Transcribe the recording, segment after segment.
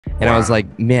And I was Wow.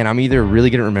 like, man, I'm either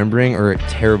really good at remembering or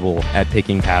terrible at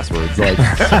picking passwords. Like,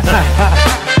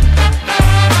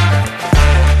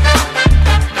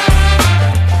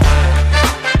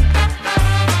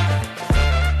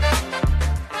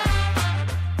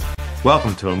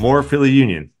 Welcome to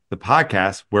amorephillyunion, the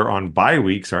podcast where on bye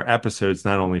weeks our episodes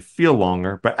not only feel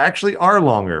longer, but actually are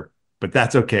longer. But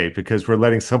that's okay because we're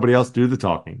letting somebody else do the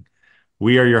talking.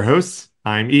 We are your hosts.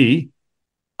 I'm E.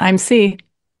 I'm C.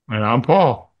 And I'm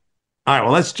Paul. All right,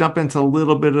 well, let's jump into a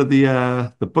little bit of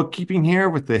the bookkeeping here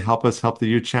with the Help Us Help the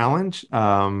You challenge.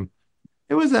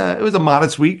 It was a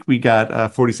modest week. We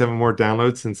got 47 more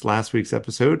downloads since last week's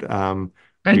episode. Thank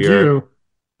We are you.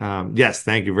 Yes,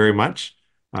 thank you very much.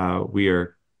 We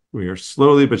are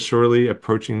slowly but surely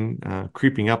approaching,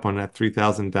 creeping up on that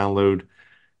 3,000 download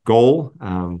goal.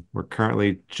 We're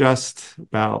currently just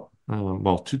about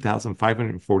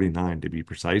 2,549 to be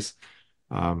precise.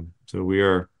 So we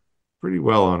are pretty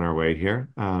well on our way here.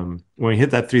 When we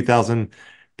hit that 3,000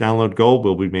 download goal,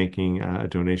 we'll be making a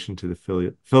donation to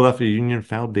the Philadelphia Union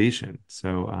Foundation.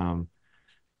 So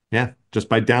yeah, just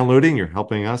by downloading, you're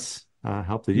helping us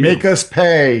help the Make us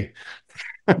pay.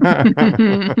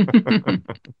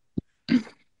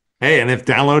 Hey, and if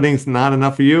downloading's not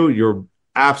enough for you, we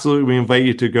invite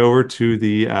you to go over to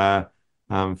the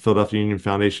Philadelphia Union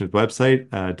Foundation's website,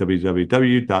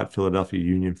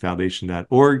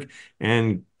 www.philadelphiaunionfoundation.org,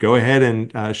 and go ahead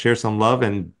and share some love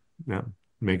and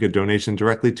make a donation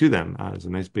directly to them. There's a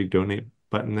nice big donate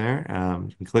button there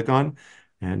you can click on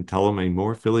and tell them a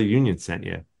More Philly Union sent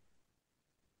you.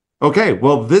 Okay,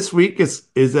 well, this week is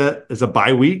a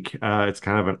bye week. It's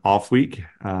kind of an off week,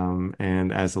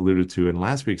 and as alluded to in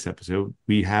last week's episode,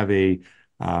 we have a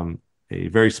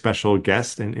very special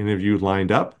guest and interview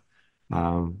lined up.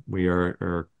 We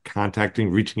are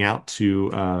reaching out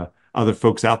to other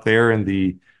folks out there in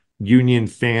the Union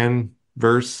fan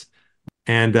verse,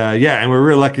 and and we're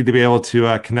really lucky to be able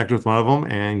to connect with one of them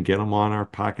and get them on our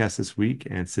podcast this week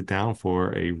and sit down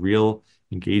for a real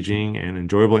engaging and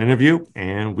enjoyable interview,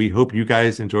 and we hope you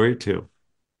guys enjoy it too.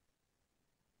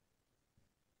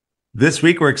 This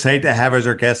week, we're excited to have as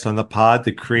our guest on the pod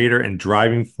the creator and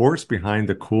driving force behind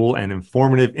the cool and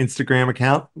informative Instagram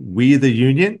account, We the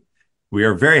Union. We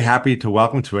are very happy to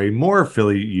welcome to a More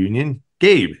Philly Union,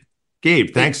 Gabe.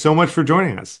 Gabe, thanks so much for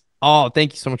joining us. oh,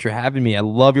 thank you so much for having me. I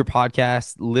love your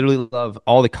podcast. Literally love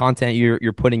all the content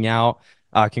you're putting out.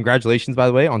 Congratulations, by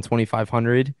the way, on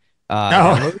 2,500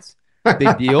 downloads.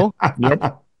 Big deal. Yep.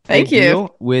 Big Thank you.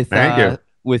 deal with Thank you.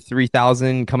 with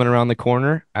 3,000 coming around the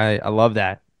corner. I love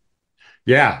that.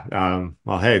 Yeah.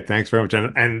 Well, hey, thanks very much.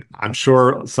 And I'm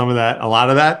sure a lot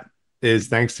of that is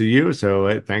thanks to you.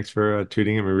 So thanks for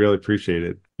tuning in. We really appreciate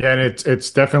it. Yeah, and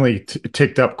it's definitely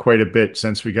ticked up quite a bit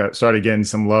since we started getting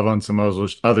some love on some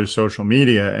other social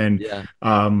media. And Yeah.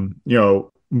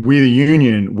 We the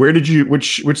Union.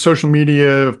 Which social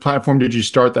media platform did you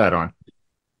start that on?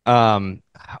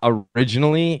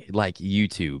 Originally like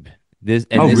YouTube. This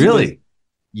Really? was,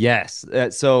 yes.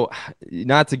 So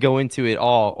not to go into it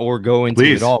all or go into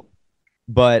Please. it all,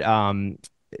 but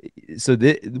so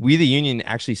We the Union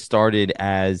actually started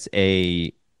as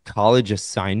a college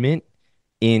assignment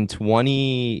in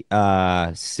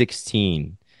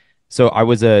 2016. So I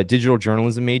was a digital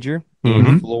journalism major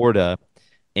in Florida.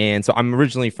 And so I'm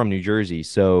originally from New Jersey.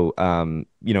 So,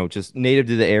 just native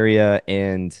to the area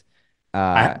and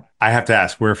I have to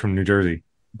ask, we're from New Jersey.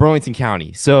 Burlington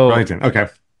County. So Burlington. Okay.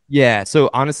 yeah. So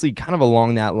honestly, kind of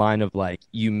along that line of like,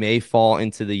 you may fall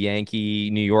into the Yankee,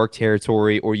 New York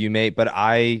territory, or you may, but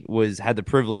I had the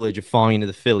privilege of falling into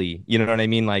the Philly. You know what I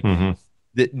mean? Like,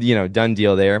 done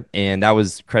deal there. And that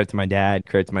was credit to my dad,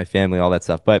 credit to my family, all that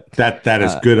stuff. But That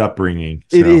is good upbringing.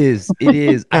 it is.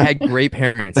 I had great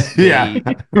parents. They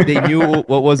knew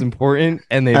what was important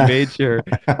and they made sure,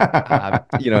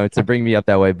 to bring me up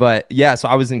that way. But yeah, so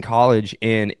I was in college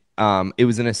and it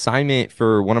was an assignment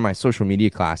for one of my social media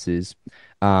classes.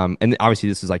 And obviously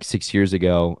this was like 6 years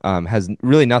ago, has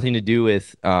really nothing to do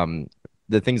with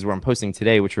the things where I'm posting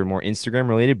today, which are more Instagram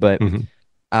related, but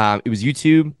it was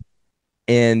YouTube.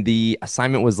 And the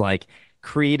assignment was like,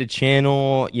 create a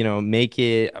channel, make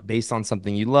it based on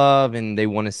something you love. And they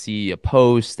want to see a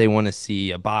post. They want to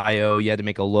see a bio. You had to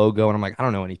make a logo. And I'm like, I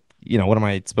don't know what am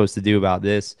I supposed to do about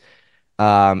this?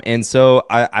 And so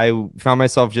I found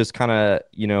myself just kind of,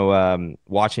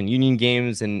 watching Union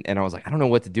games and I was like, I don't know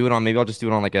what to do it on. Maybe I'll just do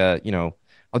it on like I'll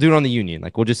do it on the Union.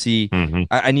 Like, we'll just see.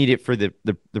 I need it for the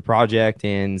project.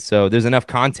 And so there's enough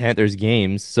content, there's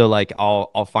games. So like,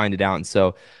 I'll find it out. And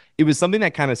so it was something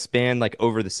that kind of spanned like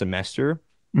over the semester.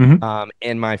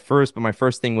 And my first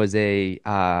thing was a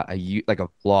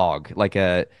vlog, like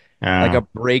like a Yeah.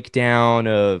 breakdown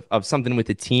of something with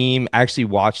the team. I actually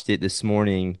watched it this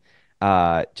morning,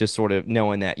 just sort of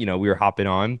knowing that, we were hopping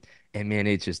on, and man,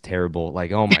 it's just terrible.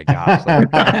 Like, oh my gosh.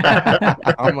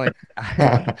 Like I'm like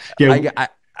Yeah.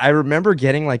 I remember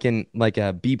getting like in like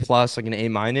a B plus, like an A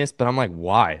minus, but I'm like,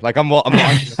 why? Like I'm watching,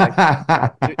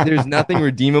 I'm like, there's nothing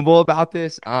redeemable about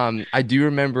this. I do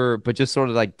remember, but just sort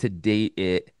of like to date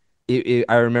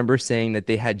I remember saying that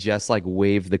they had just like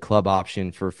waived the club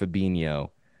option for Fabinho.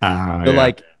 So Yeah.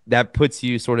 like that puts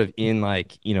you sort of in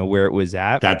like, where it was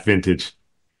at. That vintage.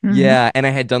 Mhm. Yeah, and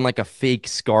I had done like a fake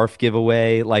scarf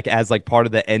giveaway like as like part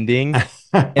of the ending.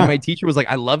 And my teacher was like,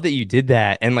 "I love that you did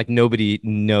that." And like nobody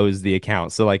knows the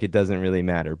account, so like it doesn't really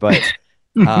matter. But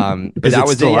Is that it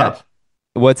was it. still Yeah. up?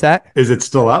 What's that? Is it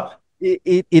still up?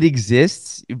 It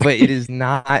exists, but it is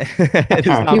not it is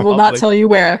We not will not public. tell you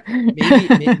where.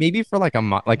 Maybe for like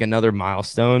like another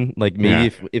milestone, like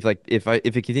maybe Yeah. if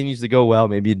it continues to go well,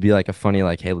 maybe it'd be like a funny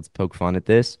like, hey, let's poke fun at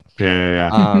this.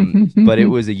 Yeah. But it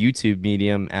was a YouTube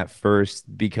medium at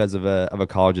first because of a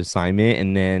college assignment,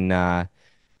 and then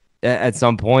at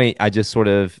some point I just sort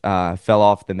of fell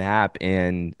off the map,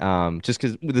 and just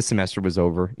because the semester was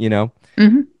over.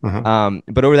 Mhm. Uh-huh.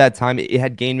 But over that time, it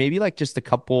had gained maybe like just a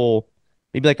couple,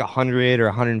 maybe like 100 or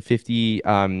 150,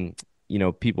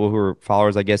 people who were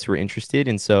followers, I guess, who were interested.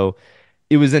 And so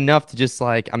it was enough to just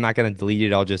like, I'm not going to delete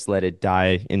it. I'll just let it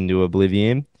die into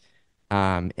oblivion.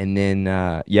 And then,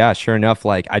 yeah, sure enough,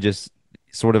 like I just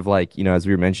sort of like, as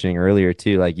we were mentioning earlier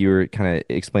too, like you were kind of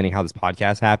explaining how this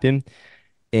podcast happened.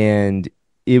 And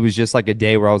it was just like a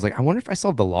day where I was like, I wonder if I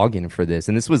still have the login for this.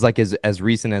 And this was like as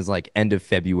recent as like end of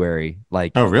February,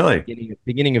 like Oh, really?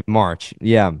 beginning of March.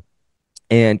 Yeah.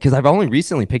 And because I've only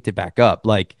recently picked it back up,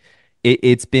 like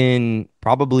it's been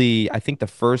probably, I think the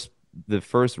first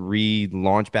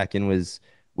relaunch back in was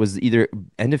either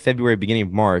end of February, beginning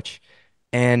of March.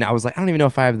 And I was like, I don't even know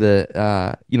if I have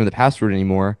the password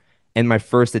anymore. And my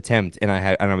first attempt, and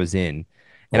I was in.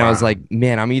 And I was Wow. like,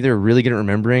 man, I'm either really good at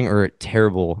remembering or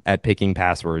terrible at picking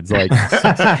passwords. Like,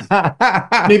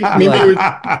 Maybe like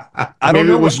I don't maybe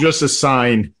know it was what. just a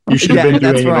sign. You should have Yeah, been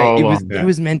that's doing it right. all It was along. it Yeah.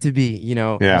 was meant to be, it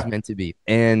was Yeah. meant to be.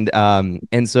 And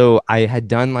so I had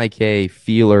done like a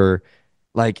feeler,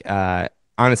 like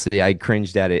honestly, I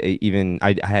cringed at it. Even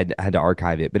I had to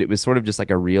archive it, but it was sort of just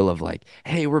like a reel of like,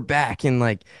 hey, we're back. And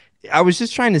like I was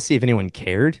just trying to see if anyone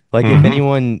cared, like if Hmm.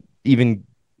 anyone even,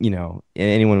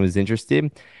 anyone was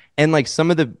interested. And like some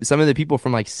of the people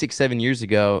from like 6, 7 years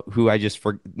ago who I just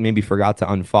maybe forgot to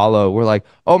unfollow were like,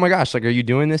 oh my gosh, like, are you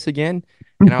doing this again?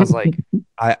 And I was like,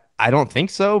 I don't think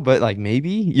so, but like maybe,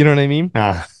 you know what I mean?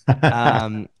 Ah.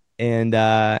 Um, and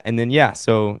then yeah,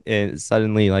 so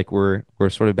suddenly like we're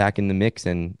sort of back in the mix,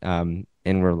 and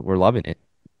we're loving it.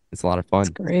 It's a lot of That's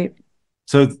fun. great.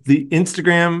 So the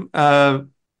Instagram,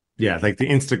 yeah, like the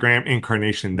Instagram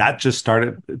incarnation, that just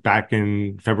started back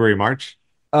in February, March.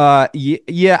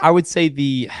 Yeah, I would say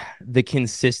the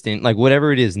consistent, like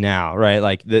whatever it is now, right?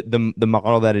 Like the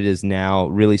model that it is now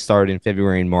really started in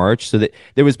February and March. So that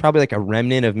there was probably like a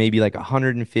remnant of maybe like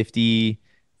 150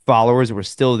 followers that were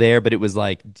still there, but it was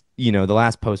like, the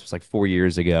last post was like 4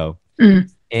 years ago.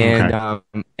 Mm. And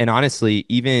Okay. and honestly,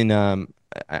 even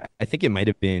I think it might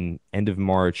have been end of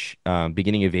March,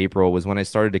 beginning of April was when I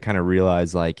started to kind of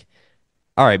realize like,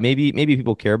 all right, maybe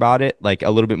people care about it like a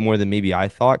little bit more than maybe I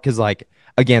thought. Cause like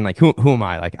again, like who am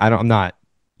I? Like I'm not,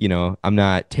 I'm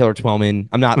not Taylor Twellman.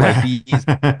 I'm not like these.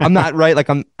 I'm not right. Like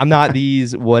I'm not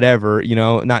these whatever.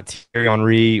 Not Thierry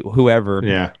Henry, whoever.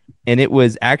 Yeah. And it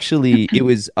was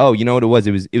oh, you know what it was?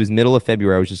 It was middle of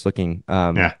February. I was just looking.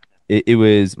 Yeah. It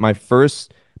was my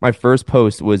first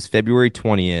post was February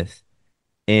 20th.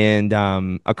 And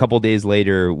a couple days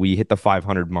later, we hit the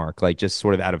 500 mark, like just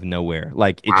sort of out of nowhere.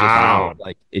 Like Wow.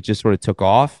 it just sort of took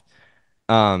off.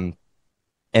 Um,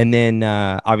 and then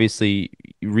obviously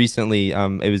recently,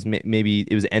 it was maybe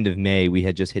it was end of May, we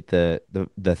had just hit the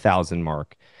 1,000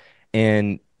 mark,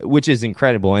 and which is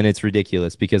incredible, and it's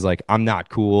ridiculous because like I'm not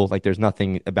cool. Like there's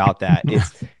nothing about that.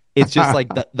 It's just like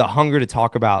the hunger to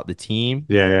talk about the team,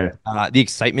 Yeah, yeah, the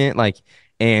excitement, like,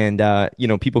 and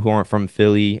people who aren't from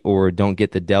Philly or don't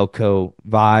get the Delco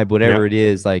vibe, yeah, whatever it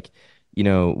is, like,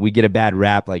 we get a bad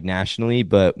rap like nationally,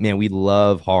 but man, we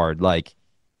love hard. Like,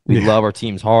 we yeah, love our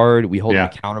teams hard. We hold them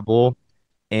yeah, accountable.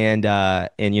 And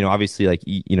obviously, like,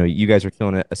 you guys are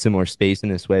filling a similar space in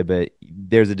this way, but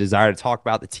there's a desire to talk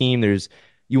about the team.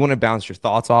 You want to bounce your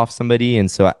thoughts off somebody, and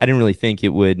so I didn't really think it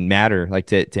would matter like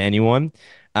to anyone.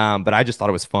 But I just thought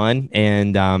it was fun,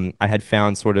 and I had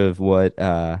found sort of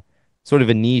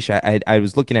a niche. I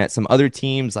was looking at some other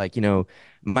teams like,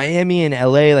 Miami and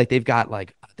LA, like they've got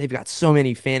so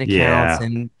many fan accounts, yeah,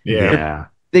 and Yeah. they're yeah.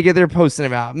 they're posting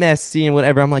about Messi and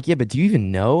whatever. I'm like, yeah, but do you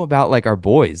even know about like our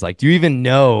boys? Like, do you even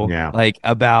know Yeah. like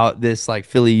about this like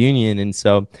Philly Union? And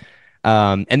so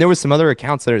and there was some other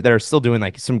accounts that are still doing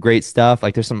like some great stuff.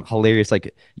 Like there's some hilarious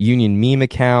like Union meme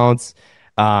accounts.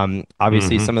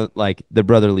 Obviously Hmm. some of like the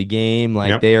Brotherly Game, like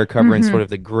Yep. they are covering Hmm. sort of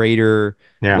the greater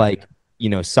Yeah. like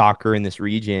soccer in this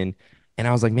region. And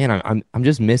I was like, man, I'm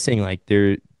just missing like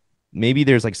maybe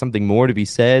there's like something more to be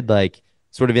said, like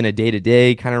sort of in a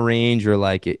day-to-day kind of range, or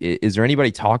like is there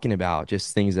anybody talking about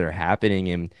just things that are happening?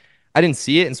 And I didn't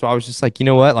see it, and so I was just like, you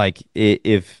know what, like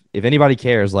if anybody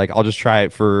cares, like I'll just try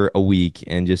it for a week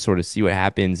and just sort of see what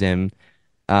happens. And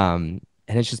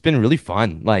it's just been really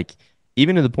fun, like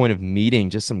even to the point of meeting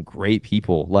just some great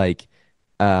people, like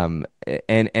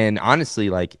and honestly,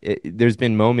 like there's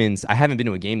been moments I haven't been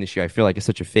to a game this year. I feel like it's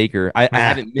such a faker. I Yeah.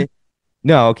 haven't missed.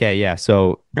 No, okay, yeah.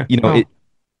 So it Well,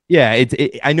 yeah,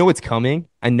 I know it's coming.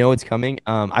 I know it's coming.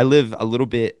 I live a little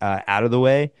bit out of the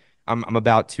way. I'm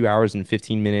about 2 hours and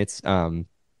 15 minutes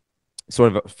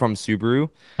sort of from Subaru.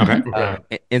 okay.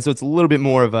 Okay. And so it's a little bit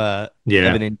more of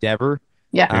Yeah. an endeavor.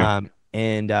 Yeah. Yeah.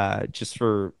 And just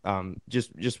for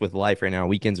just with life right now,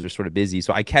 weekends are sort of busy.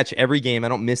 So I catch every game. I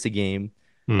don't miss a game.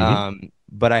 Hmm.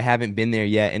 But I haven't been there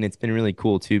yet, and it's been really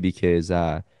cool too because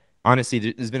honestly,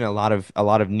 there's been a lot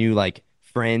of new like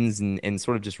friends and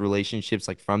sort of just relationships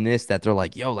like from this that they're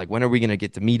like, yo, like when are we gonna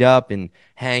get to meet up and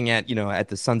hang at at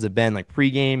the Sons of Ben like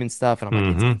pregame and stuff? And I'm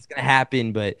like, it's Hmm. it's gonna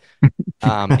happen, but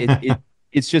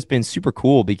it's just been super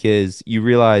cool because you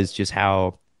realize just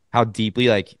how deeply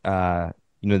like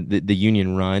the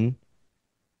union run,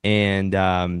 and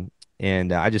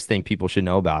I just think people should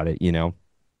know about it.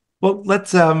 Well,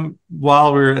 let's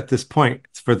while we're at this point,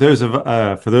 for those of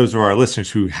our listeners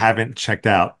who haven't checked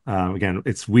out, again,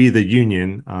 it's We the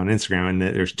Union on Instagram, and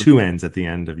there's two N's at the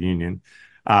end of Union.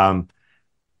 Um,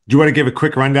 do you want to give a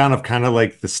quick rundown of kind of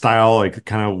like the style, like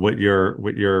kind of what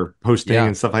you're posting Yeah.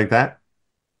 and stuff like that?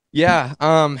 Yeah.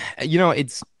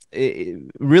 It's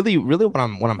really what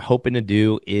I'm hoping to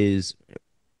do is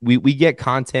we get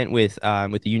content with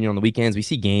the union on the weekends. We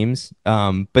see games,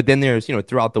 but then there's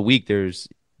throughout the week there's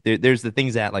the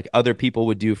things that like other people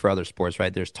would do for other sports,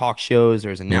 right? There's talk shows,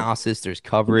 there's Yep. analysis, there's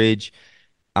coverage,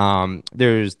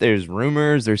 there's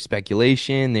rumors, there's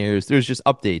speculation, there's just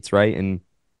updates, right?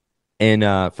 And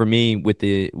for me with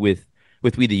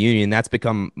We the Union, that's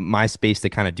become my space to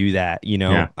kind of do that,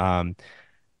 Yeah.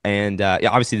 and yeah,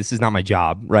 obviously this is not my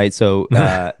job, right? So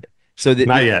Not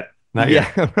yet. Not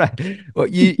yeah, yet. right. Well,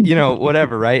 you know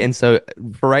whatever, right? And so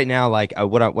for right now, like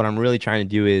what I'm really trying to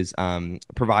do is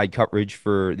provide coverage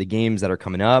for the games that are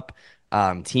coming up,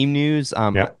 team news.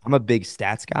 Yep. I'm a big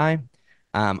stats guy.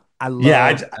 I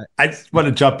Yeah, love I just want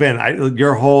to jump in.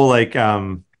 Your whole like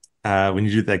when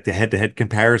you do like the head-to-head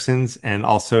comparisons and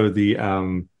also the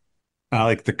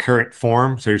like the current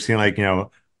form. So you're seeing like,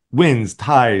 wins,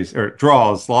 ties, or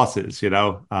draws, losses,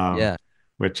 yeah.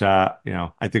 which I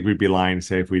think we'd be lying to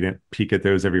say if we didn't peek at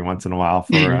those every once in a while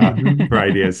for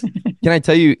ideas. Can I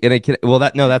tell you? And I can. Well,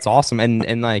 that's awesome.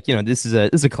 And like this is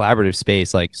a collaborative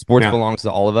space. Like sports Yeah. belongs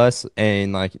to all of us,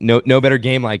 and like no better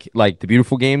game like the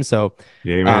beautiful game. So,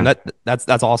 Yeah, man.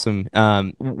 that's awesome.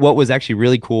 What was actually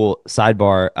really cool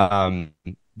sidebar.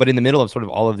 But in the middle of sort of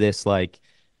all of this like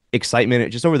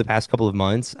excitement, just over the past couple of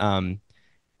months,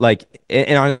 like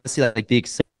and honestly, like the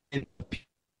excitement of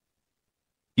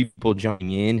people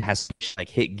jumping in has like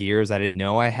hit gears I didn't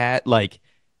know I had. Like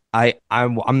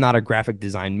I'm not a graphic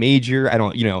design major. I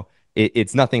don't,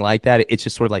 it's nothing like that. It's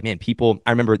just sort of like, man, people.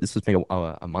 I remember this was maybe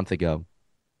a month ago.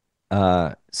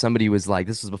 Somebody was like,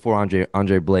 this was before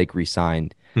Andre Blake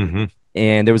resigned, Hmm.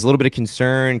 and there was a little bit of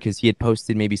concern because he had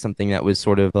posted maybe something that was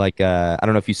sort of like, I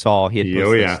don't know if you saw, he had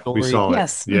Oh posted a yeah, we story. saw it.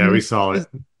 Yes. Yeah, we Hmm. saw It it. was,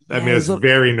 That yeah, made it us was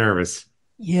very nervous.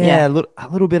 yeah, Yeah. a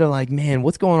little bit of like, man,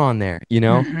 what's going on there, you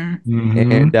know? Hmm.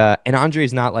 Hmm. And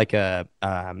Andre's not like a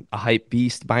hype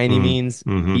beast by any Mm. means.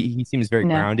 Hmm. He seems very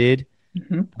No. grounded.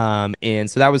 Hmm. And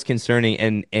so that was concerning.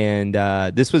 And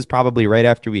this was probably right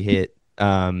after we hit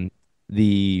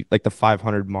the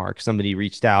 500 mark. Somebody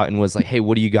reached out and was like, "Hey,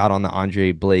 what do you got on the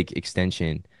Andre Blake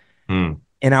extension?" Mm.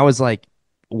 And I was like,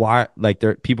 "Why?" Like,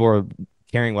 there people are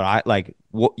caring what I like.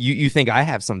 What you think I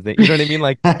have something? You know what I mean?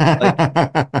 Like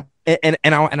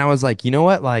and I was like, you know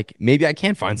what? Like maybe I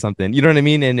can find something. You know what I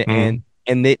mean? Mm.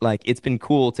 And they like it's been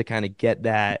cool to kind of get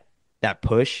that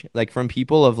push like from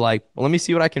people of like, well, let me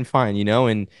see what I can find,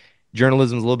 and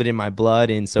journalism's a little bit in my blood.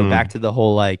 And so back Mm. to the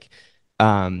whole like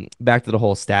back to the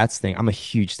whole stats thing. I'm a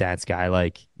huge stats guy.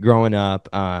 Like growing up,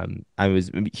 I was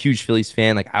a huge Phillies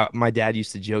fan. Like my dad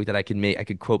used to joke that I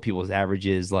could quote people's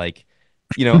averages like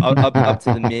up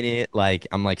to the minute, like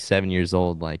I'm like 7 years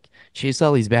old, like Chase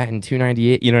Utley's batting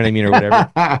 298, you know what I mean, or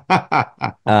whatever.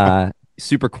 Uh,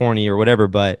 Super corny or whatever,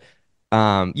 but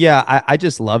yeah, I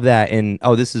just love that. And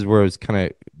oh, this is where I was kind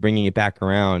of bringing it back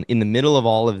around. In the middle of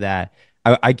all of that,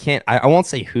 I can't, I won't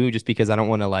say who just because I don't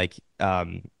want to like,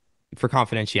 for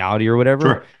confidentiality or whatever.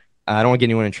 Sure. I don't want to get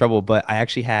anyone in trouble, but I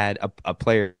actually had a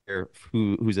player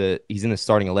he's in the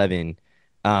starting 11,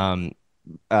 um,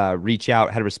 reach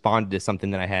out, had responded to something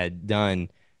that I had done.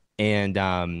 And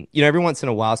every once in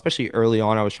a while, especially early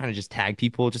on, I was trying to just tag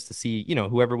people just to see,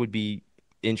 whoever would be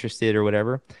interested or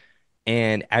whatever.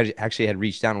 And I actually had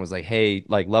reached out and was like, "Hey,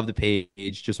 like, love the page.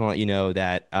 Just want to let you know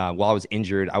that while I was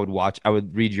injured, I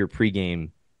would read your pregame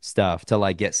stuff to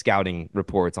like get scouting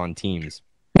reports on teams."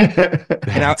 And I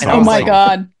That's and I Oh was my like, awesome.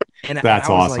 God. and That's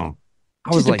I was like, awesome. I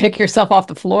Just was to like, pick yourself off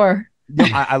the floor. no,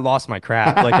 I lost my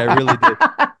crap. Like I really did.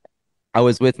 I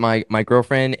was with my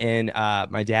girlfriend and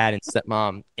my dad and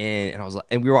stepmom, and I was like,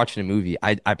 and we were watching a movie.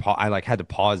 I like had to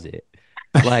pause it,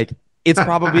 like it's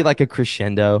probably like a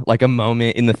crescendo, like a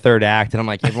moment in the third act, and I'm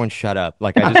like, everyone shut up,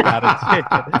 like I just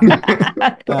gotta say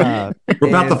it. We're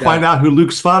about to find out who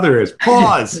Luke's father is.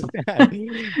 Pause. Yeah, Gotta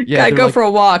they're go like, for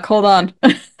a walk. Hold on.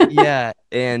 yeah,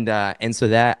 and so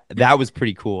that was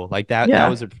pretty cool. Like that Yeah.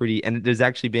 was a pretty, and there's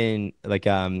actually been like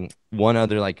one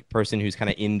other like person who's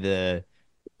kind of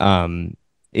um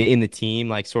in the team,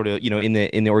 like sort of in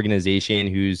the organization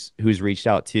who's reached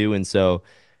out to, and so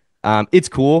it's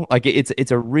cool. Like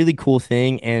it's a really cool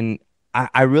thing, and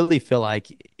I really feel like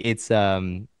it's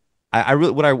I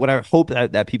really what I hope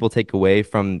that people take away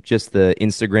from just the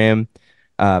Instagram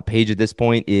page at this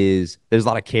point is there's a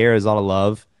lot of care, there's a lot of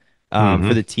love for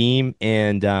Hmm. the team,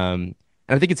 and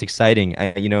I think it's exciting.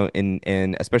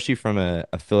 And especially from a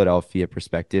Philadelphia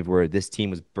perspective, where this team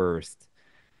was birthed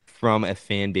from a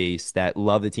fan base that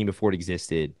loved the team before it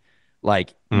existed.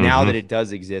 Like now Hmm. that it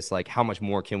does exist, like how much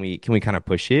more can we kind of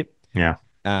push it? Yeah.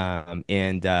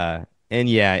 And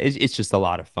yeah, it's just a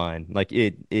lot of fun. Like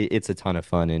it's a ton of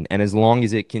fun, and as long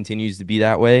as it continues to be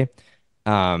that way,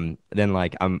 then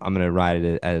like I'm gonna ride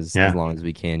it as Yeah. long as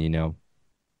we can.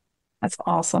 That's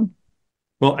awesome.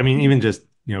 Well, I mean, even just,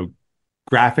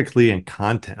 graphically and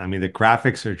content. I mean, the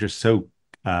graphics are just so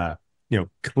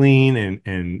clean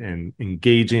and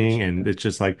engaging, and it's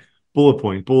just like bullet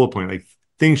point, like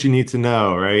things you need to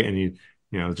know, right? And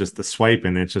just the swipe,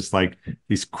 and it's just like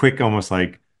these quick, almost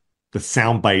like the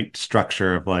soundbite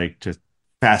structure of like just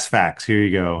fast facts. Here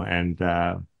you go. And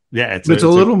yeah, It's a it's a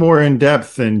little more in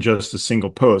depth than just a single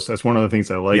post. That's one of the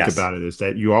things I like yes. about it is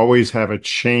that you always have a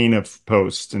chain of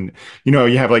posts, and you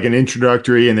have like an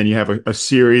introductory, and then you have a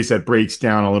series that breaks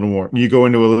down a little more. You go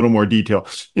into a little more detail.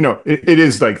 It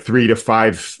is like 3 to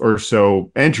 5 or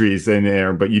so entries in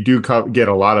there, but you do get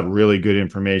a lot of really good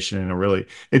information, and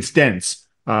it's dense,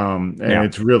 and Yeah.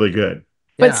 it's really good.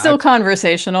 But Yeah, still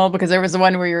conversational because there was the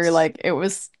one where you were like, it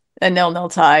was a nil-nil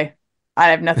tie. I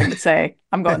have nothing to say.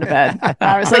 I'm going to bed. And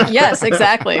I was like, yes,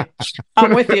 exactly.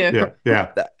 I'm with you. Yeah.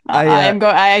 Yeah.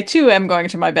 I too am going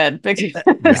to my bed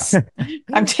because Yeah.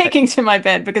 I'm taking to my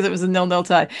bed because it was a nil-nil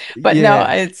tie. But no,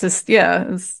 yeah, it's just, yeah,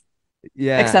 it's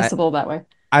yeah. accessible that way.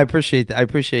 I appreciate that. I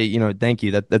appreciate, thank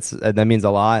you. That means a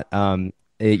lot.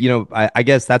 I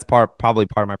guess that's probably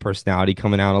part of my personality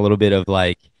coming out a little bit of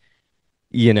like,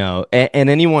 and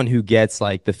anyone who gets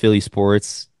like the Philly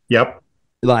sports, Yep.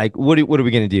 like what are we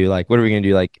gonna do? Like what are we gonna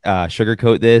do? Like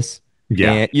sugarcoat this?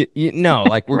 Yeah. And no,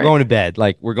 like we're Right. going to bed.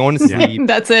 Like we're going to Yeah. sleep.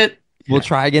 That's it. We'll Yeah.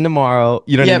 try again tomorrow.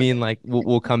 You know what I Yep. mean? Like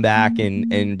we'll come back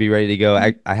and be ready to go.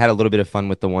 I had a little bit of fun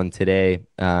with the one today,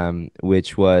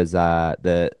 which was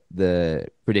the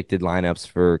predicted lineups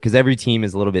for because every team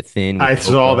is a little bit thin with I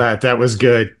saw Copa. that. That was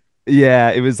good. Yeah,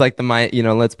 it was like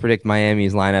let's predict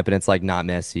Miami's lineup, and it's like not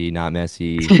Messi,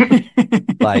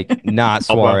 like not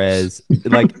Alba. Suarez,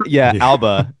 like yeah, Yeah.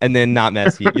 Alba, and then not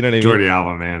Messi. You know what I mean? Jordi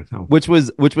Alba, man. Oh. Which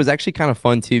was actually kind of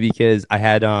fun too because I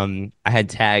had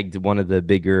tagged one of the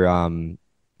bigger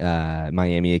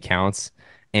Miami accounts,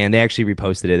 and they actually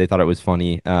reposted it. They thought it was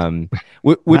funny.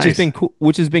 Which has Nice. been cool.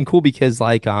 Which has been cool because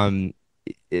like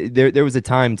there was a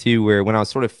time too where when I was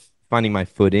sort of finding my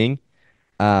footing,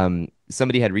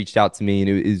 somebody had reached out to me and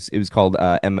it was called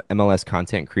MLS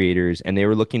Content Creators, and they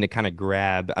were looking to kind of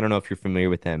grab. I don't know if you're familiar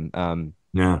with them.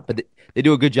 Yeah. But they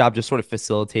do a good job just sort of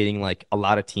facilitating like a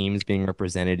lot of teams being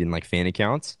represented in like fan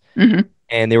accounts. Mhm.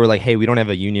 And they were like, "Hey, we don't have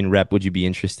a union rep. Would you be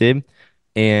interested?"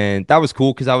 And that was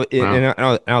cool because Wow.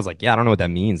 I was like, "Yeah, I don't know what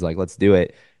that means. Like, let's do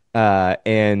it."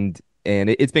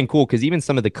 It's been cool because even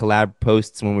some of the collab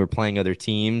posts when we were playing other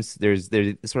teams, there's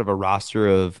sort of a roster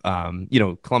of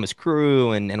Columbus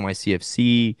Crew and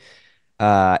NYCFC.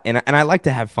 and I like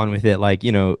to have fun with it. Like,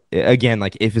 again,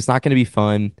 like if it's not going to be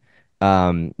fun,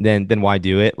 then why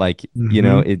do it? Like, Hmm.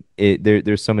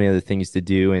 there's so many other things to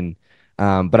do, and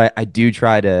but I do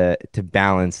try to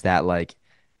balance that. Like,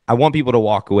 I want people to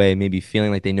walk away maybe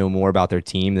feeling like they know more about their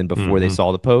team than before they Hmm.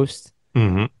 saw the post.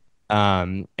 Hmm.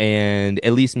 And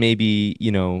at least maybe,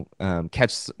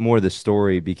 catch more of the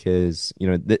story because,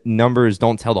 the numbers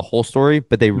don't tell the whole story,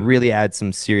 but they really add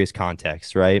some serious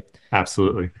context, right?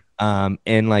 Absolutely.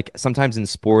 And like sometimes in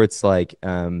sports, like,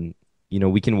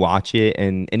 we can watch it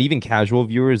and even casual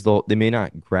viewers, they may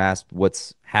not grasp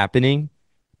what's happening,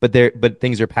 but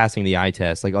things are passing the eye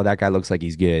test. Like, oh, that guy looks like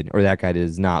he's good, or that guy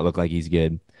does not look like he's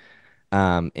good.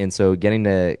 And so getting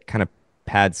to kind of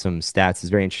pad some stats is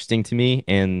very interesting to me.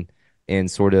 And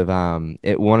sort of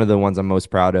one of the ones I'm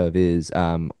most proud of is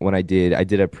when I did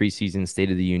a preseason State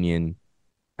of the Union,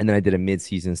 and then I did a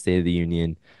midseason State of the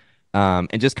Union,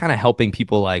 and just kind of helping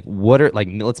people like what are like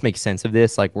let's make sense of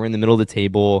this. Like we're in the middle of the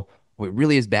table. Are we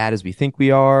really as bad as we think we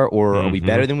are, or are we Hmm.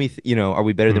 better than are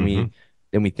we better Hmm.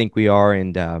 than we think we are?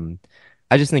 And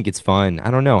I just think it's fun. I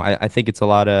don't know. I think it's a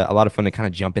lot of fun to kind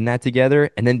of jump in that together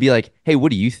and then be like, hey, what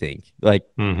do you think?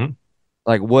 Hmm.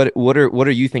 Like what are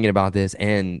you thinking about this?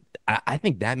 And I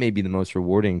think that may be the most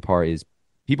rewarding part is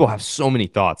people have so many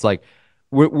thoughts. Like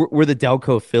we're the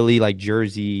Delco Philly like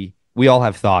Jersey. We all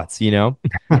have thoughts. Hmm.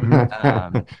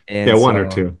 Yeah, And one or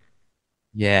so two.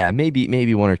 yeah,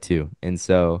 maybe one or two. And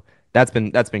so that's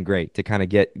been great to kind of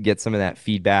get some of that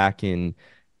feedback and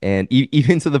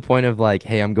even to the point of like,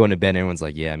 hey, I'm going to bed. And everyone's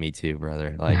like, yeah, me too,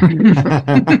 brother.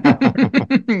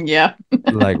 Yeah.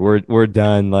 Like we're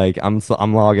done. Like I'm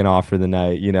logging off for the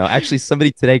night. Actually,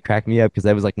 somebody today cracked me up because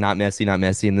I was like, not Messi, not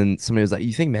Messi, and then somebody was like,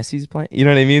 you think Messi's playing? You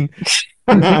know what I mean?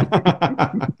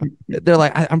 They're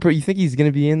like, I'm pretty. You think he's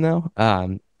gonna be in though?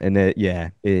 And yeah,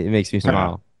 it makes me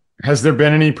smile. Has there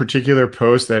been any particular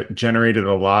post that generated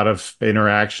a lot of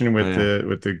interaction Oh, with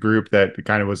yeah. the group that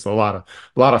kind of was a lot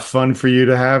of fun for you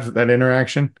to have that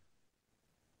interaction?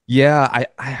 Yeah,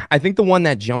 I think the one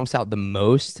that jumps out the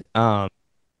most,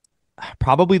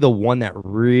 probably the one that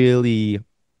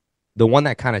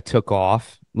kind of took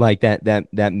off, like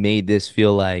that made this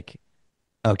feel like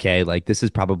okay, like this is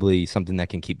probably something that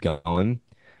can keep going.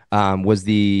 Was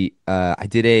the I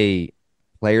did a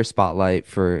player spotlight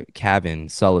for Kevin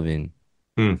Sullivan,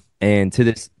 Hmm. and to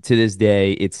this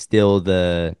day, it's still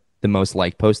the most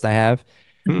liked post I have,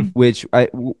 Hmm. which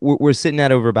we're sitting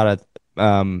at over about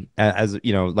as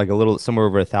like a little somewhere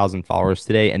over 1,000 followers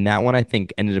today, and that one I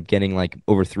think ended up getting like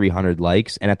over 300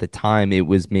 likes, and at the time it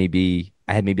was maybe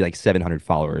I had maybe like 700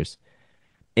 followers,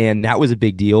 and that was a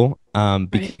big deal Right.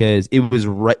 because it was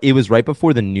right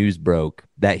before the news broke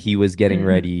that he was getting Mhm.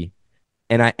 ready,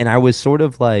 and I was sort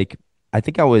of like I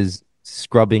think I was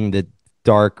scrubbing the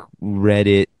dark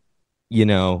Reddit,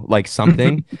 like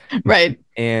something, Right.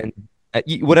 and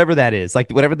whatever that is, like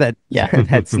whatever that Yeah.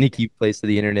 that sneaky place of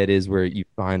the internet is where you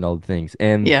find all the things,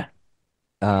 Yeah.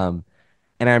 um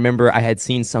and I remember I had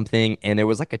seen something and there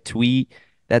was like a tweet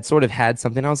that sort of had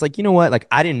something. I was like, you know what? Like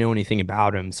I didn't know anything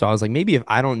about him. So I was like, maybe if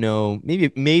I don't know,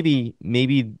 maybe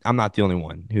I'm not the only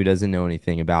one who doesn't know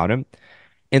anything about him.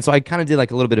 And so I kind of did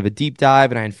like a little bit of a deep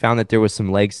dive and I had found that there was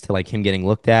some legs to like him getting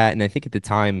looked at. And I think at the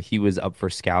time he was up for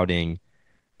scouting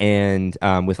and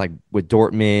with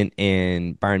Dortmund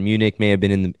and Bayern Munich may have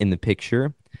been in the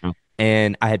picture,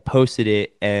 and I had posted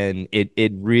it and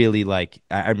it really like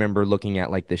I remember looking at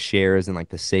like the shares and like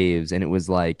the saves and it was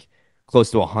like close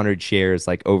to 100 shares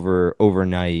like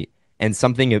overnight, and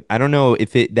something I don't know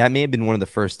if it that may have been one of the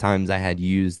first times I had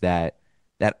used that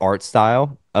art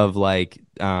style of like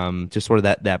just sort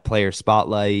of that player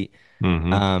spotlight,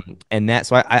 Hmm. and that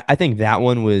so I think that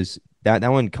one was that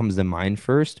one comes to mind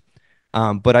first.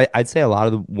 But I'd say a lot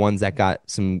of the ones that got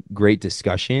some great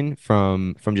discussion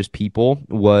from just people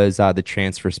was the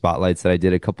transfer spotlights that I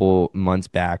did a couple months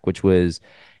back, which was,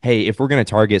 hey, if we're going to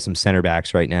target some center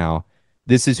backs right now,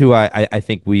 this is who I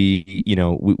think we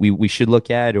should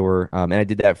look at, or and I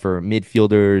did that for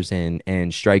midfielders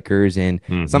and strikers, and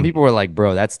some Hmm. people were like,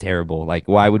 bro, that's terrible. Like,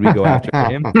 why would we go after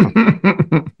him?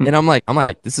 And I'm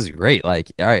like, this is great.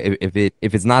 Like, all right, if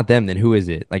it's not them, then who is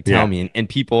it? Like, tell Yeah. me. And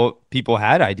people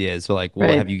had ideas. So like, well,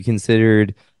 have Right. you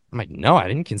considered? I'm like, no, I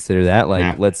didn't consider that. Like,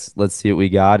 Yeah. let's see what we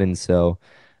got. And so,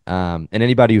 and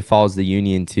anybody who follows the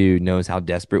union too knows how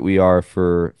desperate we are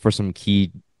for some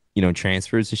key,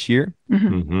 transfers this year.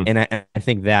 Mhm. Hmm. And I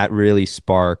think that really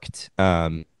sparked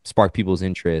people's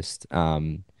interest,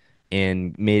 and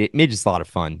made just a lot of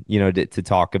fun, to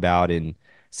talk about and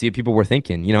see what people were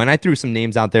thinking, and I threw some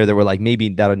names out there that were like maybe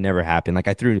that would never happen. Like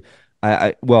I threw,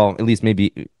 well, at least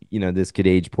maybe this could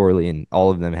age poorly and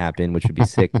all of them happen, which would be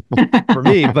sick for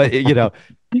me. But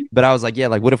but I was like, yeah,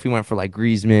 like what if we went for like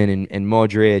Griezmann and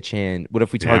Modric, and what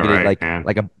if we Yeah, targeted right, man.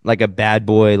 like a bad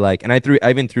boy, like, and I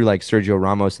even threw like Sergio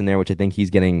Ramos in there, which I think he's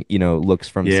getting looks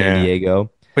from San Yeah.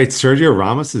 Diego. Wait, Sergio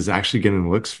Ramos is actually getting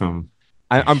looks from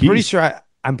I'm pretty he's sure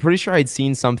I'm pretty sure I'd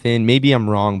seen something. Maybe I'm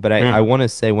wrong, but I yeah. want to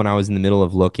say when I was in the middle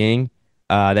of looking,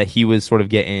 that he was sort of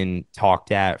getting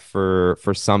talked at for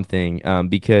something,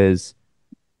 because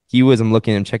he was.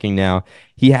 I'm checking now.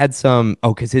 He had some.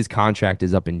 Oh, because his contract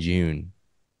is up in June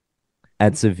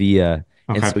at Sevilla,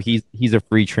 and Okay. so he's a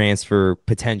free transfer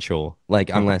potential. Like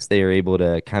Okay. unless they are able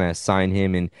to kind of sign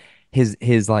him, and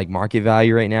his like market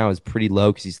value right now is pretty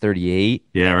low because he's 38,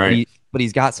 Yeah, but right.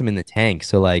 he's got some in the tank.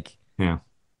 So like. Yeah.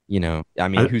 I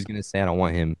mean, I, who's gonna say I don't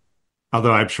want him?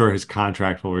 although I'm sure his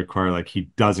contract will require like he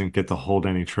doesn't get to hold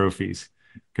any trophies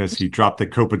because he dropped the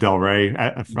Copa del Rey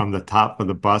from the top of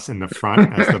the bus in the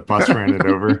front as the bus ran it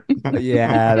over.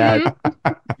 Yeah, that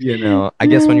I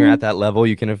guess when you're at that level,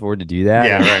 you can afford to do that.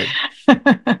 Yeah,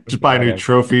 And right. Just buy a new whatever.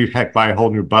 trophy, heck, buy a whole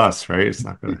new bus, right? It's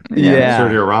not gonna Yeah. Yeah,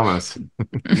 Sergio Ramos.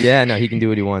 yeah, no, he can do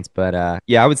what he wants. But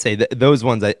yeah, I would say that those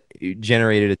ones I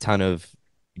generated a ton of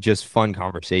just fun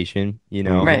conversation,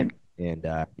 Mhm. Right.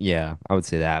 and yeah, I would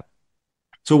say that.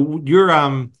 So you're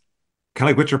kind of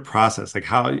like what's your process? Like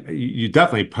how you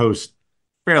definitely post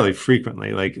fairly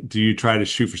frequently. Like, do you try to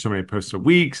shoot for so many posts a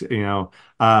week? And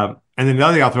then the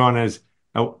other thing I'll throw in is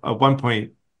at one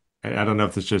point, I don't know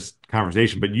if it's just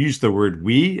conversation, but you use the word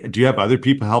we. Do you have other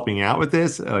people helping out with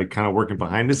this, like kind of working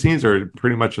behind the scenes, or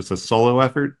pretty much just a solo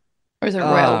effort? Or is it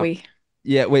royal Uh, we?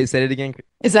 yeah, wait, say it again.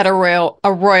 Is that a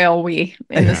royal we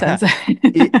in the sense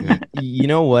Yeah. You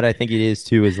know what I think it is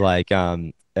too is like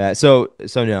so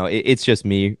no, it's just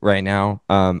me right now.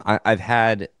 I've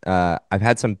had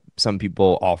some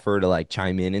people offer to like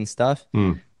chime in and stuff.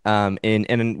 Hmm.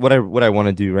 And what I want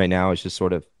to do right now is just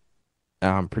sort of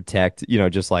protect,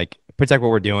 just like protect what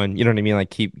we're doing. You know what I mean? Like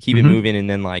keep it Hmm. moving, and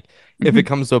then like if it Mhm.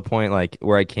 comes to a point like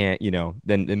where I can't,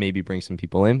 then maybe bring some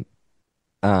people in.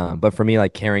 But for me,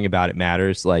 like caring about it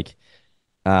matters. Like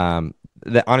um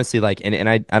that honestly, like, and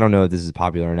I don't know if this is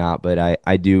popular or not, but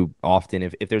I do often,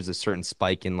 if there's a certain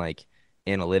spike in like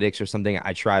analytics or something,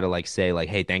 I try to like say like,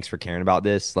 hey, thanks for caring about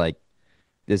this. Like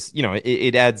this,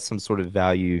 it adds some sort of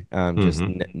value, just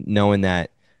Hmm. knowing that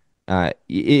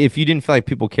if you didn't feel like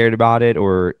people cared about it,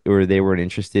 or they weren't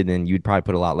interested, then you'd probably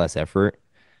put a lot less effort.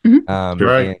 Mhm. um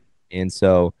Sure. and and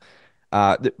so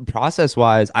the process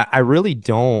wise, I really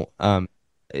don't,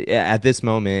 at this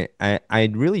moment, I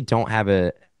really don't have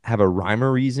a rhyme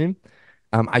or reason.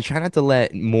 I try not to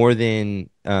let more than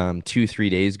 2 3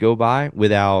 days go by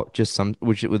without just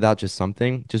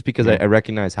something, just because Yeah. I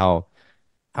recognize how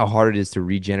hard it is to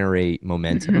regenerate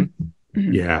momentum. Mhm.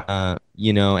 Mhm. Yeah.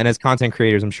 And as content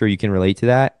creators, I'm sure you can relate to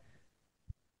that.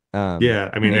 Yeah.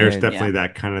 I mean, there's And Yeah. definitely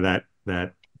that kind of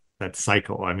that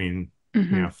cycle. I mean, you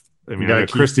know, Mhm. You I gotta know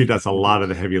keep Christy does a lot of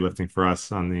the heavy lifting for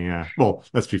us on the well,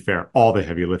 let's be fair, all the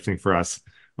heavy lifting for us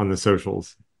on the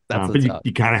socials. that's the But tough.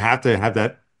 you kind of have to have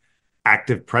that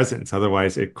active presence,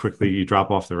 otherwise it quickly you drop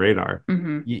off the radar.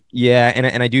 Mhm. Yeah,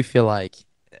 and I do feel like,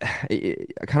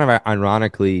 kind of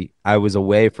ironically, I was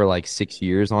away for like 6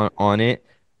 years on it,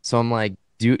 so I'm like,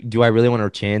 do I really want to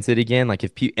chance it again? Like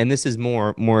if and this is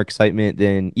more excitement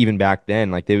than even back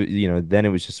then. Like then it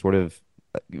was just sort of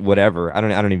whatever. I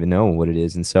don't even know what it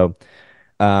is, and so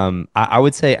I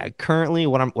would say currently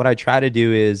what I try to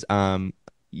do is,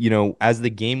 as the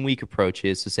game week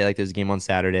approaches, so say like there's a game on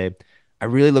Saturday, I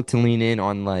really look to lean in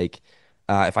on like,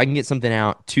 if I can get something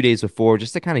out 2 days before,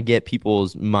 just to kind of get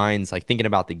people's minds like thinking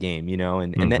about the game,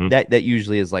 and Hmm. that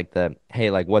usually is like the, hey,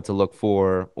 like what to look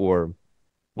for or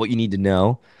what you need to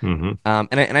know. Hmm.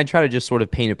 And I try to just sort of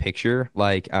paint a picture.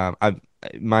 Like,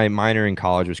 my minor in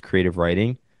college was creative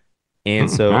writing. And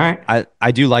All so right.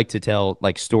 I do like to tell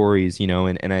like stories,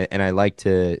 and I like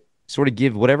to sort of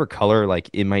give whatever color like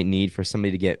it might need for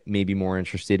somebody to get maybe more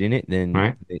interested in it All than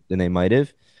right. than they might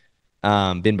have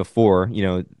been before,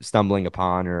 stumbling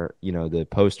upon, or the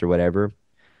post or whatever.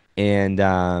 And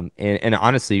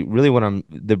honestly, really, what I'm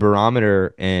the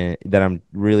barometer and that I'm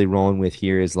really rolling with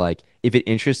here is like, if it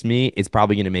interests me, it's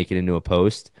probably going to make it into a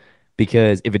post.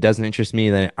 Because if it doesn't interest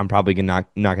me, then I'm probably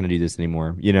not going to do this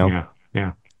anymore, Yeah.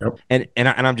 Yeah. Yep. And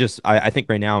I think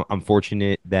right now I'm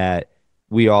fortunate that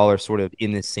we all are sort of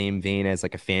in the same vein as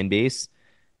like a fan base,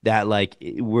 that like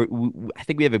I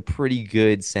think we have a pretty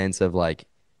good sense of like,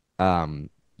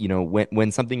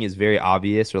 when something is very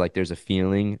obvious, or like there's a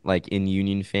feeling like in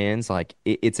Union fans, like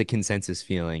it's a consensus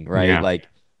feeling, right? Yeah. Like,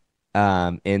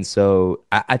 and so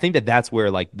I think that that's where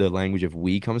like the language of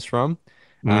we comes from.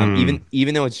 Mm.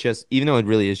 Even though it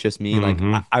really is just me, like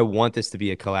Hmm. I want this to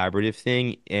be a collaborative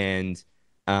thing. And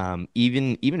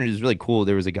even it was really cool.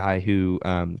 There was a guy who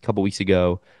a couple weeks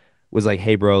ago was like,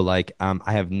 "Hey bro, like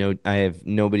I have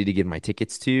nobody to give my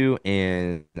tickets to,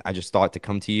 and I just thought to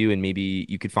come to you and maybe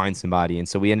you could find somebody." And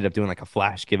so we ended up doing like a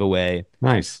flash giveaway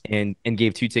Nice. and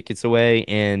gave 2 tickets away.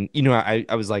 And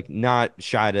I was like not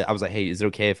shy to, I was like, "Hey, is it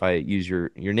okay if I use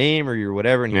your name or your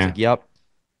whatever?" And he was Yeah. like, "Yep."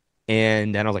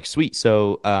 And then I was like, "Sweet."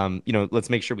 So let's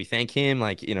make sure we thank him.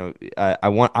 Like, I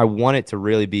want it to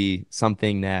really be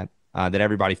something that that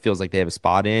everybody feels like they have a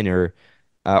spot in, or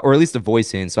at least a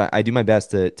voice in. So I do my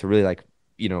best to really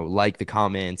like the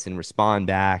comments and respond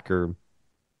back or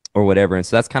whatever. And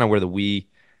so that's kind of where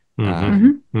Hmm.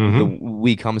 um, Hmm. the Hmm.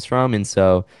 we comes from.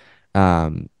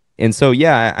 Um, and so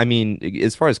yeah, I mean,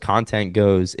 as far as content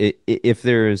goes, if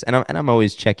there's, and I'm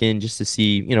always checking just to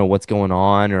see what's going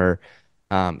on, or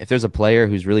if there's a player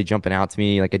who's really jumping out to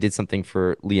me. Like I did something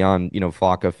for Leon,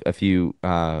 Falk a few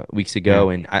weeks Yeah. ago,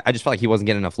 and I just felt like he wasn't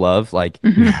getting enough love. Like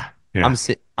Hmm. Yeah. Yeah.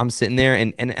 I'm sitting there,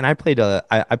 and I played a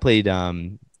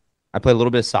little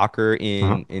bit of soccer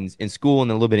Uh-huh. in school and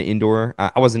a little bit of indoor.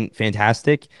 I wasn't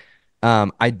fantastic.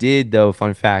 I did though,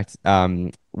 fun fact,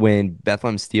 when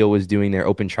Bethlehem Steel was doing their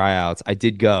open tryouts, I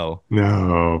did go,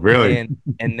 No, really.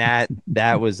 and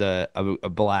that was a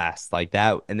blast. Like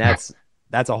that, and that's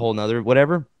a whole nother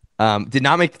whatever. Did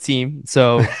not make the team,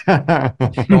 so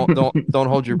don't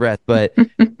hold your breath.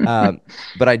 Um,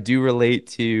 but I do relate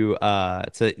to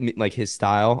like his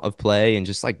style of play and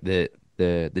just like the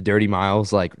dirty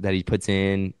miles like that he puts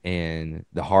in and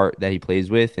the heart that he plays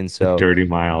with. And The so dirty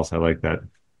miles. I like that.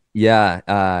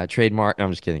 yeah, trademark. No,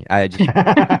 I'm just kidding. I just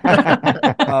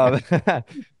um,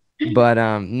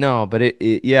 but no, but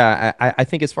yeah, I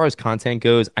think as far as content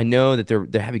goes, I know that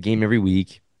they have a game every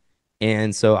week.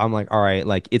 And so I'm like, all right,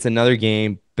 like it's another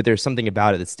game, but there's something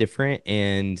about it that's different.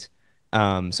 And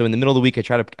so in the middle of the week, I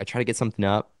try to get something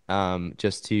up,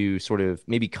 just to sort of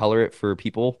maybe color it for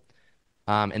people.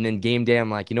 And then game day,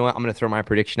 I'm like, you know what, I'm gonna throw my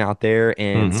prediction out there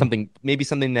and Hmm. maybe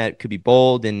something that could be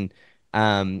bold. And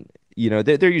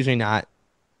they're usually not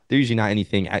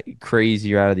anything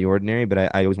crazy or out of the ordinary. But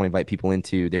I always want to invite people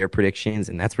into their predictions,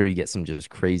 and that's where you get some just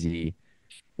crazy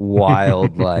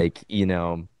wild, like,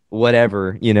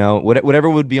 whatever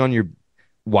would be on your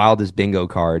wildest bingo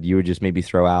card, you would just maybe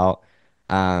throw out.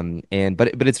 And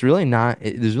but it's really not,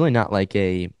 there's really not like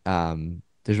a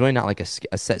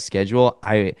set schedule.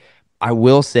 I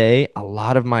will say a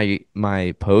lot of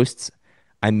my posts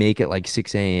I make at like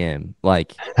 6 a.m.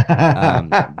 Like, um,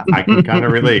 I can kind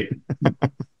of relate.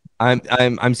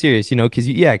 I'm serious, because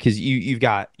you've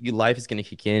got your life is gonna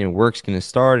kick in and work's gonna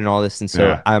start and all this, and so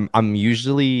Yeah. I'm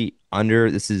usually under.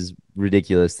 This is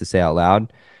ridiculous to say out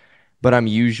loud, but I'm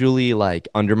usually like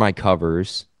under my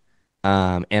covers,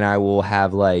 and I will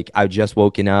have like I've just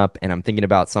woken up and I'm thinking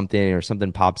about something or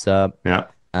something pops up, Yeah.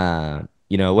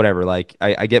 whatever. Like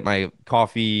I get my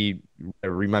coffee,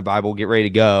 read my Bible, get ready to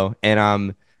go,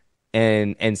 and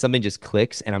something just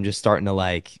clicks, and I'm just starting to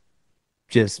like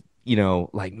just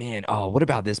like, man, oh, what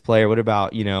about this player, what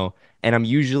about, and I'm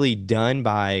usually done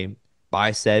by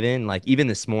 7. Like even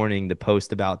this morning, the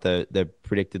post about the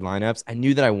predicted lineups, I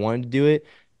knew that I wanted to do it,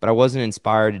 but I wasn't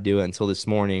inspired to do it until this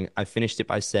morning. I finished it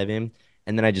by 7,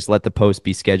 and then I just let the post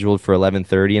be scheduled for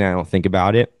 11:30, and I don't think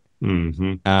about it. Hmm.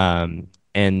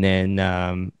 And then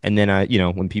I,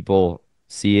 when people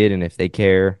see it and if they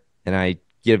care, and I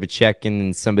give a check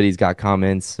and somebody's got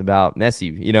comments about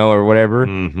Messi, or whatever.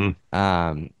 Hmm.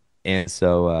 um, and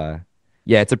so,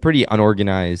 yeah, it's a pretty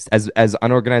unorganized, as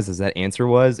unorganized as that answer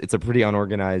was. It's a pretty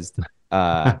unorganized,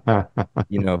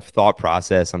 thought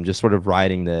process. I'm just sort of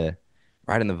riding the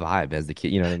vibe, as the kid,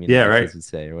 you know what I mean, as Yeah, the right. kids would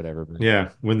say or whatever. But Yeah.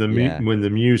 yeah, When the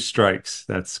muse strikes,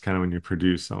 that's kind of when you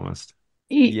produce almost.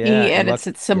 yeah, He and edits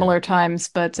at yeah. similar times,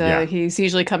 but Yeah. he's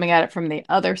usually coming at it from the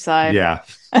other side. Yeah.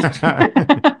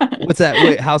 What's that?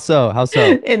 Wait, how so? How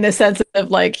so? In the sense of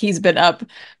like he's been up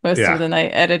most of Yeah. the night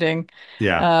editing.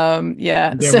 Yeah.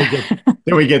 Yeah. Then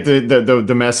So we get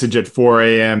the message at 4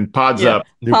 a.m. Pods yeah, up.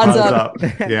 New pods pod's up,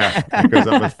 up. Yeah. That goes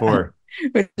up at 4.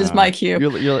 which is Uh, my cue.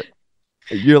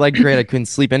 You're like, great, I couldn't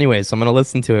sleep anyway, so I'm gonna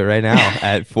listen to it right now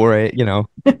at 4 No,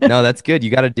 that's good. You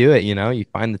got to do it. You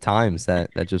find the times that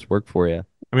just work for you.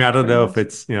 I mean, I don't Very know if much.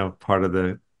 it's, part of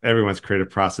the everyone's creative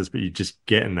process, but you just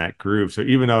get in that groove. So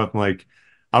even though I'm like,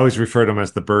 I always refer to them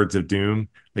as the birds of doom.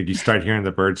 Like you start hearing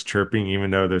the birds chirping,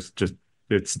 even though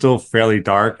it's still fairly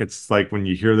dark. It's like when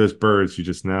you hear those birds, you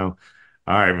just know,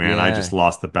 all right, man, I just Yeah.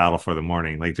 lost the battle for the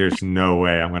morning. Like there's no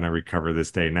way I'm going to recover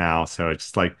this day now. So it's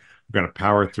just like, I'm going to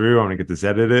power through. I'm going to get this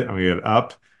edited. I'm going to get it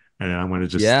up, and then I'm going to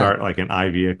just Yeah. start like an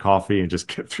IV of coffee and just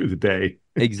get through the day.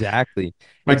 Exactly.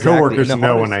 My Exactly. And coworkers the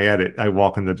know when hardest, I edit, I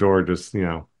walk in the door just,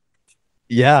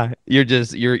 yeah,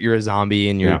 you're a zombie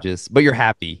and you're yeah. just, but you're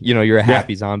happy. You're a Yeah.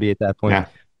 happy zombie at that point. Yeah.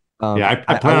 Yeah.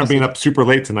 I I plan will on being say, up super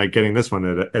late tonight getting this one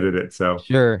edited. So,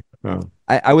 sure. uh,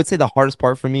 I would say the hardest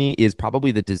part for me is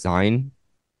probably the design.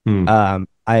 hmm.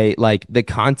 I like the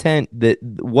content that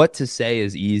what to say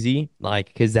is easy, like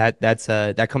because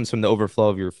that comes from the overflow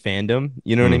of your fandom.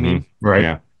 You know what I Hmm. mean? Right.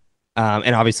 Yeah.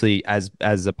 And obviously, as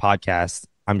a podcast,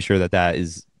 I'm sure that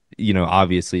is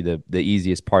obviously the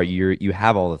easiest part. You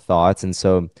have all the thoughts, and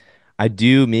so I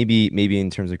do maybe in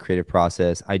terms of creative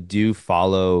process, I do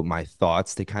follow my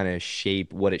thoughts to kind of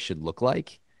shape what it should look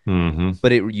like. Hmm.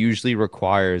 But it usually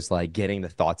requires like getting the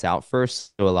thoughts out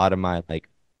first. So a lot of my like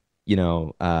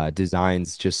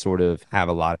designs just sort of have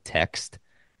a lot of text,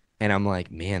 and I'm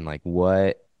like, man,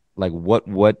 what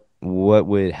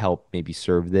would help maybe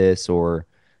serve this, or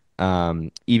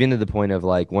even to the point of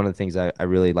like one of the things I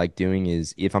really like doing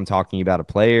is if I'm talking about a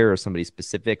player or somebody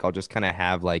specific, I'll just kind of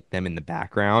have like them in the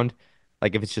background.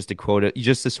 Like if it's just a quote,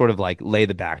 just to sort of like lay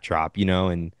the backdrop,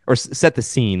 and or set the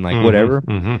scene, like Hmm. whatever.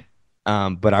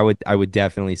 Hmm. But I would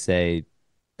definitely say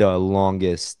the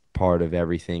longest part of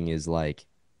everything is like,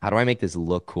 how do I make this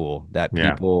look cool that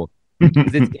Yeah. people,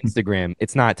 because it's Instagram,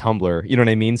 it's not Tumblr, you know what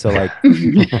I mean? So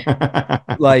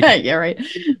like Yeah, right.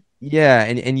 yeah,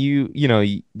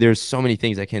 and there's so many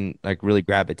things that can like really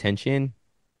grab attention.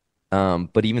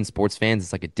 But even sports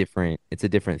fans, it's a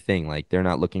different thing. Like they're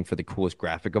not looking for the coolest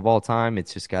graphic of all time.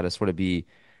 It's just got to sort of be,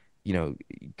 you know,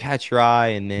 catch your eye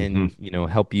and Hmm. then,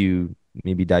 help you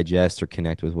maybe digest or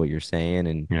connect with what you're saying.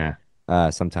 And Yeah.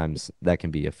 sometimes that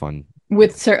can be a fun,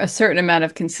 With a certain amount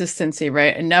of consistency,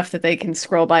 right? Enough that they can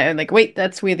scroll by and like, wait,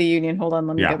 that's We the Union. Hold on,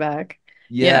 let me go Yeah. back.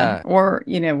 Yeah. yeah, Or,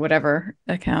 whatever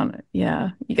account.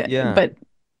 Yeah. You got, yeah, but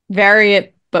vary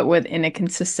it, but in a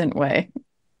consistent way.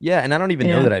 yeah. And I don't even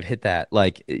know Yeah. that I've hit that.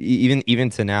 Like even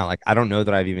to now, like I don't know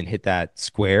that I've even hit that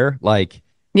square. Like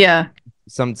Yeah.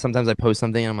 sometimes I post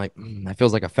something and I'm like, that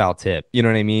feels like a foul tip. You know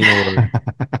what I mean?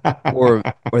 Or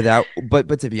that.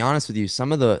 But to be honest with you,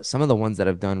 some of the ones that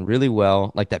have done really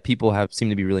well, like that people have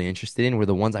seemed to be really interested in, were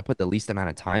the ones I put the least amount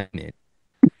of time in.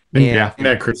 Yeah. Isn't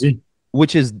that crazy?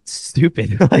 Which is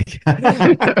stupid. Like,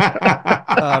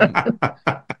 um,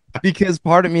 because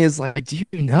part of me is like, do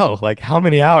you know, like how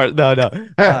many hours? No, no,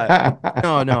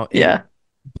 no, no. Yeah.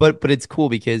 But it's cool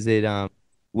because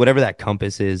whatever that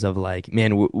compass is of like,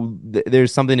 man,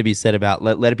 there's something to be said about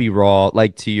let it be raw.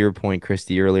 Like to your point,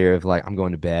 Christy, earlier of like, I'm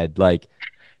going to bed. Like,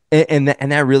 and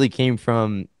that really came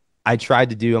from. I tried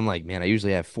to do. I'm like, man, I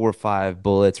usually have 4 or 5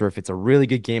 bullets, or if it's a really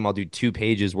good game, I'll do 2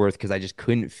 pages worth because I just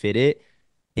couldn't fit it.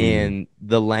 Hmm. And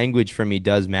the language for me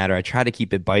does matter. I try to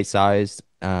keep it bite sized.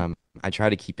 I try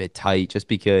to keep it tight just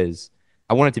because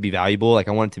I want it to be valuable. Like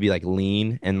I want it to be like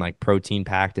lean and like protein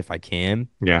packed if I can.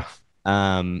 Yeah.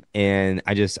 And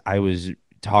I was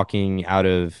talking out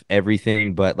of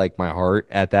everything but like my heart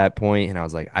at that point, and I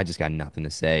was like, I just got nothing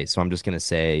to say. So I'm just gonna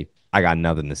say I got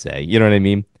nothing to say. You know what I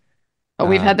mean? Oh,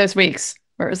 we've Um, had those weeks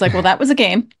where it was like, well, that was a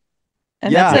game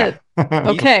and that's yeah, Yeah. it. e-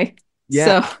 Okay.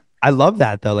 yeah. So, I love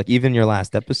that though. Like even your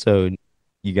last episode,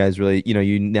 you guys really,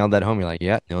 you nailed that home. You're like,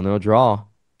 yeah, no draw.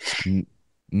 M-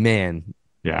 Man,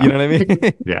 you Yeah. know what I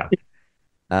mean? Yeah.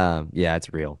 Yeah,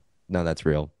 it's real. No, that's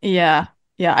real. yeah.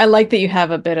 Yeah. I like that you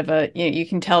have a bit of you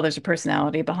can tell there's a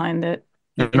personality behind it.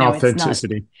 An It's not,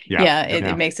 authenticity. Yeah. yeah, Yeah.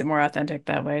 it makes it more authentic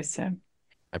that way. So, I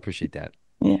appreciate that.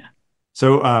 yeah.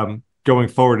 So, going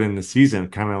forward in the season,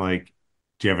 kind of like,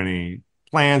 do you have any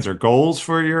plans or goals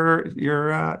for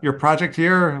your project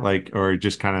here? Like, or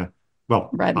just kind of, well,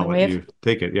 Riding I'll the let wave. you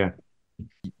take it. Yeah.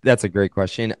 That's a great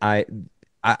question. I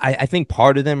think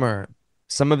part of them are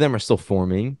some of them are still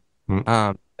forming.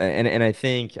 Mm. And I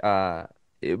think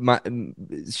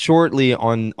shortly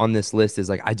on this list is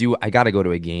like I gotta go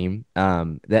to a game.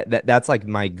 That's like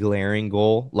my glaring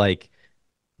goal. Like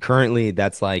currently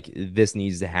that's like this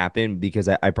needs to happen because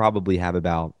I probably have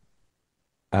about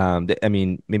I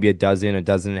mean, maybe a dozen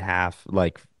and a half,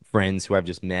 like friends who I've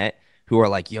just met who are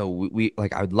like, yo,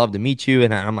 like, I would love to meet you.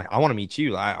 And I'm like, I want to meet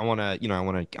you. I want to,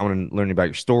 I want to learn about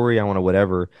your story. I want to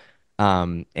whatever.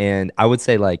 And I would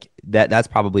say like that's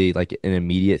probably like an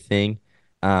immediate thing.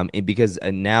 Because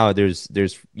now there's,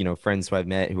 friends who I've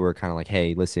met who are kind of like,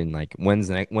 hey, listen, like, when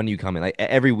are you coming? Like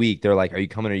every week they're like, are you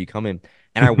coming? Are you coming?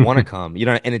 And I want to come,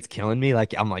 and it's killing me.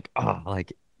 Like, I'm like, oh,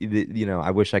 like,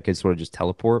 I wish I could sort of just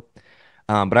teleport.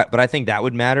 But I think that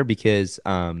would matter because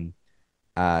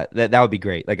that would be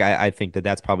great. Like I think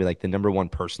that's probably like the number one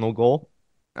personal goal.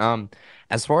 Um,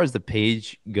 as far as the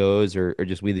page goes, or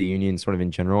just We the Union sort of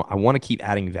in general, I want to keep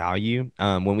adding value.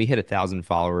 When we hit 1,000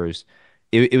 followers,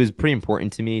 it was pretty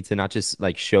important to me to not just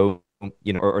like show,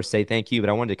 or say thank you, but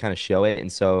I wanted to kind of show it.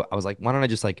 And so I was like, why don't I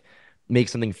just like make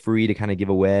something free to kind of give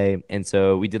away? And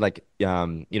so we did like, if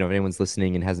anyone's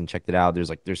listening and hasn't checked it out,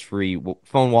 there's free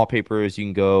phone wallpapers you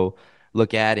can go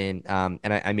look at. And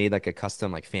I made like a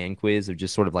custom like fan quiz of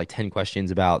just sort of like 10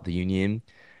 questions about the union.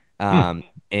 Hmm.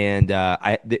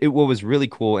 What was really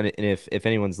cool, and if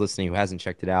anyone's listening who hasn't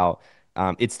checked it out,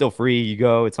 it's still free. You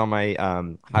go, it's on my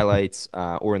highlights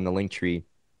or in the link tree.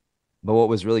 But what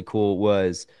was really cool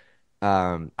was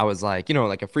I was like,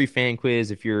 like a free fan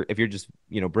quiz. If you're just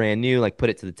brand new, like put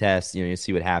it to the test. You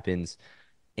see what happens.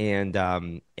 And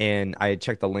I had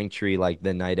checked the link tree like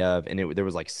the night of, and there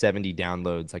was like 70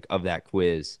 downloads like of that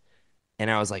quiz. And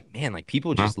I was like, man, like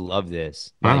people Wow. just love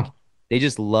this. Like Wow.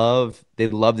 they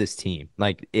love this team.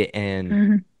 Like it,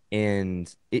 Mhm.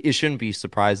 and it shouldn't be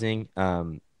surprising.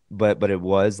 But it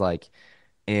was like,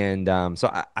 and so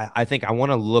I think I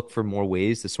want to look for more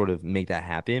ways to sort of make that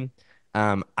happen.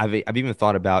 I've even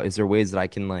thought about, is there ways that I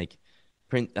can like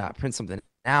print something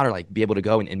out, or like be able to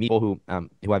go and meet people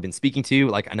who I've been speaking to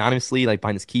like anonymously, like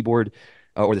behind this keyboard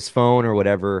or this phone or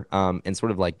whatever, and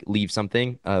sort of like leave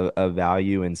something of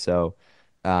value. And so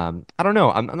I don't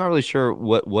know. I'm not really sure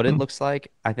what it Hmm. looks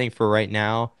like. I think for right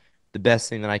now, the best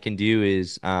thing that I can do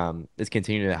is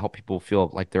continue to help people feel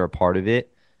like they're a part of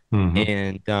it. Hmm.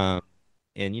 And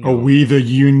A We the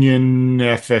Union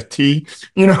FFT,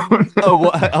 you know, oh,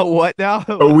 what what now?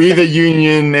 a What's We that? the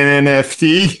Union and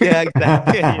NFT. Yeah,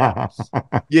 exactly. Yeah.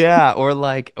 Yeah, or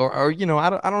like or I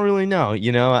don't really know.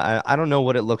 I don't know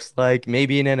what it looks like.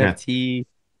 Maybe an Yeah. NFT.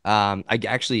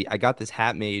 I got this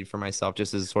hat made for myself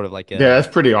just as sort of like Yeah, a that's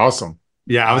pretty awesome.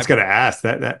 Yeah, I was I going to ask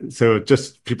that. So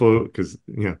just people, because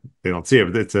they don't see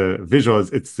it, but it's a visual.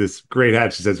 It's this great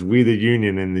hat. She says "We the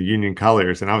Union" in the Union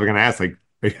colors, and I was going to ask, like,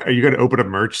 are you going to open a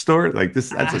merch store? Like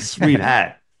this, that's a sweet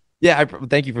hat. Yeah,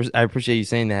 thank you I appreciate you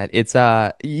saying that. It's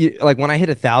like when I hit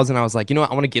 1,000, I was like, what,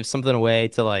 I want to give something away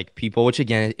to like people, which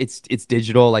again, it's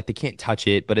digital, like they can't touch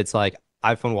it, but it's like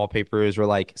iPhone wallpapers or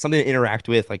like something to interact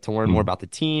with, like to learn more Hmm. about the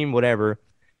team, whatever.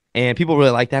 And people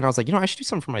really like that. And I was like, I should do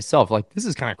something for myself. Like this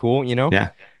is kind of cool. Yeah.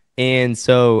 And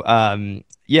so,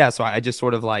 yeah, so I just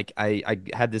sort of like I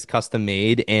had this custom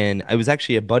made, and it was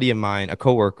actually a buddy of mine, a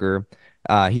coworker.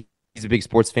 He's a big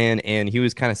sports fan, and he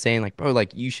was kind of saying like, bro,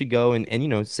 like you should go and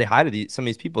say hi to some of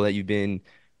these people that you've been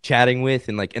chatting with,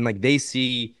 and like you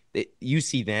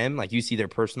see them, like you see their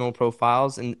personal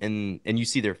profiles, and you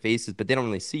see their faces, but they don't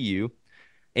really see you.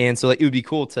 And so like it would be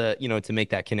cool to make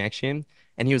that connection.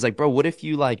 And he was like, bro, what if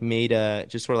you like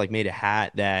just sort of like made a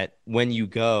hat that when you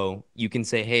go, you can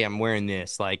say, hey, I'm wearing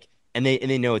this, like, and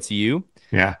they know it's you.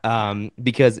 Yeah.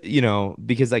 Because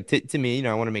like to me,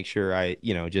 I want to make sure I,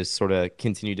 just sort of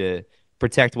continue to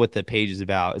protect what the page is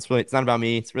about. It's not about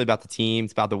me. It's really about the team.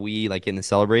 It's about the we, like, getting to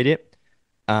celebrate it.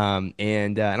 And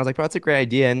I was like, bro, that's a great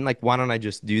idea. And like, why don't I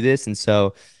just do this? And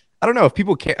so I don't know if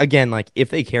people care, again, like if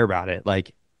they care about it,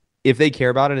 like if they care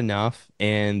about it enough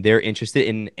and they're interested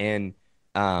and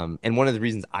one of the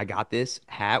reasons I got this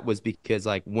hat was because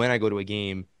like when I go to a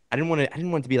game, I didn't want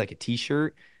it to be like a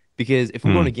t-shirt, because if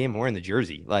I'm going to a Hmm. game, I'm wearing the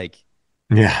jersey. Like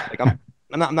Yeah.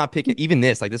 I'm not picking even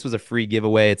this. Like this was a free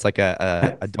giveaway. It's like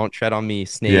a Don't Tread on Me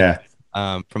snake Yeah.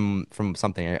 from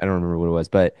something. I don't remember what it was,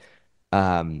 but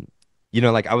um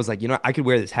like I was like, I could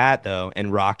wear this hat though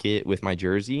and rock it with my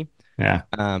jersey. Yeah.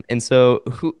 And so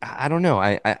I don't know.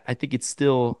 I think it's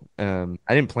still I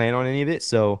didn't plan on any of it,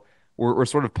 so we're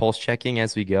sort of pulse checking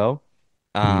as we go.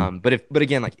 Hmm. But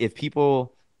again, like if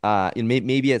people and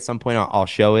maybe at some point I'll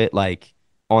show it like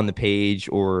on the page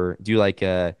or do like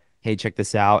a, hey, check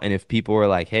this out. And if people are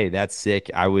like, hey, that's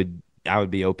sick, I would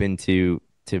be open to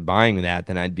buying that,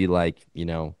 then I'd be like,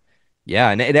 yeah.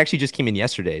 And it actually just came in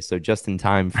yesterday, so just in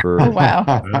time Oh, for wow.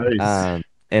 Nice.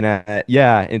 and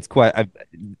yeah, it's quite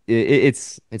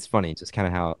it's funny just kind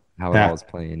of how it all Yeah. is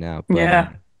playing out. But Yeah.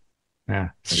 Yeah.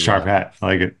 It's a sharp yeah, hat. I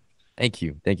like it. thank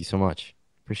you so much.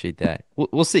 Appreciate that.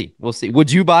 We'll see. We'll see.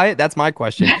 Would you buy it? That's my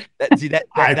question. See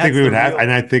I think that's we the would have, real.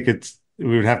 and I think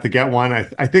we would have to get one.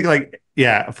 I think like,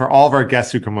 yeah, for all of our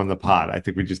guests who come on the pod, I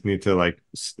think we just need to like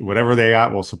whatever they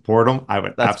got, we'll support them. I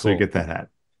would That's absolutely cool. get that hat.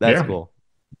 That's Yeah. cool.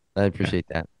 I Yeah. appreciate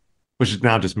that. Which is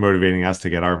now just motivating us to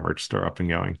get our merch store up and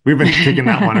going. We've been kicking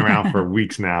that one around for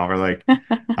weeks now. We're like,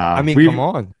 I mean, come we've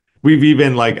on. we've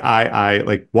even like I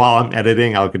like while I'm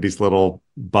editing, I'll get these little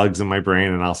bugs in my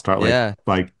brain and I'll start Yeah.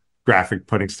 like graphic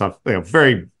putting stuff,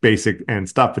 very basic and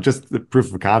stuff, but just the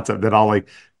proof of concept that I'll like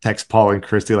text Paul and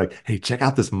Christy like, hey, check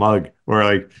out this mug. Or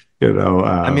like,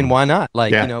 I mean, why not?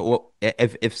 Like, yeah, well,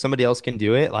 if somebody else can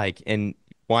do it, like, and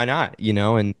why not?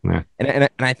 And yeah, and and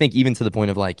I think even to the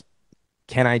point of like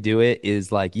can I do it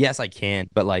is like, yes, I can,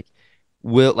 but like,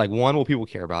 will people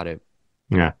care about it?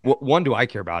 Yeah. One, do I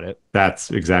care about it? That's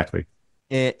exactly.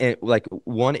 And like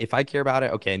one, if I care about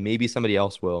it, okay, maybe somebody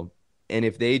else will. And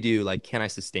if they do, like, can I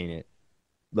sustain it?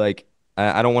 Like,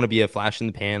 I don't want to be a flash in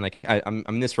the pan. Like, I'm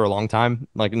in this for a long time,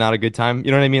 like not a good time.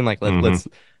 You know what I mean? Like, Hmm.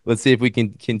 let's see if we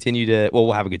can continue to. Well,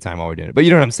 we'll have a good time while we're doing it. But you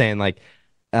know what I'm saying? Like,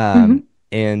 Mhm.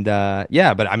 and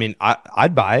yeah. But I mean,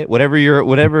 I'd buy it. Whatever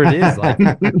it is. Like,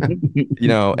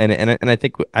 and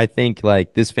I think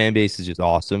like this fan base is just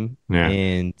awesome, Yeah.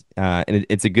 and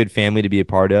it's a good family to be a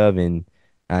part of, and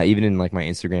even in like my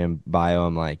Instagram bio,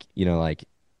 I'm like, like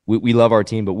we love our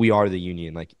team, but we are the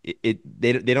union. Like they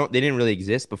didn't really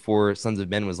exist before Sons of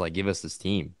Ben was like, give us this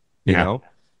team, you Yeah. know.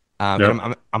 And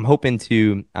Yep. I'm hoping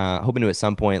to at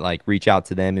some point like reach out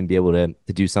to them and be able to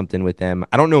do something with them.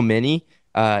 I don't know many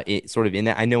sort of in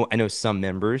that. I know some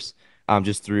members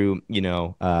just through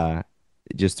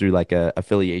just through like a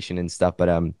affiliation and stuff, but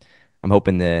I'm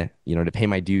hoping to pay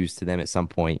my dues to them at some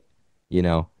point, you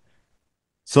know.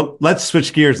 So let's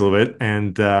switch gears a little bit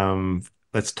and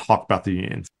let's talk about the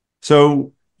unions.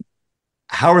 So,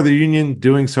 how are the union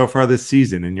doing so far this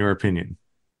season, in your opinion?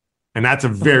 And that's a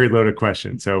very loaded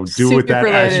question. So do with that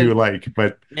Super as you loaded. like.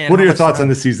 But Man, what are how your much thoughts on time?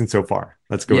 the season so far?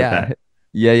 Let's go with Yeah.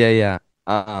 that.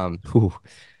 Yeah. Whew.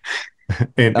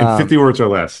 In Um 50 words or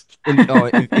less. in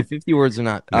 50 words or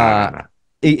not. No, no,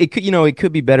 no. It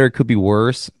could be better, it could be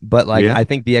worse, but like Yeah. I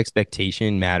think the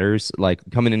expectation matters. Like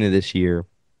coming into this year,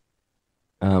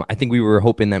 I think we were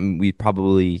hoping that we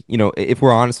probably, if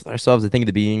we're honest with ourselves, I think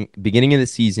at the beginning of the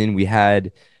season we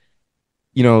had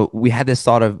this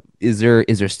thought of is there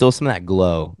still some of that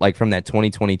glow like from that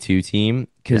 2022 team?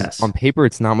 Because Yes. on paper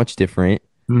it's not much different.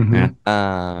 Yeah.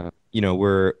 Hmm.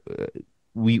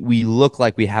 We look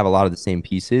like we have a lot of the same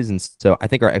pieces, and so I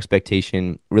think our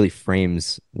expectation really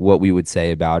frames what we would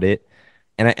say about it.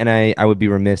 And I would be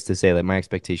remiss to say that my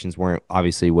expectations weren't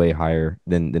obviously way higher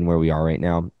than where we are right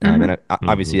now. And Mhm. Hmm.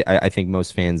 obviously I think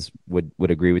most fans would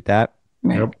agree with that.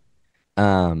 Right. Yep.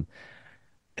 Um,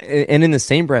 and in the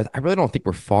same breath, I really don't think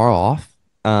we're far off.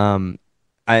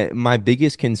 My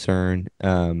biggest concern,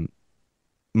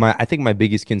 I think my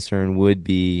biggest concern would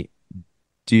be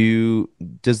do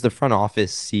does the front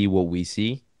office see what we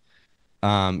see?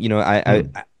 Hmm.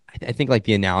 I think like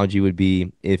the analogy would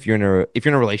be if you're in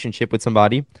a relationship with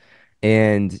somebody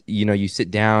and you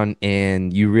sit down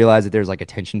and you realize that there's like a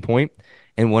tension point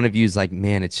and one of you is like,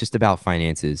 man, it's just about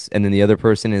finances, and then the other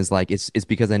person is like, it's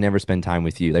because I never spend time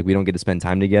with you, like we don't get to spend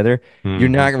time together. You're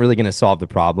Hmm. not really going to solve the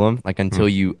problem like Hmm. until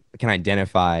you can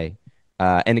identify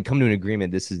and come to an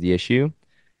agreement this is the issue.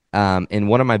 And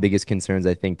one of my biggest concerns,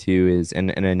 I think, too, is,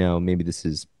 and I know maybe this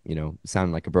is,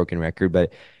 sounding like a broken record,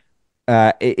 but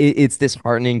it's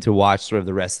disheartening to watch sort of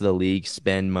the rest of the league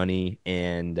spend money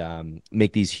and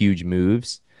make these huge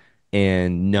moves,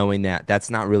 and knowing that that's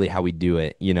not really how we do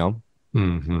it.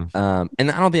 Hmm.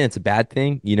 And I don't think that's a bad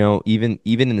thing. Even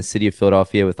in the city of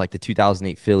Philadelphia with like the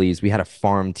 2008 Phillies, we had a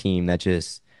farm team that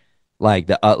just like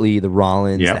the Utley, the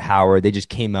Rollins, the Yep. Howard, they just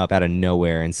came up out of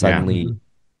nowhere and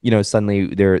Yeah. suddenly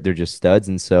they're just studs.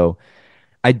 And so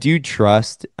I do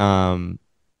trust Ernst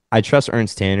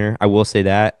Tanner. I will say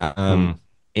that. Hmm.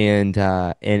 And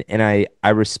I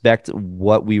respect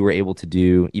what we were able to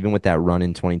do even with that run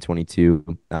in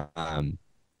 2022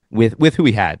 with who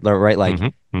we had, right? Like Hmm.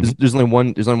 Hmm. there's only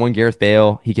one Gareth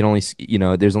Bale. He can only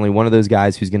there's only one of those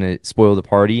guys who's going to spoil the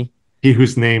party. He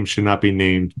whose name should not be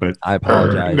named, but I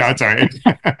apologize. that's all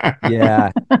right.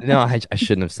 Yeah. No, I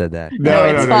shouldn't have said that. No,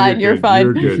 No, no, it's no, you're fine. You're good. fine.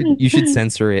 You're You should good. you should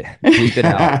censor it, bleep it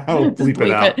out, Oh, bleep it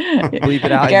Bleep out. bleep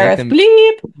it out, and make Gareth, them.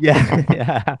 bleep. Yeah,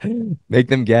 yeah. Make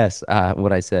them guess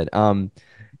what I said. And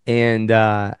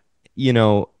you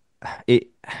know, it.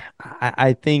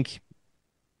 I think,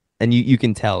 and you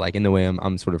can tell like in the way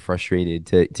I'm sort of frustrated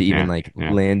to even Yeah. like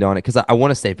Yeah. land on it because I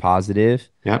want to stay positive.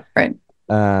 Yeah. Right.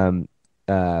 Um,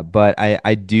 but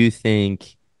I do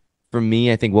think for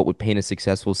me, I think what would paint a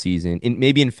successful season in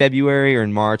maybe in February or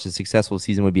in March, a successful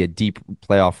season would be a deep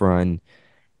playoff run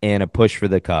and a push for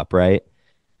the cup, right?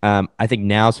 I think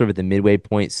now, sort of at the midway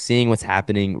point, seeing what's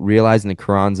happening, realizing that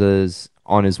Carranza's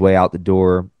on his way out the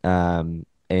door, and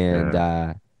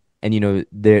Yeah.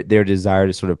 their desire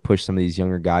to sort of push some of these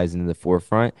younger guys into the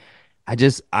forefront.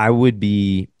 I would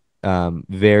be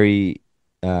very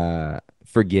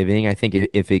forgiving. I think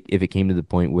if it came to the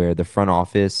point where the front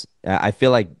office, I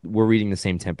feel like we're reading the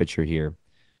same temperature here.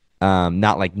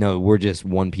 Not like, no, we're just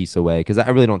one piece away because I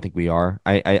really don't think we are.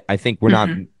 I think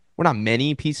Mm-mm. we're not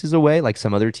many pieces away like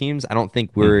some other teams. Hmm. I don't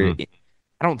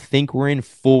think we're in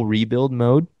full rebuild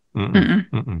mode. Mm-mm.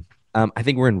 Mm-mm. Mm-mm. I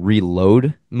think we're in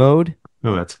reload mode.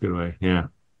 Oh, that's a good way. Yeah.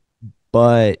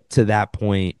 But to that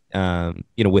point,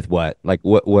 with what? Like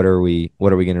what are we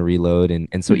going to reload?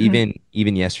 And so Hmm.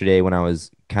 even yesterday when I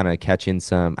was kind of catching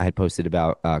some, I had posted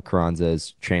about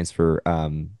Carranza's transfer,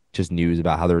 just news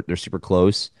about how they're super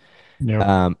close.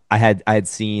 Yep. I had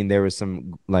seen there was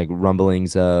some like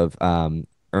rumblings of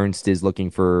Ernst is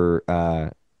looking for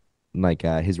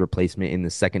his replacement in the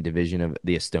second division of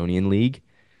the Estonian league.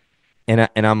 And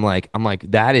I'm like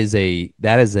that is a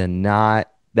not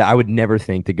that I would never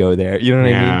think to go there. You know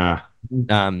what I mean? Yeah.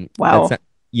 That's Wow.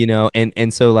 not,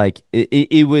 and so like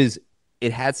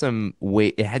it had some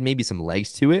weight, it had maybe some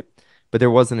legs to it, but there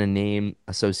wasn't a name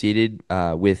associated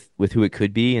with who it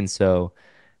could be. And so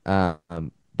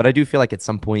but I do feel like at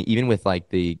some point, even with like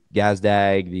the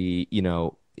Gazdag,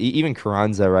 even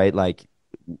Carranza, right? Like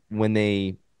when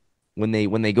they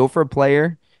go for a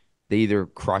player, they either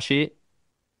crush it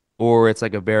or it's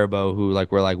like a Barabo who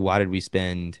like we're like, why did we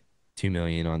spend 2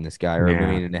 million on this guy or a Yeah.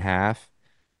 million and a half?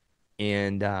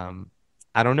 And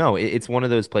I don't know. It's one of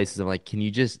those places of like, can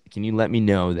you let me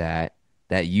know that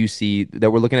you see that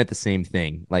we're looking at the same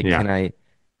thing? Like, Yeah. can I?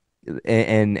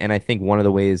 And I think one of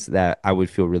the ways that I would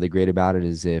feel really great about it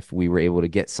is if we were able to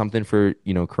get something for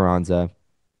Carranza,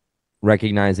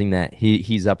 recognizing that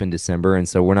he's up in December, and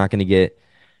so we're not going to get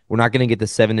the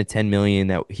 7 to 10 million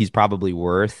that he's probably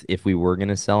worth if we were going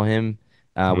to sell him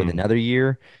with Mm. another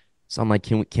year. So I'm like,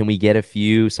 can we get a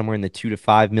few somewhere in the 2 to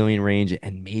 5 million range,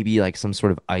 and maybe like some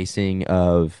sort of icing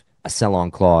of a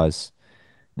sell-on clause?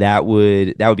 That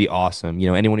would be awesome.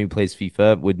 Anyone who plays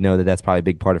FIFA would know that that's probably a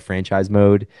big part of franchise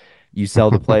mode. You sell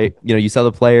the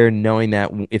player knowing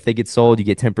that if they get sold, you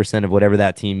get 10% of whatever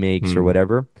that team makes or Mm.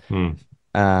 whatever. Mm.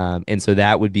 And so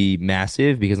that would be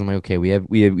massive because I'm like, okay,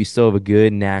 we still have a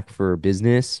good knack for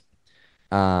business.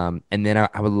 And then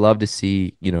I would love to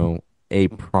see, a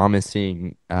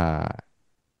promising,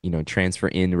 transfer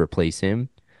in to replace him.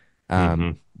 Um,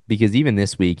 Hmm. because even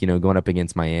this week, going up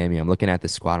against Miami, I'm looking at the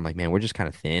squad. I'm like, man, we're just kind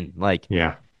of thin. Like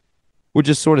Yeah. we're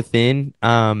just sort of thin.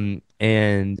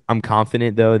 And I'm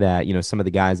confident though that, some of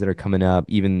the guys that are coming up,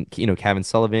 even, Kevin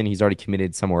Sullivan, he's already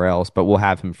committed somewhere else, but we'll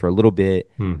have him for a little bit.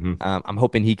 Hmm. I'm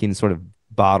hoping he can sort of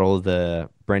bottle the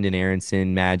Brendan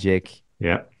Aronson magic.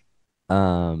 Yeah.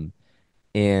 Um,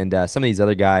 and some of these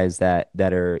other guys that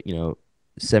are,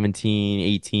 17,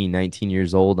 18, 19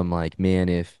 years old, I'm like, man,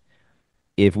 if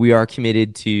we are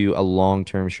committed to a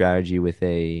long-term strategy with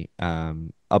a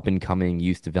up and coming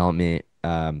youth development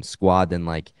squad, then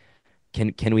like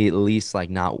can we at least like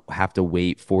not have to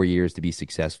wait 4 years to be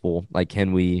successful? Like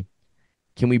can we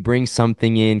bring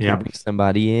something in? Can we Yeah. bring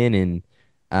somebody in?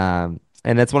 And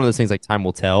that's one of those things like time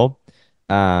will tell.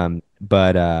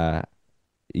 But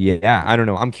yeah, I don't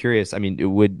know. I'm curious. I mean,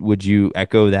 would you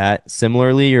echo that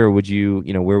similarly, or would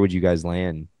where would you guys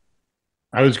land?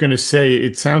 I was going to say,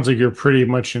 it sounds like you're pretty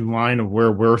much in line of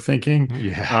where we're thinking,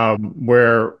 Yeah.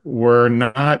 where we're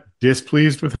not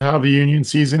displeased with how the union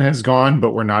season has gone,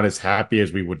 but we're not as happy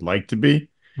as we would like to be.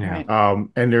 Yeah. Right.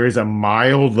 And there is a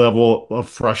mild level of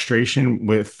frustration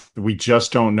with we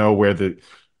just don't know where the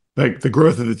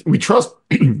growth of the we trust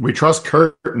we trust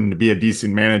Curtin to be a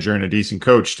decent manager and a decent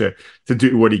coach to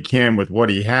do what he can with what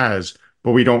he has,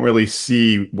 but we don't really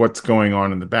see what's going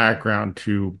on in the background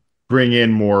to bring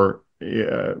in more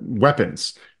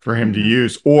weapons for him to Hmm.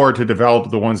 use or to develop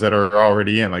the ones that are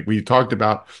already in. Like we talked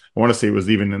about, I want to say it was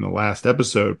even in the last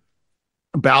episode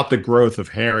about the growth of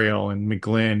Harriel and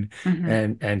McGlynn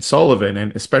Hmm. and Sullivan,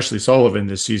 and especially Sullivan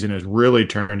this season has really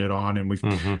turned it on. And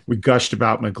Hmm. we gushed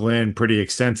about McGlynn pretty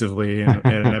extensively in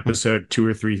an episode two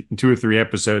or three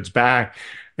episodes back.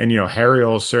 And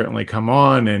Harriel's certainly come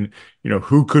on, and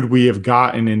who could we have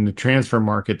gotten in the transfer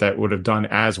market that would have done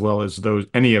as well as those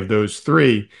any of those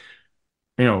three?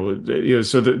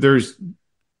 So there's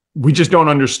we just don't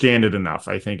understand it enough,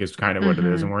 I think is kind of what it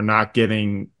is. And Hmm. we're not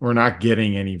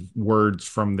getting any words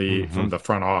from the Hmm.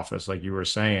 front office, like you were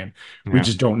saying. We Yeah.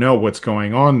 just don't know what's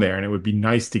going on there. And it would be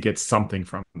nice to get something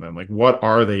from them. Like, what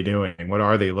are they doing? What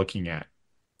are they looking at?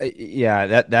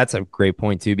 Yeah, that's a great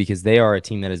point too, because they are a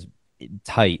team that is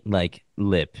tight, like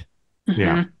lip,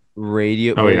 Yeah. Hmm.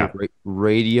 radio, Oh yeah.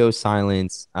 radio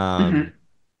silence, Hmm.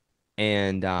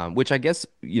 and which I guess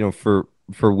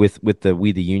for with the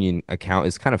We the Union account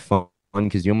is kind of fun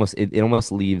because it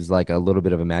almost leaves like a little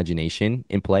bit of imagination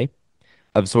in play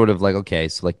of sort of like, okay,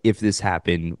 so like if this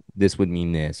happened, this would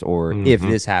mean this, or if Hmm.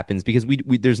 this happens, because we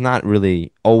there's not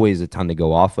really always a ton to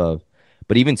go off of.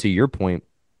 But even to your point,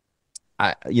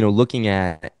 looking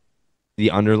at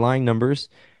the underlying numbers,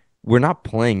 we're not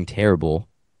playing terrible.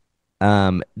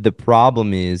 The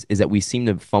problem is that we seem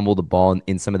to fumble the ball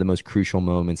in some of the most crucial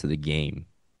moments of the game.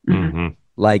 Hmm. Hmm.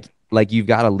 Like you've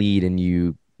got a lead and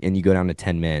you go down to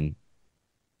 10 men.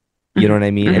 You know Mhm. what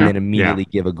I mean? And Mhm. then Yeah. immediately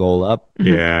give a goal up. Mhm.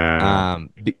 Yeah.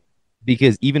 Be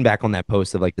because even back on that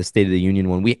post of like the State of the Union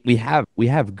one, we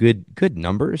have good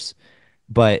numbers,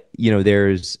 but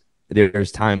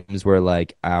there's times where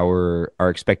like our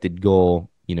expected goal,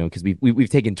 because we've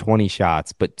taken 20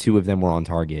 shots, but two of them were on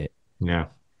target. Yeah.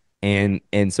 And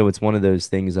so it's one of those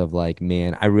things of like,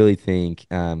 man, I really think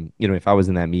if I was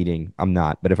in that meeting, I'm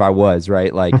not, but if I was,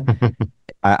 right, like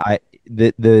I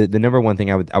the number one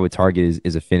thing I would target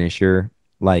is a finisher,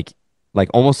 like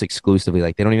almost exclusively.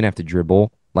 Like they don't even have to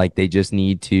dribble. Like they just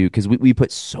need to, because we put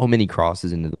so many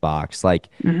crosses into the box. Like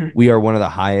Mhm. we are one of the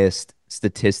highest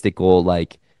statistical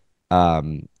like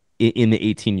um in the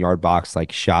 18-yard box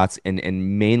like shots, and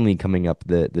mainly coming up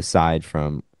the side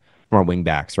from our wing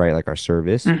backs, right? Like our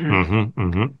service. Mhm.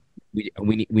 Hmm.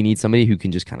 We need somebody who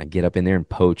can just kind of get up in there and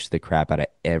poach the crap out of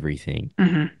everything.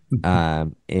 Mhm.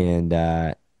 Um, and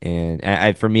uh,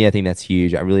 for me, I think that's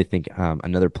huge. I really think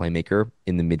another playmaker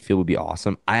in the midfield would be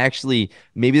awesome. I actually,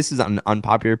 maybe this is an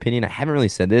unpopular opinion. I haven't really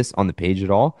said this on the page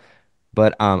at all,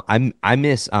 but I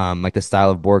miss like the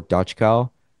style of Bork Dutchko.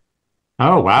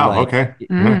 Oh, wow. Like, Okay. Yeah.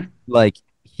 Mhm. like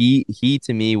he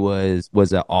to me was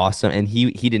an awesome, and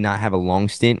he did not have a long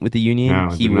stint with the Union.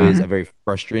 No, it He did not. was a Mhm. very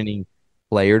frustrating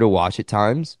player to watch at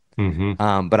times. Hmm.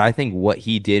 But I think what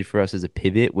he did for us as a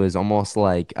pivot was almost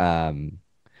like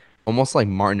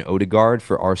Martin Odegaard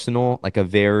for Arsenal, like a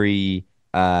very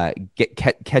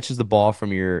catches the ball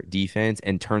from your defense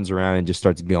and turns around and just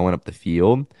starts going up the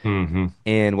field. Hmm.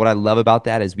 And what I love about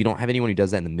that is we don't have anyone who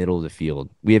does that in the middle of the field.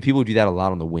 We have people who do that a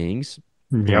lot on the wings,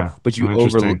 Yeah. Yep. but Oh,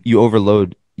 interesting. you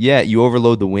overload. Yeah, you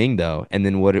overload the wing though, and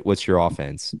then what's your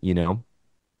offense?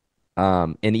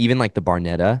 And even like the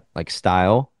Barnetta like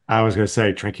style. I was going to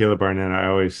say Tranquilla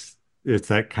Barnett. It's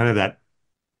that kind of that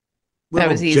That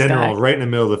little was E's general guy. right in the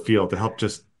middle of the field to help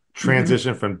just Mhm.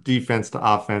 transition from defense to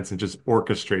offense and just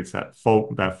orchestrates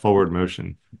that forward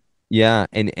motion. Yeah,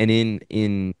 and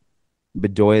in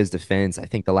Bedoya's defense, I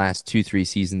think the last 2, 3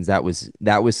 seasons that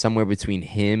was somewhere between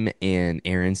him and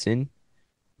Aronson.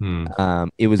 Hmm. Mhm.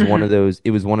 It was one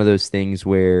of those things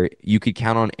where you could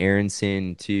count on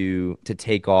Aronson to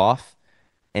take off,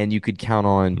 and you could count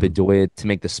on Hmm. Bedoya to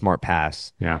make the smart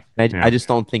pass. Yeah. And I Yeah. just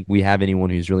don't think we have anyone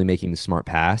who's really making the smart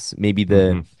pass. Maybe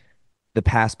the Hmm. the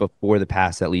pass before the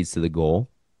pass that leads to the goal.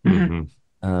 Mhm.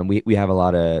 Hmm. We have a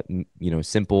lot of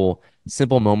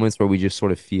simple moments where we just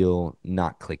sort of feel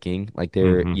not clicking. Like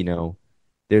Hmm.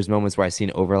 there's moments where I see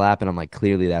an overlap and I'm like,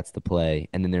 clearly that's the play,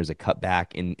 and then there's a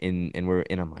cutback and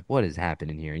I'm like, what is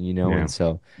happening here? Yeah. And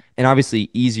so, and obviously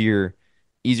easier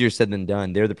said than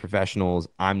done. They're the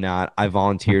I'm not. I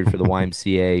volunteered for the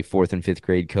YMCA fourth and fifth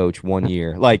grade coach 1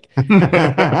 year. Like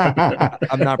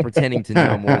I'm not pretending to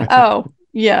know more than Oh,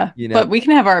 yeah. you know. But we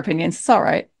can have our opinions. It's all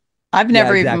right. I've Yeah,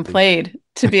 never even exactly. played,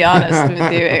 to be honest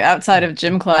with you, outside of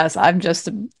gym class. I'm just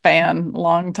a fan,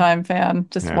 long time fan,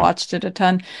 just Yeah. watched it a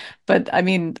ton. But I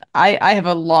mean, I have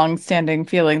a long-standing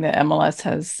feeling that MLS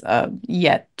has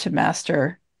yet to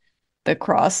master the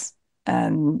cross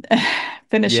and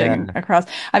finishing Yeah, across.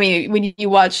 I mean, when you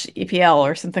watch EPL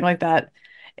or something like that,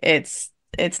 it's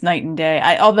night and day.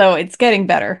 Although it's getting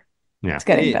better. Yeah. It's it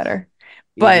getting is. better.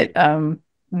 It is. But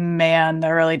man, the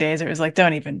early days it was like,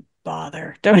 don't even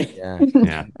bother. Don't Yeah. even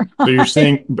Yeah. So you're try.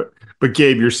 saying, but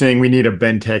Gabe, you're saying we need a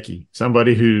Benteke,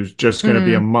 somebody who's just going to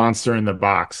be a Mm, monster in the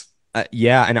box.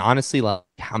 Yeah, and honestly, like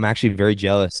I'm actually very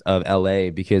jealous of LA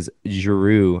because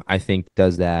Giroud, I think,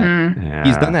 does that. mm,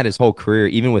 He's done Yeah. that his whole career,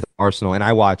 even with Arsenal. And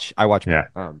Yeah.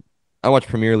 um, I watch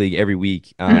Premier League every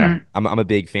week. Yeah. mhm, I'm a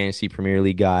big fantasy Premier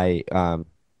League guy.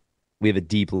 We have a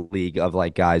deep league of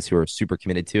like guys who are super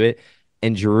committed to it.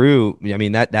 And Giroud, I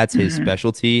mean that's his mhm,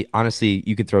 specialty. Honestly,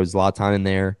 you could throw Zlatan in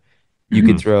there. You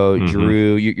could Hmm. mhm, throw Hmm.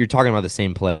 Giroud. You're talking about the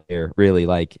same player, really.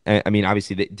 Like, I mean,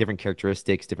 obviously, different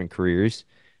characteristics, different careers.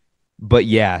 But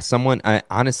yeah,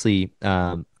 honestly,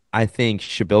 I think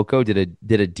Shabilko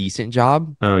did a decent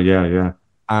job. Oh, yeah. Yeah.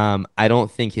 I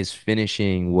don't think his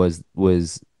finishing was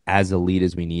as elite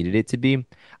as we needed it to be.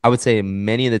 I would say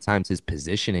many of the times his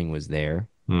positioning was there.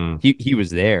 Hmm. He was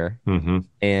there, Hmm.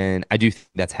 and I do think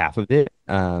that's half of it.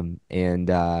 And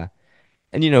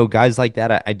guys like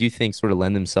that, I do think sort of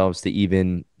lend themselves to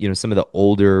even, some of the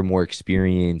older, more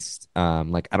experienced.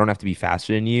 Like I don't have to be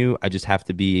faster than you. I just have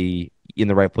to be in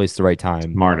the right place at the right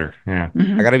time. Smarter. Yeah. I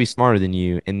mhm, got to be smarter than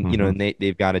you. And, Hmm.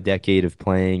 they've got a decade of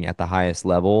playing at the highest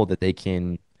level that they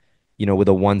can, with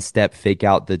a one step fake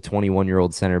out the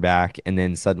 21-year-old center back, and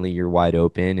then suddenly you're wide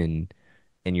open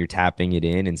and you're tapping it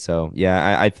in. And so,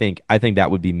 yeah, I think that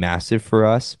would be massive for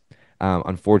us.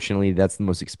 Unfortunately, that's the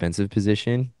most expensive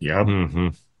position Yep.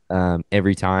 Hmm.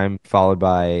 every time, followed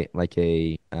by like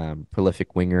a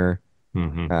prolific winger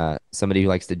Hmm. somebody who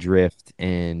likes to drift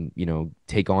and,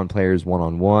 take on players one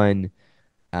on one.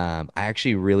 I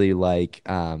actually really like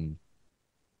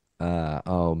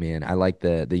oh man, I like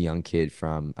the young kid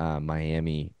from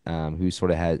Miami, who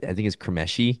sort of has, I think it's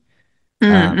Kremeshi. Um,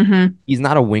 Mm-hmm. he's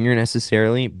not a winger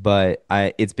necessarily, but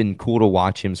it's been cool to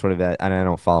watch him sort of and I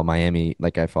don't follow Miami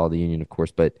like I follow the Union, of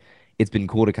course, but it's been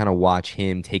cool to kind of watch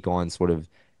him take on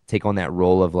that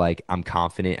role of like I'm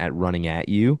confident at running at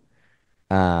you,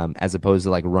 as opposed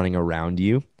to like running around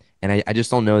you. And I just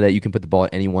don't know that you can put the ball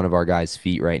at any one of our guys'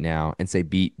 feet right now and say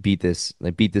beat this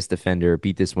defender,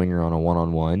 beat this winger on a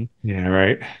one-on-one, Yeah,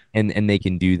 right. and they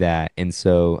can do that. And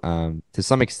so to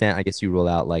some extent, I guess you roll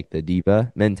out like the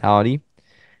diva mentality.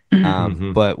 Hmm.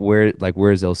 Hmm. But where's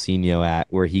Elsinio at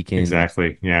where he can,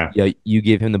 Exactly. Yeah. you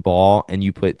give him the ball and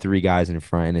you put three guys in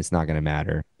front and it's not gonna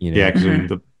matter, you Yeah, know? because when Hmm.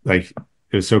 the like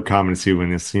it was so common to see when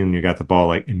the scene you got the ball,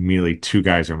 like immediately two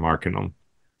guys are marking them.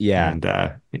 Yeah.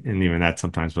 And even that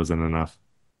sometimes wasn't enough.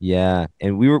 Yeah.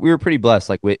 And we were pretty blessed,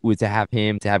 like with to have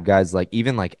him, to have guys like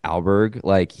even like Alberg,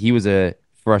 like he was a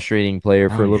frustrating player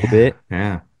Oh for a little yeah. bit.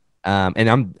 Yeah.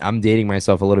 And I'm dating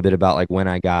myself a little bit about like when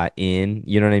I got in,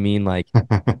 you know what I mean? Like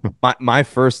my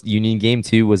first Union game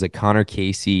too was a Connor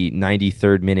Casey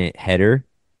 93rd minute header.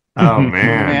 Oh Oh man.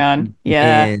 man.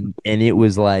 Yeah. And it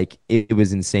was like it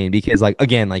was insane because like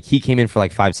again, like he came in for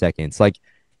like 5 seconds. Like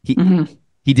he Hmm.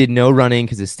 he did no running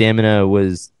because his stamina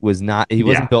was not, he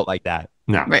wasn't Yeah. built like that.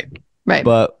 No. Right. Right.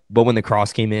 But when the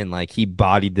cross came in, like he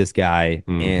bodied this guy,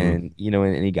 Hmm. and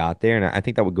and he got there. And I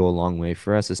think that would go a long way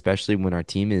for us, especially when our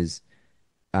team is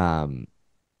um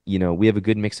we have a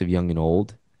good mix of young and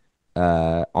old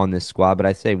on this squad. But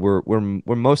I say we're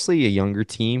mostly a younger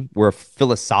team. We're a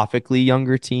philosophically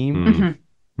younger team. Mm.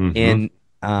 Hmm.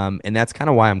 Hmm. And that's kind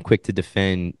of why I'm quick to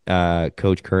defend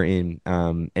Coach Curtin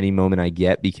any moment I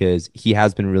get, because he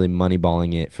has been really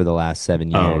moneyballing it for the last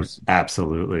 7 Oh, years.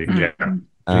 absolutely. Yeah. Hmm.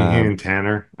 Between he Um, and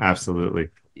Tanner, absolutely.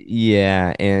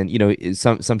 yeah, and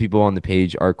some people on the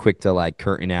page are quick to like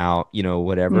curtain out,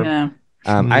 whatever. Yeah.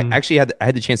 I Mm. actually had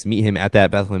the chance to meet him at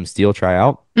that Bethlehem Steel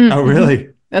tryout. Oh, Mm-hmm. really?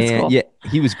 That's And cool. yeah,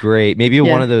 he was great. Yeah.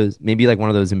 Maybe like one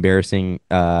of those embarrassing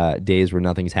days where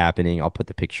nothing's happening. I'll put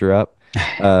the picture up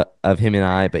of him and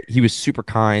I, but he was super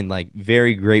kind, like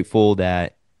very grateful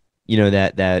that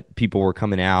that people were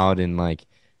coming out, and like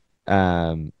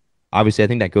um obviously I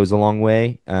think that goes a long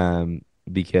way,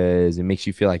 because it makes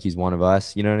you feel like he's one of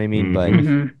us, you know what I mean? But Hmm.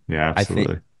 Hmm. Yeah, I think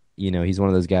absolutely. he's one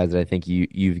of those guys that I think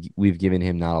we've given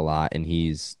him not a lot, and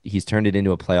he's turned it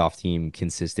into a playoff team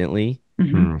consistently.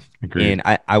 Hmm. Mm, agreed.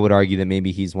 And I would argue that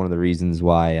maybe he's one of the reasons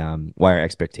why our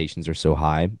expectations are so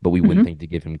high, but we wouldn't Hmm. think to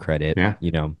give him credit, Yeah.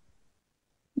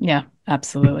 Yeah,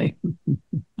 absolutely.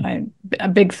 I'm a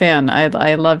big fan.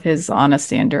 I love his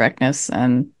honesty and directness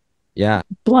and Yeah,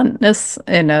 bluntness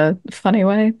in a funny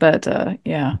way. But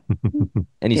yeah,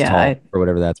 and he's yeah, tall for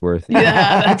whatever that's worth.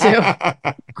 yeah, that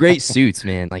too. Great suits,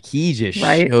 man. Like he just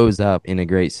Right. shows up in a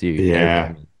great suit every Yeah.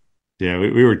 time. Yeah,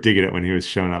 we were digging it when he was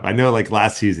showing up. I know like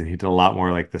last season he did a lot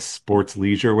more like the sports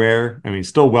leisure wear. I mean,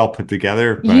 still well put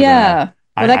together, but Yeah.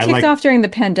 Well, that I kicked like off during the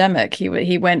pandemic.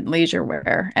 He went leisure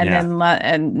wear, and yeah. then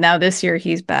and now this year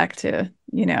he's back to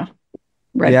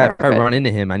red Yeah, if I carpet. run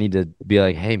into him, I need to be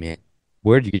like, "Hey, man,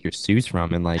 where'd you get your suits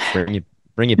from?" And like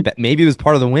bring it back. Maybe it was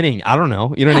part of the winning. I don't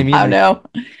know. You know what I mean? I don't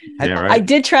Like, know. I, Yeah, I right.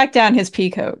 did track down his pea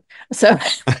coat, so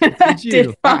I did did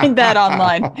you? find that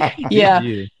online. Did Yeah,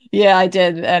 you? yeah, I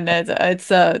did, and it's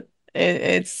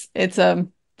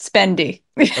spendy.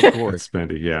 Of course.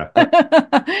 Spendy, yeah.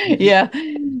 Y- Yeah,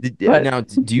 but Now,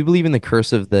 do you believe in the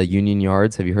curse of the Union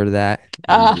Yards? Have you heard of that?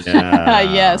 Yeah.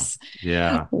 yes.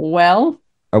 Yeah. Well,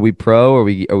 Are we pro? Are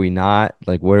we not?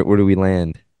 Like, where do we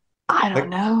land? I don't Like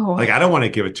know. I don't want to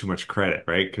give it too much credit,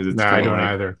 right? Because it's No, I kind of don't like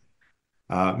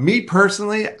either. me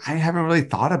personally, I haven't really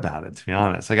thought about it to be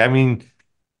honest. Like, I mean,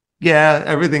 yeah,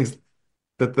 everything's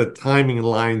that the timing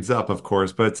lines up, of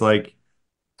course, but it's like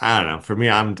I don't know. For me,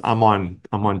 I'm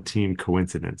on team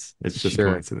coincidence. It's just Sure.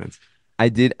 coincidence. I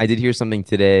did hear something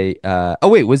today. Oh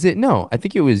wait, was it? No, I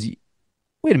think it was.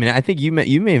 Wait a minute. I think you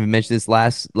may have mentioned this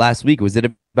last week. Was it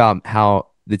about how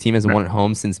the team hasn't won at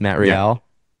home since Matt Yeah, Real?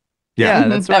 yeah, Yeah, Mhm,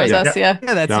 that's that was right. yeah. us, yeah.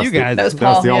 Yeah, that's That you was the guys. That was that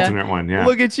was Paul, the yeah. alternate one. Yeah.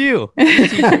 Look at you.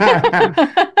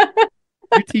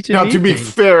 You're teaching Now, me to be things.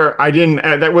 fair, I didn't.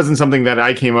 That wasn't something that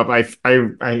I came up. I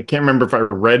can't remember if I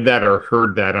read that or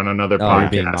heard that on another Oh, you're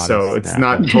being podcast. So modest. it's Yeah.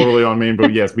 not totally on me.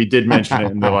 But yes, we did mention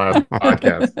it in the last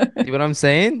podcast. See what I'm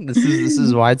saying? This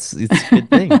is why it's a good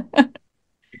thing.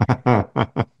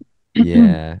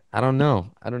 Yeah, I don't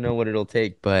know. I don't know what it'll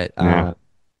take, but Yeah.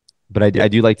 but I Yeah.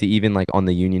 do like to, even like on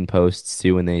the Union posts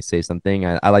too, when they say something,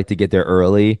 I like to get there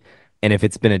early, And if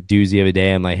it's been a doozy of a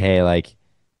day, I'm like, hey, like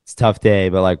it's a tough day,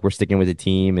 but like we're sticking with the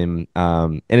team, and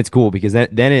it's cool because then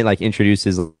it like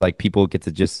introduces like people get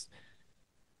to just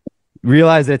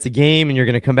realize that it's a game and you're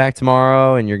gonna come back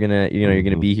tomorrow and you're gonna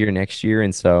Mhm. be here next year.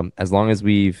 And so as long as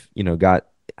we've got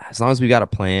a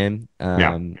plan,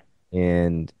 Yeah.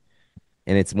 and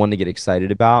it's one to get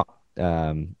excited about,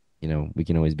 we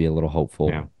can always be a little Yeah.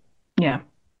 hopeful. Yeah.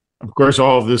 Of course,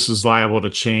 all of this is liable to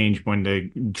change when the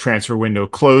transfer window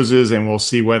closes, and we'll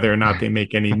see whether or not they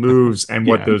make any moves and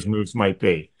what Yeah. those moves might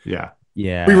be. Yeah. We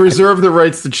Yeah, reserve the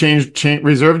rights to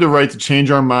reserve the right to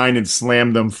change our mind and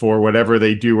slam them for whatever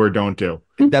they do or don't do.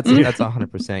 that's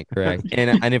 100% correct.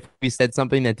 And if we said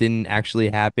something that didn't actually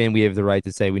happen, we have the right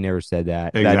to say we never said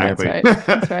that. That That's Exactly. never. right.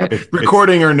 That's right.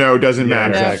 Recording or no doesn't Yeah,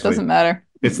 matter. Yeah, it exactly. doesn't matter.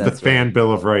 It's the That's fan right.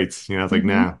 bill of rights. It's like, Mhm.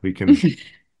 nah, we can,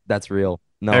 That's real.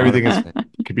 No, everything is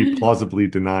 100%. could be plausibly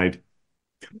denied.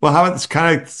 Well, how about this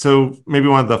kind of, so maybe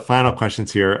one of the final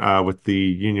questions here with the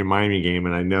Union Miami game,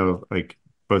 and I know like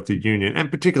both the Union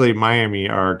and particularly Miami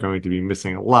are going to be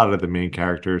missing a lot of the main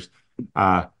characters.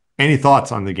 Uh, any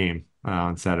thoughts on the game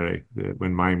on Saturday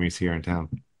when Miami's here in town?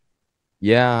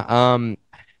 Yeah.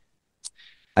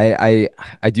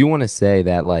 I do want to say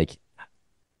that like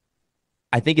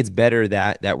I think it's better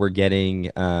that we're getting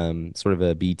sort of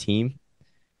a B team.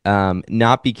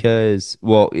 Not because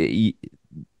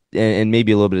and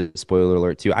maybe a little bit of spoiler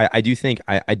alert too. I do think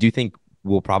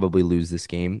we'll probably lose this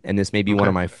game, and this may be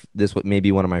Okay. this may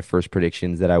be one of my first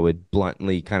predictions that I would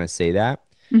bluntly kind of say that.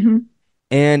 Mhm.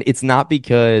 And it's not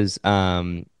because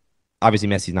obviously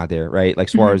Messi's not there, right? Like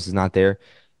Mhm. Suarez is not there.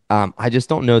 I just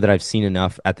don't know that I've seen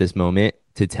enough at this moment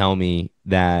to tell me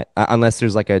that unless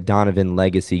there's like a Donovan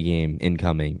legacy game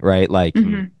incoming, right? Like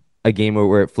Mhm. a game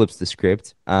where it flips the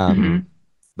script. Mhm.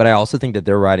 But I also think that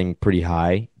they're riding pretty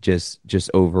high, just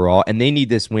overall, and they need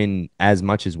this win as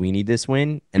much as we need this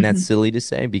win, and that's Mhm. silly to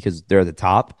say because they're at the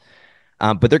top.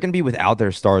 But they're going to be without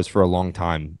their stars for a long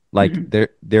time. Like Mhm.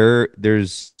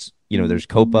 there's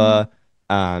Copa,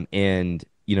 and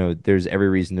there's every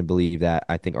reason to believe that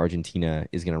I think Argentina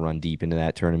is going to run deep into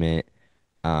that tournament.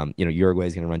 Uruguay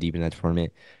is going to run deep in that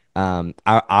tournament.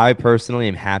 I personally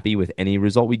am happy with any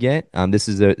result we get. This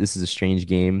is a strange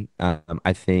game. But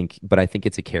I think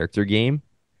it's a character game.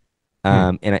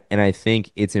 Hmm. And I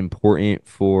think it's important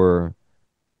for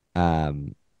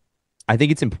um, I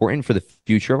think it's important for the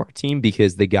future of our team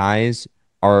because the guys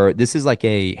are. This is like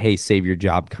a hey, save your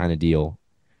job kind of deal,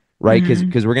 right? Mhm.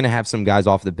 Because we're gonna have some guys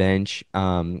off the bench.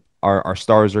 Our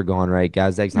stars are gone, right?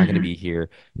 Gazdag's not gonna Mhm. be here.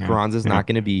 Yeah. Carranza's Yeah. not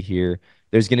gonna be here.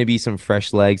 There's gonna be some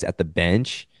fresh legs at the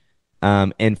bench.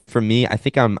 And for me, I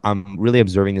think I'm really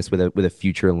observing this with a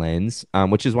future lens,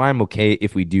 which is why I'm okay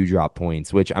if we do drop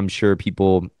points, which I'm sure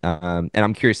people and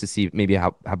I'm curious to see maybe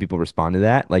how people respond to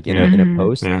that, like in a Yeah. in a Mhm.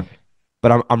 post. Yeah.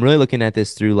 But I'm really looking at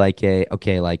this through like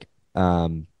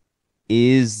um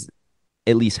is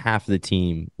at least half of the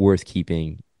team worth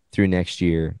keeping through next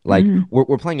year? Like Mhm.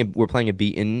 we're playing a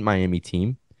beaten Miami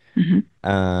team. Mhm.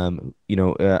 Um, you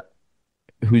know, uh,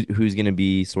 who's going to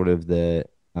be sort of the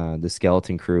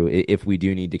skeleton crew if we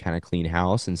do need to kind of clean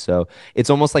house. And so it's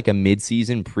almost like a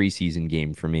mid-season preseason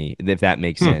game for me, if that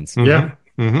makes Hmm. sense. Yeah.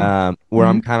 Hmm. Where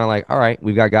I'm Mhm. kind of like, all right,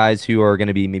 we've got guys who are going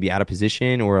to be maybe out of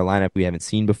position or a lineup we haven't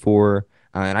seen before.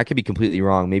 And I could be completely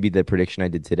wrong. Maybe the prediction I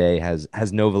did today has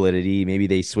no validity. Maybe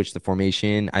they switched the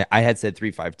formation. I had said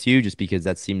 3-5-2 just because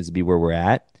that seems to be where we're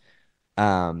at.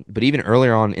 But even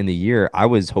earlier on in the year, I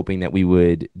was hoping that we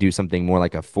would do something more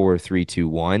like a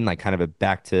 4-3-2-1, like kind of a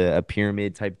back to a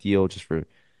pyramid type deal, just for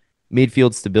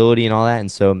midfield stability and all that. And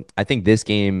so I think this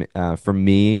game, for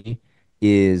me,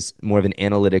 is more of an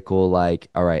analytical, like,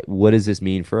 all right, what does this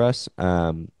mean for us?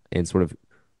 And sort of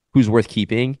who's worth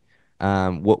keeping?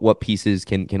 What pieces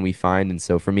can we find? And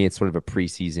so for me, it's sort of a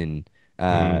preseason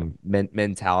Hmm.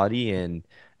 mentality. And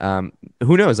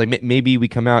who knows? Like maybe we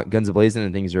come out guns a-blazing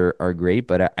and things are great,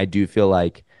 but I do feel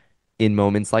like in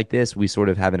moments like this, we sort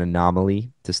of have an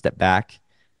anomaly to step back,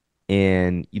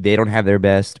 and they don't have their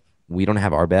best. We don't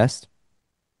have our best.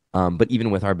 But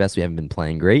even with our best, we haven't been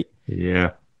playing great.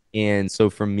 Yeah. And so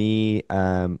for me,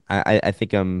 I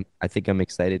think I'm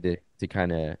excited to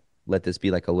kind of let this be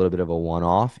like a little bit of a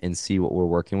one-off and see what we're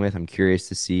working with. I'm curious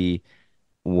to see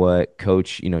what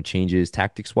coach, changes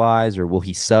tactics wise, or will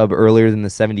he sub earlier than the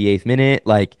 78th minute?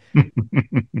 Like,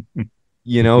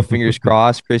 fingers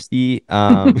crossed, Christy.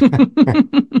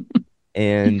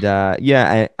 And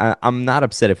yeah, I'm not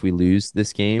upset if we lose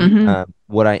this game. Mhm.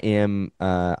 What I am,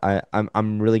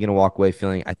 I'm really gonna walk away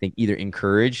feeling, I think, either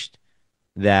encouraged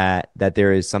that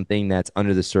there is something that's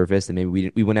under the surface that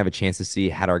maybe we wouldn't have a chance to see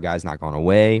had our guys not gone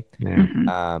away. Yeah.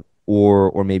 Mhm.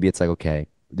 Or maybe it's like, okay,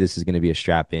 this is going to be a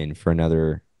strap in for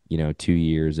another, 2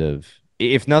 years of,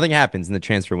 if nothing happens in the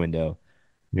transfer window,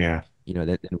 Yeah.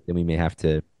 then we may have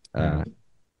to Yeah.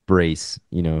 brace,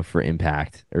 for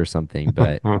impact or something.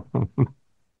 But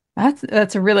That's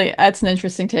an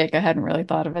interesting take. I hadn't really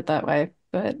thought of it that way,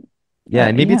 but yeah,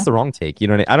 and maybe it's yeah. the wrong take. I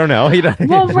don't know. You know what I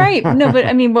Well, mean? right. No, but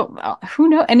I mean, who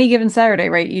know? Any given Saturday,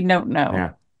 right? You don't know.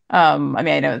 Yeah. I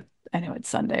mean, I know it's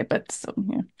Sunday, but still,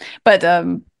 yeah. But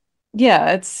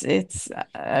yeah, it's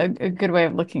a good way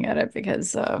of looking at it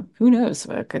because who knows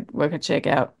what could shake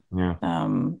out. Yeah.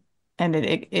 And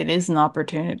it is an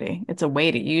opportunity. It's a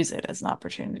way to use it as an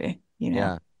opportunity,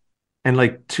 Yeah. And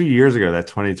like 2 years ago, that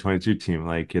 2022 team,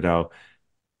 like,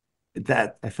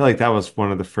 that I feel like that was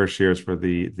one of the first years where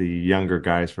the younger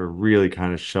guys were really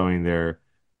kind of showing their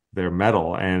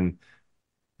mettle. And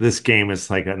this game is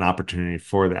like an opportunity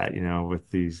for that, with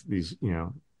these,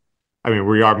 I mean,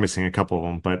 we are missing a couple of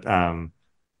them, but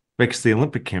because the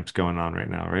Olympic camp's going on right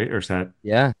now, right? Or is that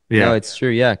Yeah. No, yeah, it's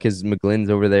true. Yeah, because McGlynn's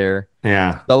over there.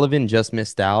 yeah, Sullivan just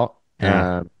missed out.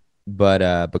 yeah,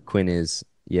 But Quinn is,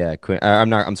 yeah, Quinn.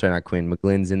 I'm sorry, not Quinn.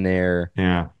 McGlynn's in there.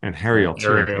 yeah. And Harriel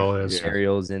too, I think. Ariel is. Yeah.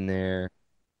 Ariel's in there.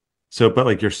 So, but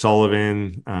like your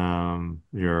Sullivan,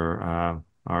 your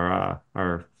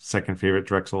our second favorite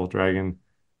Drexel Dragon,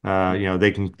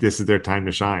 this is their time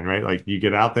to shine, right? Like you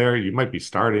get out there, you might be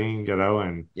starting,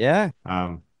 and Yeah.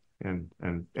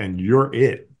 and you're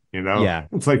it, Yeah.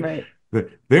 It's like Right.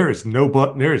 there is no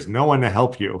one to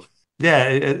help you.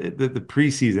 Yeah, the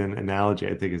preseason analogy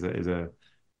I think is a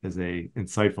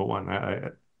insightful one.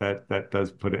 That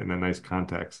does put it in a nice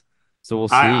context. So we'll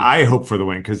see. I hope for the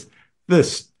win because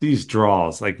these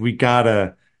draws, like we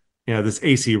gotta, this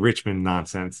AC Richmond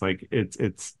nonsense. Like it's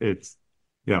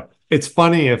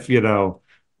funny if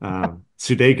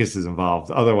Sudeikis is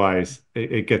involved. Otherwise,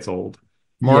 it gets old.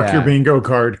 Mark your Yeah. bingo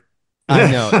card.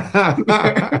 I know.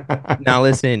 Now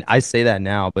listen, I say that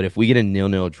now, but if we get a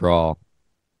 0-0 draw,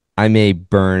 I may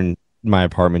burn my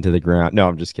apartment to the ground. No,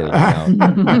 I'm just kidding.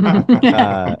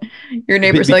 No. Your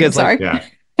neighbor's because, like, Yeah.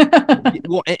 sorry.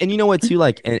 Well, and you know what too,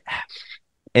 like,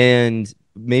 and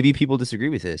maybe people disagree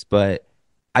with this, but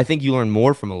I think you learn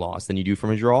more from a loss than you do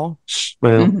from a draw.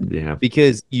 Well, Mhm. yeah.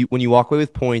 Because when you walk away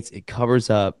with points, it covers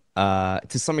up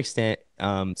to some extent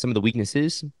some of the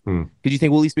weaknesses. Hmm. Because you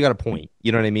think, well, at least we got a point.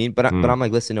 You know what I mean? But Hmm. I'm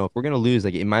like, listen, no, if we're gonna lose,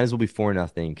 like it might as well be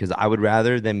 4-0. Because I would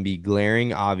rather than be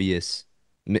glaring obvious,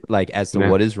 like as to Yeah.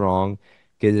 what is wrong.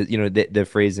 Because the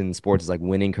phrase in sports is like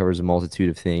winning covers a multitude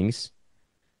of things.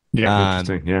 Yeah.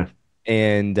 Interesting. Yeah.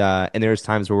 And there's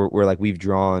times where we're like we've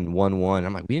drawn 1-1.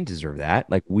 I'm like, we didn't deserve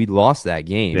that. Like we lost that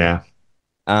game. Yeah.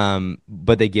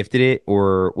 But they gifted it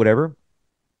or whatever.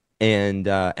 And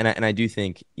I do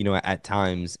think, at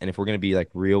times, and if we're gonna be like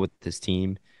real with this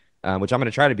team, which I'm gonna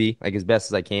try to be like as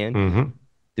best as I can, Hmm.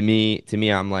 to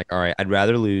me, I'm like, all right, I'd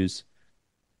rather lose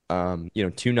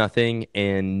 2-0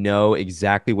 and know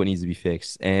exactly what needs to be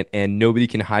fixed. And nobody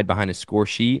can hide behind a score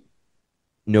sheet.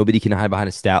 Nobody can hide behind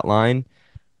a stat line.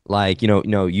 Like,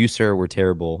 no, you, sir, were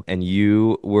terrible and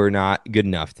you were not good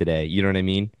enough today. You know what I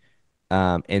mean?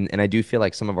 And I do feel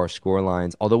like some of our score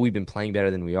lines, although we've been playing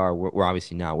better than we are, we're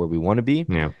obviously not where we want to be.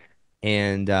 Yeah.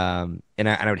 And I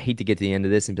would hate to get to the end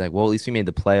of this and be like, well, at least we made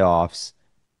the playoffs,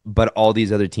 but all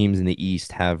these other teams in the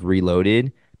East have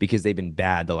reloaded because they've been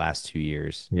bad the last 2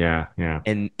 years. Yeah. Yeah.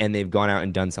 And they've gone out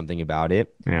and done something about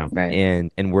it. Yeah. Right.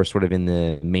 And we're sort of in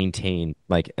the maintain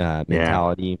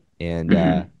mentality.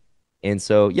 And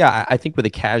so yeah, I think with a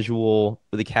casual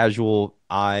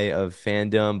eye of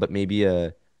fandom, but maybe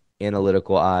a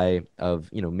analytical eye of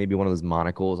maybe one of those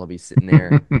monocles, I'll be sitting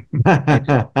there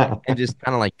and just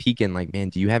kind of like peeking, like, man,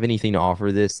 do you have anything to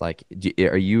offer this? Like,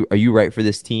 are you right for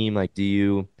this team? Like, do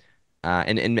you?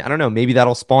 And I don't know, maybe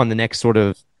that'll spawn the next sort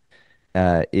of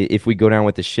if we go down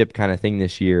with the ship kind of thing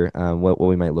this year, what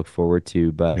we might look forward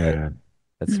to. But Yeah.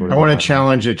 that's sort I of want to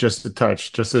challenge it just a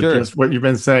touch, Sure. just what you've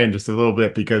been saying, just a little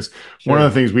bit, because Sure. one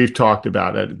of the things we've talked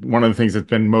about, one of the things that's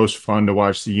been most fun to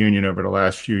watch the Union over the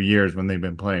last few years when they've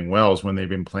been playing well is when they've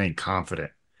been playing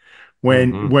confident.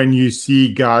 Mhm. When you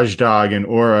see Gazdag and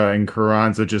Aura and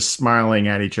Carranza just smiling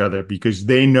at each other because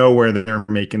they know where they're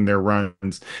making their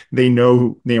runs. They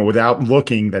know, without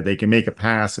looking that they can make a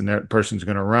pass and that person's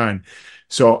going to run.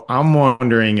 So I'm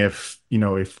wondering if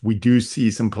we do see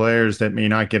some players that may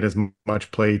not get as much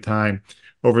play time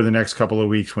over the next couple of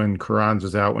weeks when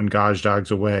Carranza's out, when Gajdag's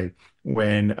away,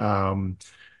 when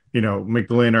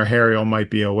McGlynn or Harriel might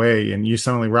be away, and you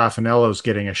suddenly Raffaello's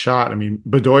getting a shot. I mean,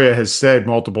 Bedoya has said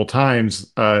multiple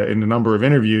times in a number of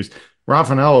interviews,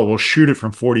 Raffaello will shoot it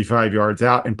from 45 yards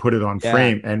out and put it on Yeah.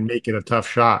 frame and make it a tough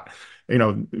shot.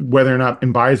 whether or not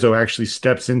Mbaizo actually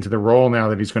steps into the role now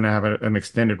that he's going to have an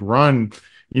extended run,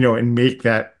 and make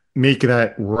that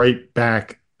right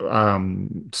back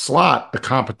slot a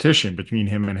competition between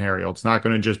him and Harriel. It's not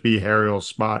going to just be Harriel's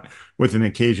spot with an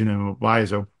occasion in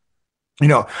Mbaizo.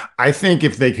 I think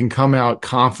if they can come out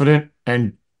confident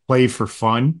and play for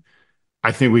fun,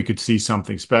 I think we could see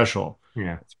something special.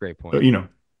 Yeah. That's a great But, point.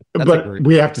 but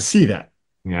we have to see that.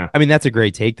 Yeah. I mean, that's a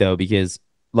great take though, because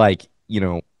like,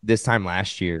 this time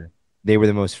last year, they were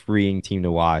the most freeing team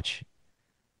to watch.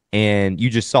 And you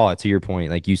just saw it, to your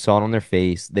point. Like, you saw it on their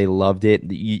face. They loved it.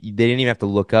 They didn't even have to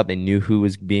look up. They knew who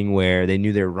was being where. They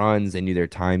knew their runs. They knew their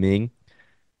timing.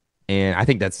 And I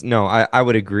think no, I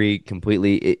would agree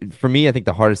completely. For me, I think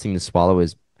the hardest thing to swallow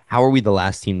is, how are we the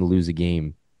last team to lose a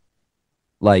game?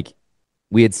 Like,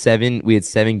 we had seven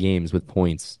games with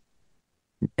points,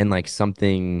 and like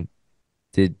something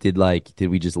did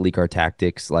we just leak our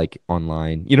tactics like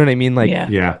online? You know what I mean? Like, Yeah.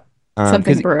 Yeah.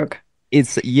 Something 'cause broke.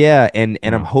 it's, yeah, and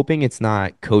I'm Yeah. hoping it's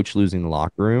not coach losing the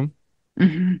locker room.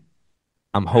 Hmm.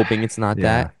 I'm hoping it's not Yeah.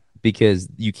 that, because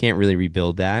you can't really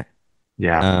rebuild that.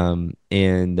 Yeah.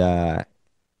 And that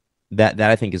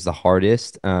I think is the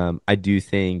hardest. I do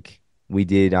think we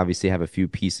did obviously have a few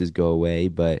pieces go away,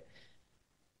 but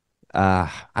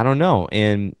I don't know.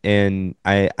 And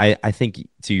I think,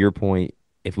 to your point,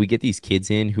 if we get these kids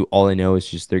in who all I know is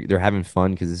just they're having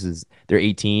fun, because they're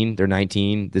 18, they're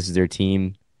 19, this is their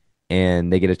team,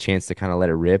 and they get a chance to kind of let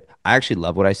it rip. I actually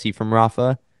love what I see from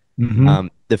Rafa. Mm-hmm.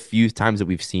 The few times that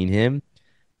we've seen him,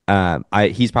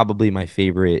 he's probably my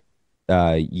favorite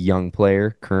young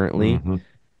player currently.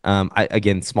 Hmm.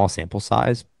 Again, small sample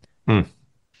size, Mm.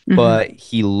 Hmm. but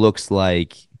he looks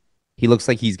like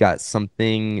he's got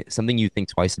something you think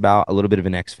twice about, a little bit of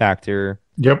an X factor.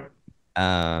 Yep.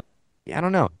 Yeah, I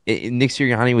don't know. Nick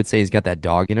Sirianni would say he's got that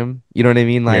dog in him. You know what I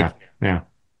mean? Yeah. Like, Yeah.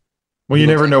 Well, he you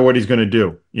looks never like, know what he's going to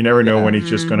do. You never know when yeah, he's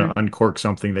just going Hmm. to uncork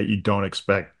something that you don't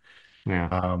expect.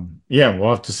 Yeah. Yeah, we'll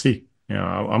have to see.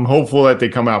 I'm hopeful that they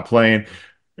come out playing.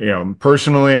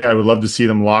 Personally, I would love to see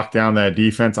them lock down that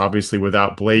defense. Obviously,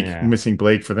 without Blake, Yeah. missing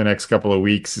Blake for the next couple of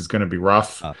weeks is going to be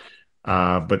rough.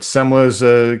 uh, But Semla's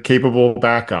a capable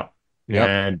backup. Yep.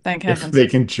 And Thank if heavens. they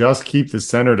can just keep the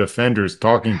center defenders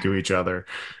talking to each other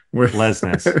with,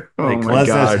 Lesnes. oh Like, my Lesnes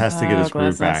God. has to get Oh, his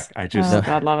groove Glesnes. back. Oh, no,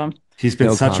 God, love him. He's been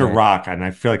no such a comment. rock, and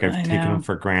I feel like I've I taken him know.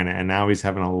 for granted, and now he's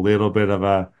having a little bit of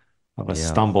a Yeah,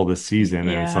 stumble this season, and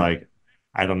it's Yeah. like,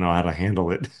 I don't know how to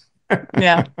handle it.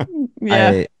 Yeah.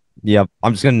 Yeah. yep.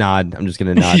 I'm just gonna nod. I'm just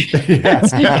gonna nod.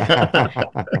 It's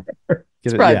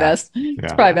probably Yeah. best. It's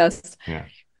Yeah. probably best. Yeah.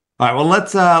 All right. Well,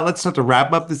 let's start to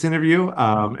wrap up this interview.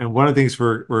 And one of the things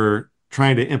we're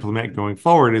trying to implement going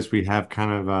forward is we have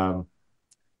kind of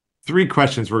three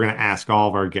questions we're going to ask all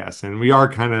of our guests, and we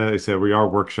are kind of, like I said, we are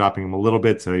workshopping them a little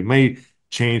bit, so it may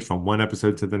change from one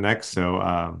episode to the next. So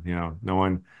no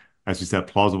one, as we said,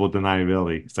 plausible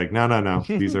deniability. It's like, no.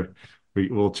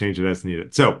 We'll change it as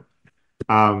needed. So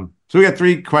we got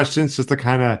three questions just to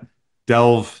kind of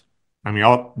delve. I mean,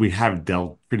 we have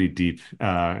delved pretty deep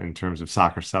in terms of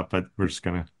soccer stuff, but we're just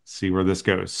gonna see where this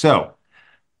goes. So,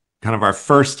 kind of our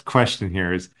first question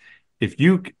here is, if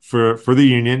you for the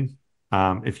Union,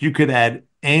 if you could add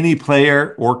any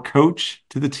player or coach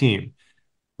to the team,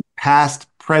 past,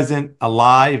 present,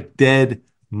 alive, dead,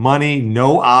 money,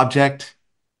 no object.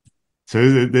 So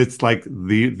it's like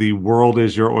the world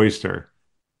is your oyster.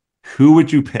 Who would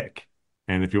you pick?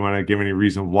 And if you want to give any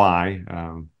reason why,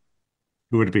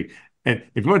 who would it be? And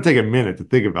if you want to take a minute to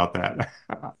think about that,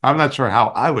 I'm not sure how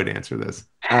I would answer this.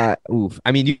 Oof.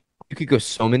 I mean, you could go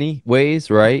so many ways,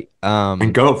 right?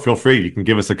 And go, feel free. You can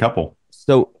give us a couple.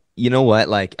 So you know what?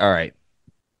 Like, all right.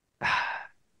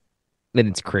 And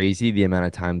it's crazy the amount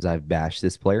of times I've bashed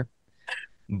this player.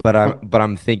 But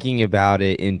I'm thinking about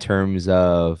it in terms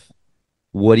of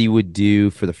what he would do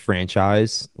for the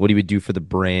franchise, what he would do for the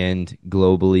brand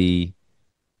globally.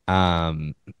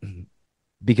 Um,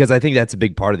 because I think that's a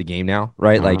big part of the game now,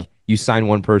 right? Uh-huh. Like, you sign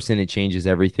one person, it changes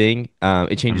everything. It I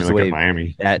changes mean, the look at way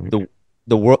Miami. that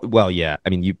the world. Well, yeah. I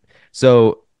mean,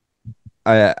 So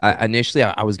I initially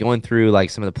I was going through like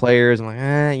some of the players. I'm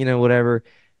like, whatever.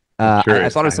 I'm I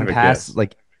curious. thought I of some have a past, guess.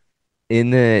 like,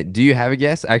 do you have a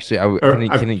guess? Actually, Or can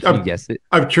you guess it?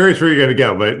 I'm curious where you're going to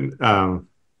go, but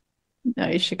No,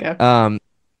 you should go. Um,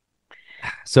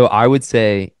 so I would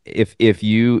say, if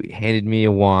you handed me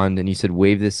a wand and you said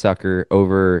wave this sucker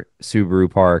over Subaru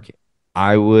Park,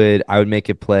 I would make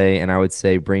a play, and I would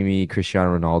say bring me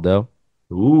Cristiano Ronaldo.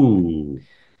 ooh,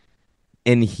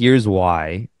 And here's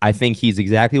why. I think he's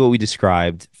exactly what we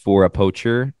described for a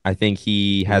poacher. I think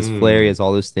he has flair, he mm, has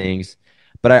all those things.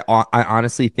 But I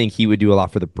honestly think he would do a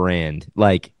lot for the brand.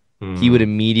 Like, he would Mm.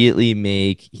 immediately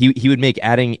make he would make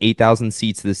adding 8,000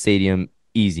 seats to the stadium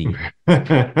easy,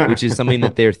 which is something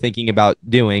that they're thinking about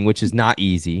doing, which is not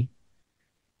easy.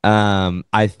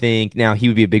 I think now he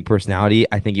would be a big personality.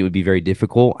 I think it would be very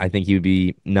difficult. I think he would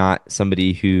be not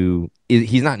somebody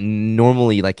he's not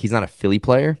normally like he's not a Philly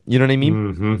player. You know what I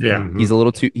mean? Hmm. Yeah. Hmm. He's a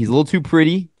little too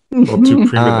pretty. A little too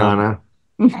prima Um,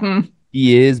 donna.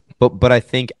 he is, but I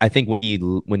think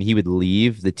when he would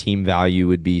leave, the team value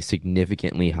would be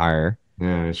significantly higher.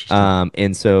 Yeah, interesting.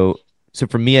 And so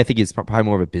for me, I think it's probably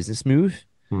more of a business move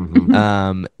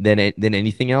Hmm. than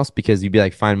anything else because you'd be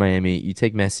like, fine, Miami, you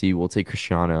take Messi, we'll take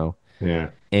Cristiano,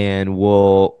 Yeah. and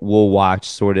we'll watch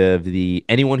sort of the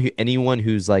anyone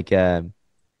who's like a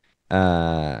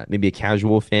maybe a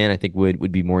casual fan, I think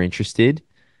would be more interested.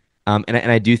 And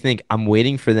I do think I'm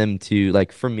waiting for them to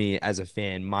like for me as a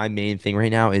fan, my main thing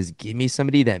right now is give me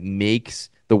somebody that makes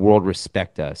the world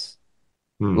respect us.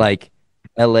 Hmm. Like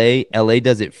LA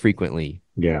does it frequently.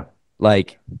 Yeah.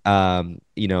 Like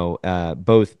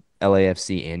both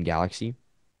LAFC and Galaxy.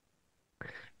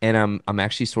 And I'm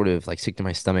actually sort of like sick to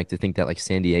my stomach to think that like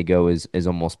San Diego is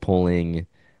almost pulling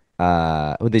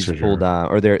who they just pulled Sure.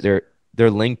 or they're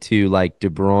linked to like De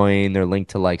Bruyne, they're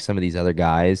linked to like some of these other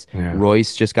guys. Yeah.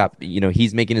 Royce just got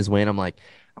he's making his way and I'm like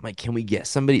can we get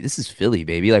somebody? This is Philly,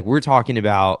 baby. Like we're talking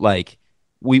about like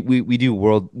we do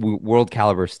world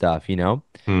caliber stuff, you know?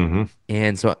 Hmm.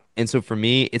 And so for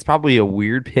me, it's probably a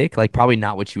weird pick, like probably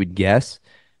not what you would guess.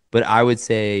 But I would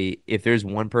say if there's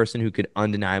one person who could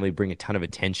undeniably bring a ton of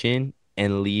attention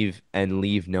and leave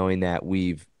knowing that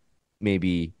we've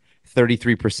maybe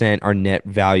 33% our net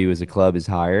value as a club is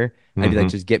higher, I'd be like, Hmm.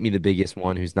 just get me the biggest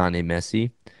one who's not named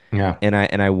Messi. Yeah. And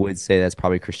I would say that's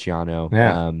probably Cristiano.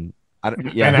 Yeah.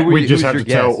 Yeah, We who just was have your to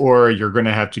tell guess? Aura you're going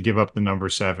to have to give up the number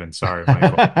 7. Sorry,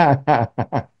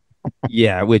 Michael.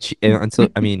 Yeah, which until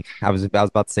I mean, I was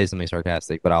about to say something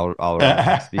sarcastic, but I'll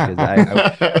relax because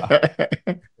I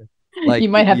You like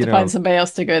might have to find somebody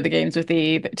else to go to the games with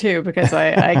you too, because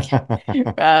behind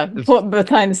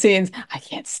the scenes, I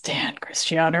can't stand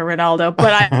Cristiano Ronaldo,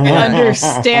 but I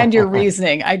understand your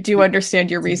reasoning. I do understand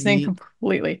your to reasoning me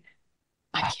completely.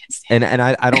 I can't stand and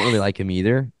I don't really like him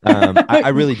either. I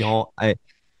it. really don't.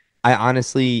 I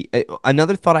honestly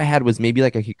another thought I had was maybe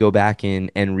like I could go back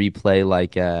and replay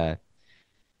like a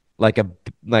like a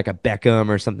Beckham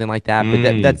or something like that. But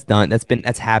Mm. that's done.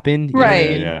 That's happened. You know what I Yeah,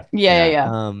 Right. mean? yeah, Yeah, yeah, yeah.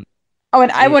 yeah. Um, Oh, and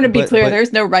I want to be clear, but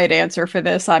there's no right answer for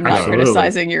this. I'm not Right. Absolutely.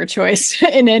 criticizing your choice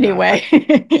in any Yeah. way.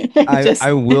 I Just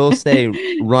will say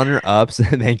runner ups.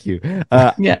 Thank you.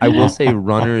 yeah. I will say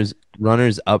runners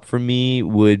up for me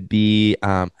would be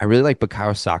I really like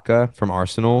Bukayo Saka from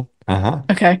Arsenal. Uh-huh.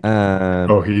 Okay.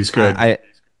 Oh, Um, he's good.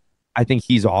 I think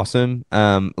he's awesome.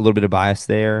 A little bit of bias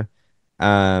there.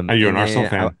 Are you an And Arsenal then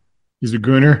fan? He's a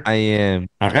gooner. I am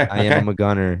Okay, I am okay. I'm a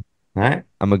gunner. All right.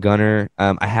 I'm a gunner.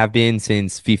 I have been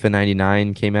since FIFA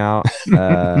 99 came out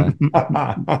on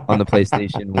the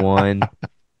PlayStation 1.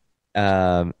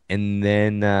 And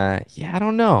then yeah, I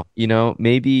don't know.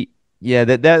 Maybe yeah,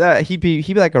 that he'd be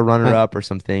like a runner All up or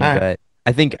something, right. but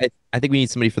I think we need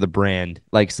somebody for the brand,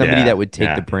 like somebody that Yeah, would take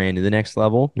the yeah, brand to the next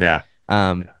level. yeah,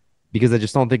 Um, because I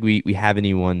just don't think we have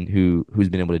anyone who's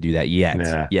been able to do that yet.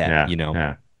 yeah, Yet, yeah, you know.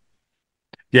 yeah.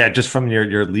 Yeah, just from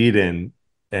your lead in,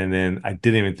 and then I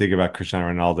didn't even think about Cristiano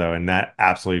Ronaldo, and that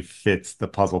absolutely fits the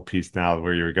puzzle piece now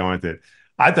where you were going with it.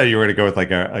 I thought you were going to go with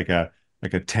like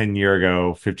a 10-year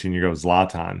ago, 15-year ago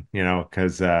Zlatan,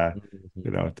 because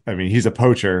Mhm. I mean he's a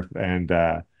poacher and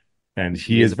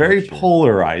He he is is a very poacher.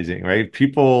 polarizing, right?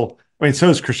 People, I mean, so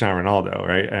is Cristiano Ronaldo,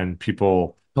 right? And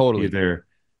people Totally. either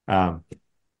um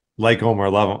like him or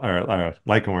love him or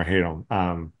like him or hate him.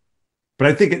 But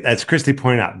I think, as Christy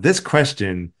pointed out, this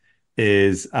question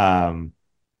is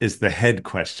the head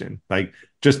question. Like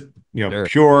just Sure.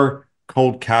 pure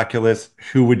cold calculus.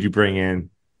 Who would you bring in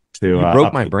to You broke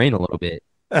up my the? brain a little bit.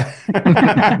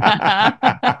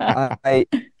 I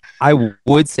I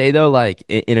would say though, like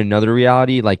in another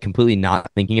reality, like completely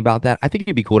not thinking about that, I think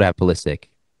it'd be cool to have Pulisic,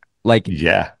 like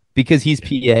Yeah, because he's PA.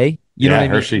 You know what yeah, I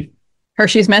mean? Hershey.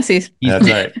 Hershey's Messies. He's That's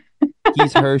right.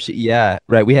 he's Hershey. Yeah,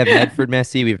 right. We have Medford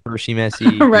Messi, we have Hershey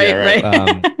Messi. Yeah, Right, right.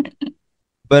 Um,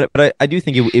 right. but I do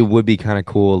think it would be kind of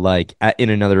cool, like in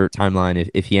another timeline,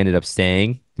 if he ended up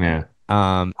staying. Yeah,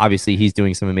 Obviously he's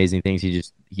doing some amazing things. He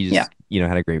Yeah. just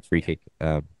had a great free kick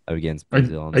against I,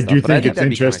 Brazil and I do stuff. But I think think it's that'd be kind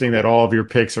of interesting that cool. all of your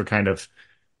picks are kind of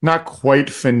not quite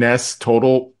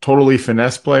totally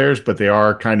finesse players, but they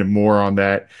are kind of more on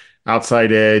that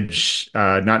outside edge,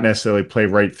 not necessarily play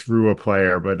right through a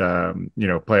player, but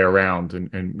play around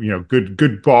and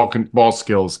good ball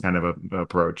skills kind of a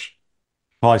approach.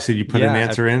 Paul, I said you put an Yeah,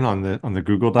 answer in on the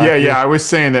Google Doc Yeah, here? I was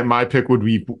saying that my pick would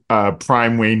be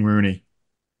prime Wayne Rooney.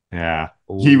 Yeah.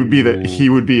 He would be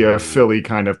a Ooh. Philly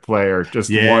kind of player, just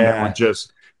one that Yeah. would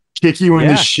just kick you in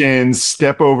the Yeah, shins,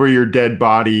 step over your dead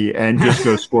body, and just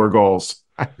go score goals.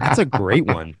 that's a great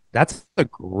one. That's a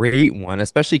great one,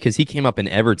 especially because he came up in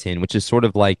Everton, which is sort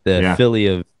of like the Yeah. Philly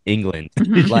of England.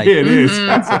 Mhm. Yeah, Like, it is. Mhm.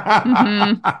 that's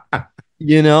a,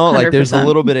 Mhm. like there's a 100%.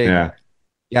 little bit of Yeah.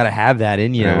 you gotta have that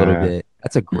in you a little bit.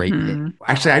 That's a great pick. Mhm.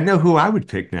 Actually, I Wow. know who I would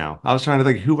pick now. I was trying to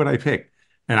think, who would I pick?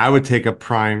 And I would take a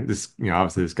prime,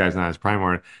 obviously this guy's not his prime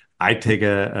one. I'd take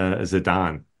a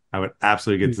Zidane. I would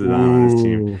absolutely get Zidane on this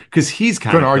team Ooh, because he's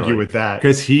kind couldn't of argue Philly. with that.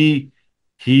 Because he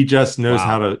just knows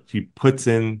how Wow.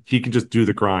 to, he can just do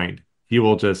the grind. He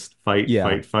will just fight, Yeah.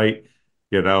 fight, fight,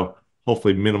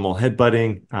 hopefully minimal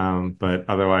headbutting. But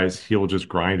otherwise he will just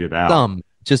grind it out.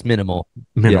 Just minimal.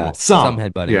 Minimal. Yeah. Some Some.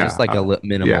 headbutting, just Yeah. like a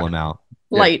minimal Yeah. amount.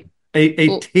 Yeah. Light, A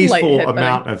light tasteful headbutting.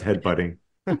 amount of headbutting.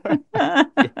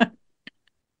 Yeah.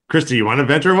 Christy, you want to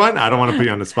venture one? I don't want to put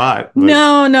you on the spot, but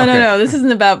No, no, no, okay. no. This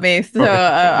isn't about me. So Okay.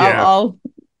 Yeah.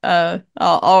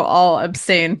 I'll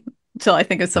abstain until I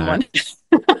think of someone.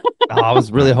 Oh, I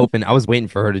was really hoping. I was waiting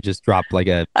for her to just drop like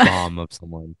a bomb of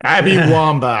someone. Abby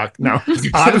Wambach. No,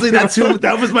 Honestly,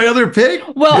 that was my other pick.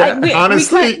 Well, Yeah, we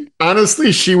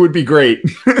honestly, she would be great.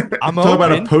 I'm Talk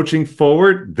about a hoping. poaching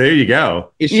forward. There you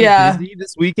go. Is she Yeah. busy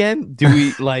this weekend? Do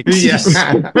we like? Yes.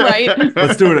 Right.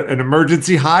 Let's do it. An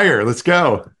emergency hire. Let's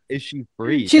go. Is she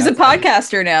free? She's a That's-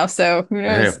 podcaster now, so who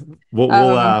Hey, knows?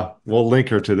 we'll link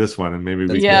her to this one and maybe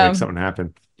we Yeah. can make something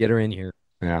happen. Get her in here.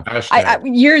 Yeah. I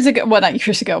years ago, well, not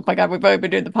years ago. Oh my God, we've only been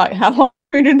doing the podcast. How long have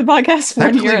we been doing the podcast? 1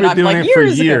 Technically, year, and we're I'm doing like it for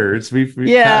years ago. years. We've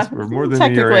Yeah, passed for more than a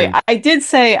year technically, in. I did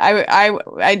say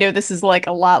I know this is like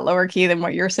a lot lower key than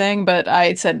what you're saying, but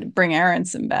I said bring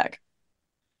Aronson back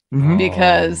Mhm.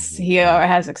 because he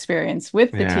has experience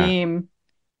with the Yeah. team,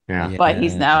 Yeah. but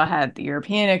he's Yeah. now had the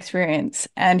European experience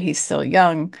and he's still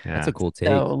young. That's Yeah. a cool take.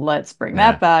 So let's bring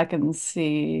Yeah. that back and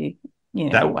see,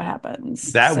 That- what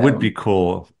happens. That So would be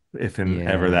cool if and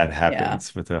ever Yeah. that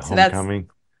happens with a So that's- homecoming.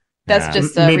 that's Yeah.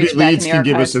 just Maybe reach back in Leeds the can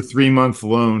give us a archives. 3-month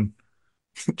loan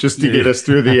just to Yeah. get us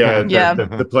through the Yeah.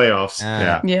 the playoffs.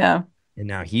 Yeah. Yeah. And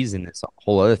now he's in this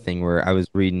whole other thing where I was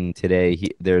reading today.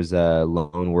 There's a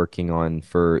loan working on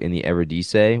for in the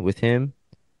Eredivisie with him.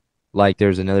 Like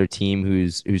there's another team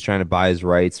who's trying to buy his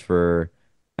rights for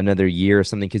another year or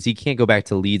something because he can't go back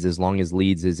to Leeds as long as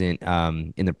Leeds isn't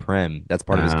in the Prem. That's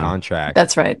part of his contract.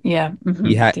 That's right. Yeah. Mhm.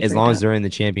 He had Did as read long as that. they're in the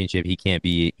championship, he can't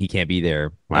be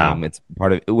there. Wow. It's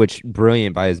part of which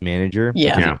brilliant by his manager.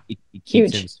 Yeah. because Yeah. he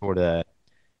keeps Huge. him sort of.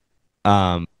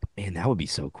 Man, that would be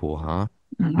so cool, huh?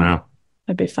 Mhm. Yeah.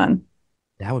 That'd be fun.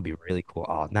 That would be really cool.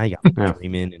 Oh, now you got Yeah.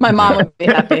 Freeman. My mom Yeah. would be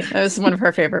happy. That was one of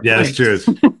her favorite Yeah, that's players.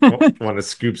 true. One of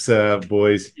Scoop's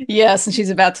boys. Yes, and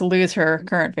she's about to lose her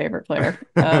current favorite player.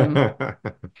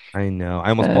 I know. I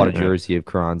almost bought a jersey of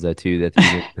Carranza too. That's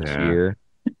this Yeah. year,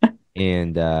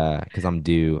 and because I'm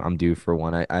due for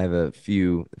one. I have a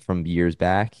few from years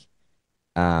back,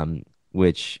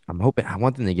 which I'm hoping. I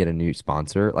want them to get a new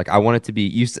sponsor. Like I want it to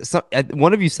be.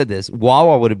 One of you said this.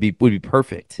 Wawa would be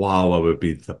perfect. Wawa would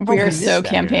be the We we are missed so that.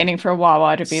 campaigning for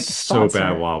Wawa to be the so sponsor.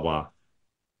 bad Wawa.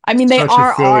 I mean, they Such a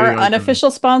are Philly our icon. unofficial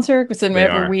sponsor because They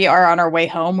whenever are. we are on our way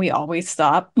home, we always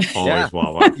stop. Always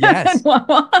Wawa. Yes. at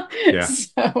Wawa. Yeah.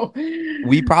 So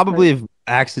We probably have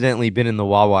accidentally been in the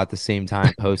Wawa at the same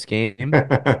time post game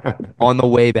on the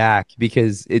way back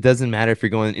because it doesn't matter if you're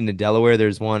going into Delaware,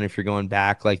 there's one. If you're going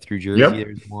back like through Jersey, Yep.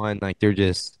 there's one. Like they're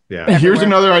just Yeah. Here's Everywhere.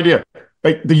 another idea.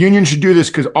 Like the union should do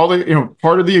this because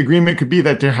part of the agreement could be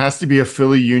that there has to be a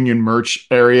Philly Union merch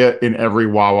area in every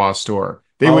Wawa store.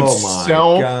 They would Oh my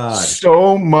sell God.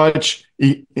 so much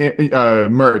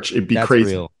merch. It'd be that's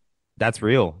crazy. real. That's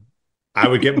real. I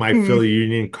would get my Philly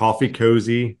Union coffee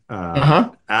cozy.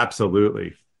 Uh-huh.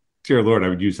 Absolutely. Dear Lord, I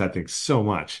would use that thing so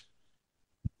much.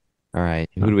 All right.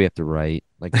 Who do we have to write?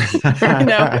 Like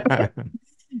No.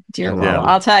 Dear Yeah. Wawa.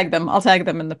 I'll tag them. I'll tag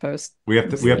them in the post. We have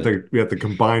to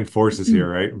combine forces here,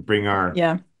 right? Bring our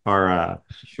Yeah.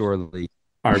 surely.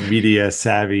 our media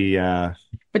savvy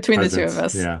Between the two presence. of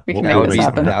us. Yeah. We can We'll make this make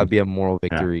happen. That would be a moral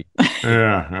victory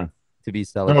Yeah. to be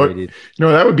celebrated.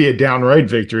 No, that would be a downright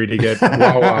victory to get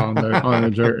Wawa on the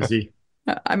jersey.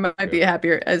 I might be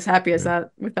happy as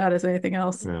that with that as anything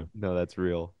else. Yeah. No, that's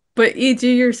real. But do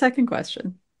your second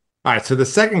question. All right. So the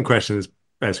second question is,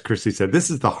 as Christy said, this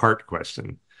is the heart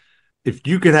question. If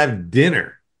you could have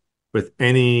dinner with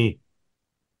any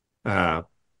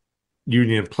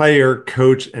union player,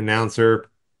 coach, announcer,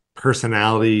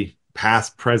 personality,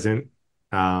 past, present,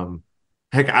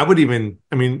 heck,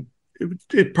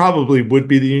 it probably would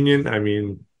be the union. I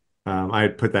mean, I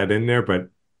had put that in there, but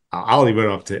I'll leave it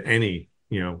up to any,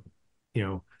 you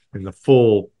know, in the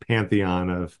full pantheon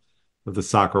of the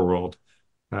soccer world.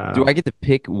 Do Uh, I get to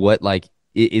pick what like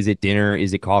is it dinner?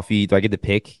 Is it coffee? Do I get to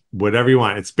pick? Whatever you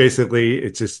want. It's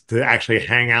just to actually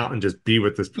hang out and just be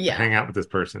with Yeah. hang out with this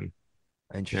person.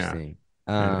 Yeah. Interesting.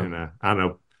 And I don't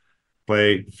know,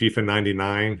 play FIFA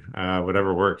 99,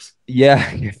 whatever works. Yeah,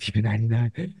 FIFA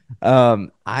 99.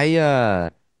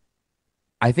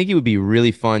 I think it would be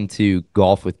really fun to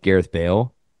golf with Gareth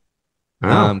Bale.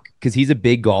 Oh, Because he's a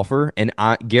big golfer, and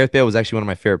Gareth Bale was actually one of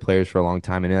my favorite players for a long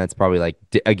time, and that's probably like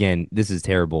again, this is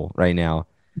terrible right now.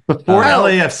 before Uh, Oh,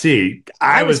 LAFC,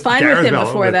 I I was was fine with Gareth him Bell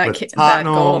before with that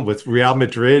Tottenham, goal. with Real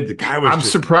Madrid. The guy was I'm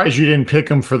just, surprised you didn't pick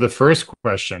him for the first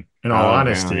question, in all oh, yeah,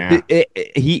 honesty. yeah.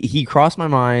 he crossed my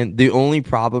mind. The only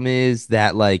problem is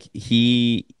that like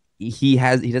he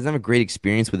doesn't have a great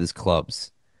experience with his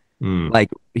clubs. Mm, Like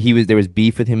there was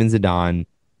beef with him and Zidane.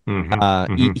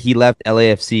 hmm. He left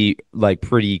LAFC like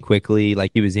pretty quickly.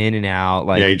 Like he was in and out. Yeah,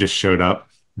 Like he just showed up.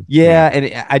 Yeah. yeah,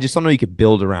 and I just don't know you could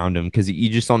build around him because you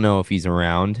just don't know if he's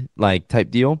around, like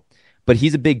type deal. But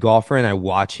he's a big golfer, and I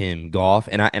watch him golf,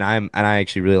 and I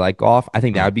actually really like golf. I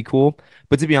think that Mm, would be cool.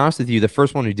 But to be honest with you, the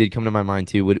first one who did come to my mind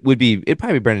too would be it'd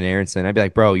probably be Brendan Aronson. I'd be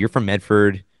like, bro, you're from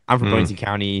Medford. I'm from mm, Burlington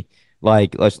County.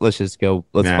 Like, let's just go,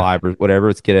 let's yeah, vibe or whatever.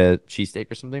 Let's get a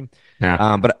cheesesteak or something.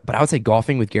 yeah, But I would say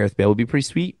golfing with Gareth Bale would be pretty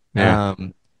sweet. yeah,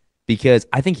 Because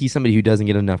I think he's somebody who doesn't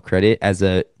get enough credit as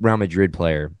a Real Madrid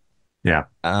player. yeah.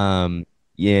 Um,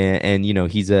 yeah, and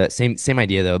he's a same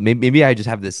idea though. Maybe I just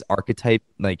have this archetype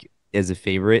like as a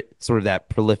favorite, sort of that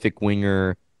prolific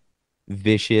winger,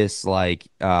 vicious, like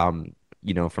from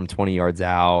 20 yards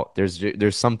out.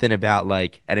 There's something about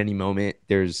like at any moment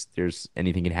there's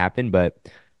anything can happen. But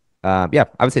yeah,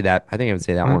 I would say that. I think I would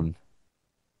say that Huh.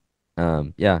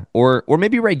 one. Yeah, or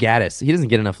maybe Ray Gaddis. He doesn't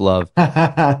get enough love.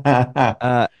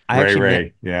 I actually met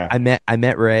Ray, yeah. I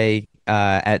met Ray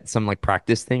at some like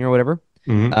practice thing or whatever.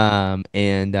 Hmm.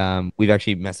 And we've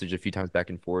actually messaged a few times back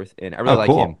and forth, and I really Oh, like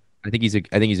him. cool. I think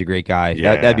he's a great guy.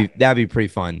 Yeah, That'd be pretty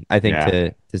fun. I think yeah,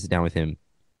 to sit down with him.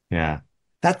 yeah.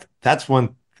 That's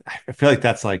one. I feel like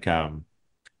that's like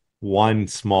one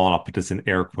small, and I'll put this in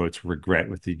air quotes, regret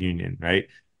with the Union, right?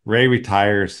 Ray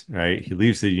retires, right? He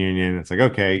leaves the Union. It's like,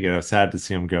 okay, sad to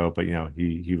see him go, but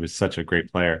he was such a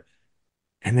great player.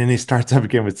 And then he starts up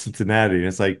again with Cincinnati. And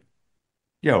it's like,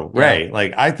 yo, Yeah, Ray,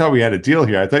 like I thought we had a deal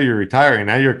here. I thought you were retiring.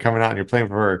 Now you're coming out and you're playing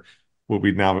for what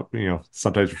we now,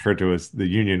 sometimes refer to as the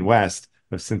Union West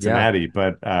of yeah, Cincinnati.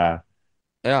 But yeah.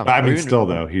 I Or mean, even still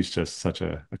though, he's just such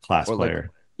a class or like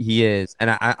player. he is, and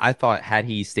I thought had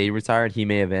he stayed retired, he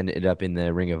may have ended up in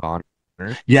the Ring of Honor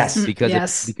Yes.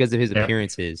 Yes. because of his Yeah.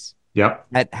 appearances. Yep.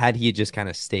 Had he just kind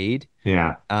of stayed,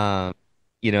 Yeah. Um,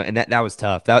 and that was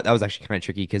tough. That was actually kind of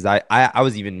tricky because I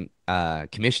was even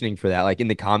commissioning for that, like in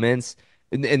the comments,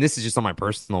 and this is just on my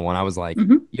personal one. I was like,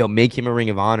 Hmm. make him a Ring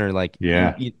of Honor, like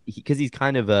Yeah. because he's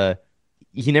kind of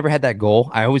he never had that goal.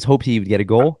 I always hoped he would get a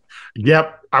goal.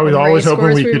 Yep. I was When Ray always hoping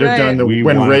scores, we we could have done riot. the We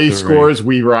when wanted Ray to scores,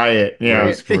 we riot. Ray Yeah.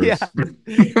 Yeah. scores.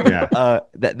 Yeah.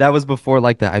 That was before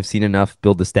like the I've seen enough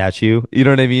build the statue. You know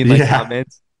what I mean? Like Yeah.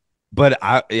 comments. But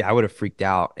I would have freaked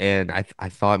out, and I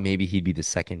thought maybe he'd be the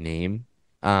second name,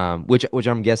 which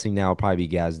I'm guessing now will probably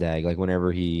be Gazdag. Like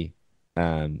whenever he,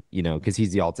 because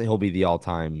he'll be the all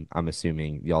time. I'm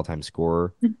assuming the all time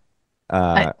scorer.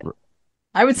 I Uh,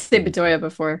 I would say Bedoya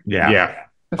before Yeah. Yeah.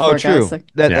 oh, before true. Gazza.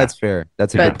 Yeah. That's fair.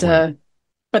 That's a good But point.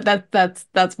 but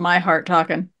that's my heart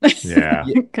talking. Yeah.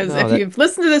 Yeah, Because no, if you've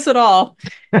listened to this at all,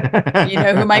 you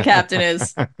know who my captain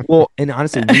is. well, and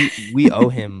honestly, we owe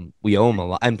him a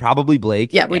lot, and probably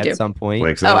Blake Yeah, we at do. some point.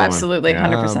 Blake's Oh, another one. absolutely, Yeah.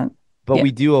 100%. But Yeah.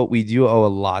 we do owe a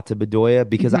lot to Bedoya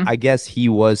because Hmm. I guess he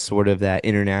was sort of that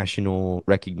international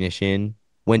recognition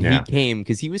when he Yeah. came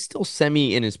because he was still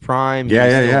semi in his prime. He Yeah.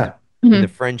 was Yeah. still Yeah. in the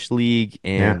Hmm. French league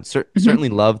Yeah. and Hmm. certainly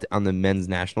loved on the men's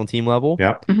national team level.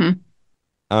 Yep. Hmm.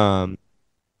 Um,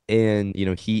 and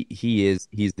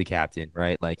he's the captain,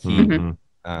 right? Like Hmm.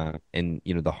 Hmm. and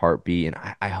the heartbeat. And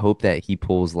I hope that he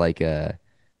pulls like a.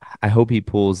 I hope he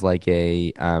pulls like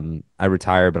a I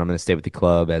retire, but I'm going to stay with the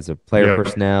club as a player Yeah.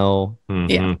 personnel.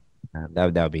 Yeah. Hmm.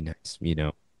 That would be nice.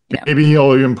 Yeah. Maybe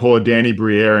he'll even pull a Danny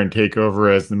Briere and take over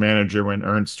as the manager when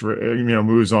Ernst,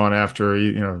 moves on after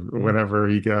whatever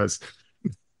he does.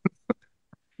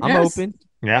 I'm Yes. open.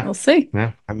 Yeah. We'll see.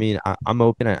 Yeah. I mean, I'm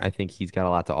open. I think he's got a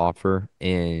lot to offer,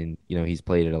 and he's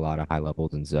played at a lot of high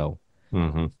levels, and so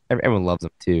Hmm. everyone loves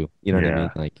him too. You know what I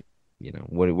mean? Yeah. Like,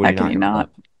 what are How you can not you gonna not? love?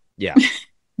 Yeah,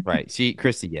 right. See,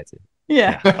 Christy gets it.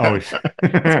 Yeah. Always.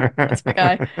 That's my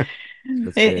guy.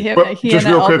 That's great. But He just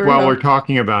and real El quick, while we're Brujo.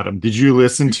 talking about him, did you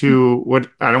listen to what?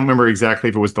 I don't remember exactly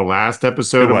if it was the last It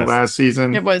episode of the was last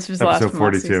season. It was the last episode from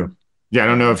last 42, season. Yeah, I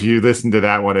don't know Yeah. if you listened to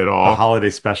that one at the all. holiday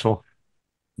special.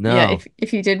 Yeah, No.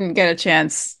 if you didn't get a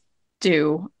chance,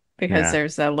 do, because Yeah.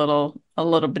 there's a little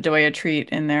Bedoya treat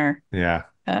in there, Yeah.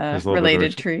 There's a little bit related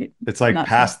of treat. it's like Not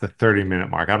past the 30-minute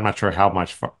mark. I'm not sure how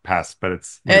much past, but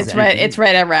it's it's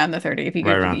right around the 30. If you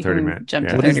right could, around you 30 can minutes. jump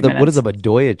to Yeah. What is 30 the what is minutes. a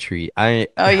Bedoya treat?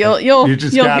 Oh, You you'll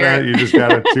just hear it. you just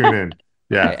gotta tune in.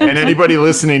 Yeah. Okay. And anybody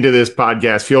listening to this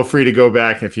podcast, feel free to go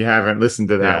back if you haven't listened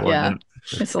to that Yeah. one.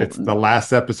 Yeah. It's the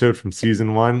last episode from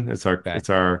season 1. Okay. It's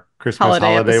our Christmas Holiday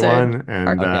holiday episode. one, and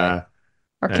Okay.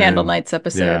 Our Candle and Nights yeah,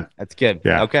 episode. That's good.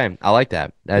 Yeah. Okay. I like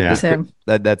that. Yeah.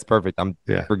 That's perfect.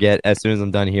 yeah, Forget as soon as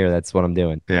I'm done here, that's what I'm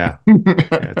doing. yeah.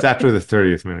 It's after the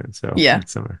 30th minute, so Yeah.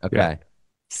 it's somewhere. Okay. Yeah.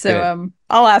 So Good.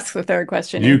 I'll ask the third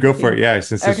question. You go for it. Yeah,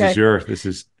 since this Okay.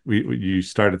 is you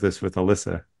started this with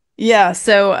Alyssa. Yeah,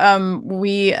 so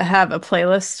we have a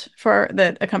playlist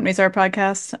that accompanies our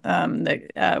podcast,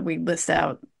 that we list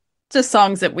out just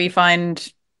songs that we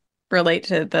find relate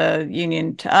to the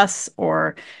union to us,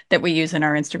 or that we use in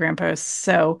our Instagram posts.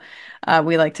 So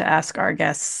we like to ask our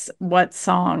guests what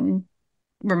song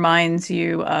reminds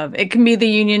you of, it can be the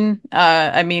union,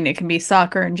 I mean, it can be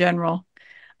soccer in general,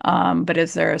 but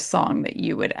is there a song that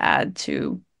you would add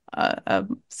to a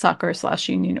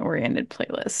soccer/union oriented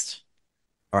playlist?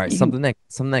 All right. You Something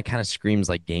that kind of screams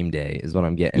like game day is what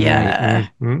I'm getting. Yeah.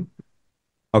 Mhm.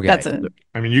 Okay. That's a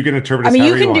I mean, you can interpret I it mean, you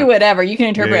however can do want. whatever. You can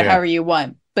interpret Yeah, it yeah. however you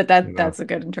want, but You know. that's a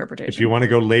good If interpretation. you want to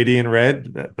go Lady in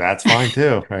Red, that's fine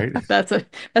too, right? That's an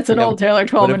Yeah, old Taylor What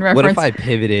Twellman if, what if reference. I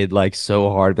pivoted like so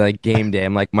hard, like game day?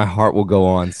 I'm like, my heart will go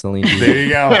on, Celine There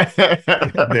Dion. you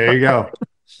go. There you go.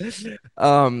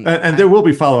 And there will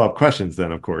be follow-up questions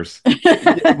then, of course.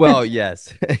 Well,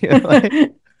 yes.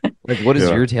 Like, what is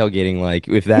Yeah. your tailgating like?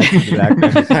 If that's in the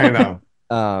background. I know.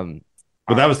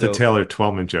 But that Alright, was the so- Taylor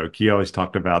Twellman joke. He always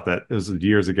talked about that. It was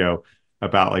years ago,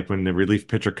 about like when the relief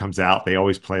pitcher comes out, they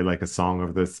always play like a song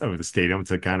over the stadium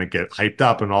to kind of get hyped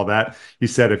up and all that. He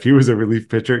said if he was a relief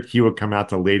pitcher, he would come out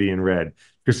to Lady in Red,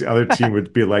 because the other team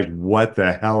would be like, "What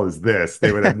the hell is this?"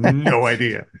 They would have no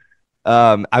idea.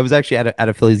 I was actually at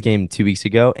a Phillies game 2 weeks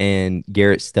ago, and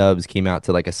Garrett Stubbs came out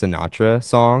to like a Sinatra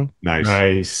song, Nice.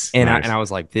 Nice. and Nice. I was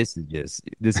like, this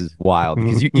is wild,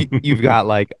 because you've got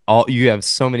like you have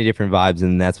so many different vibes,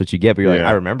 and that's what you get. But you're like, Yeah.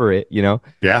 I remember it, you know.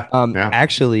 Yeah. Yeah.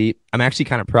 Actually, I'm actually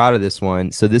kind of proud of this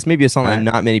one. So this may be a song that Right.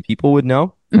 not many people would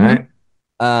know. All right.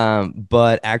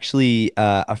 But actually,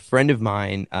 a friend of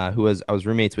mine I was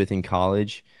roommates with in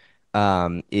college,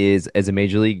 is as a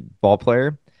major league ball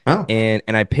player. Oh. And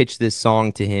I pitched this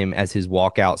song to him as his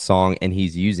walkout song, and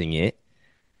he's using it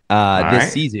right.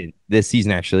 this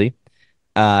season actually.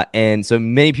 And so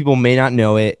many people may not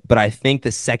know it, but I think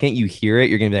the second you hear it,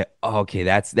 you're gonna be like, oh, okay,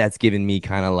 that's giving me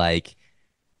kind of like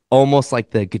almost like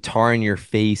the guitar in your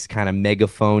face kind of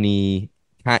megaphony,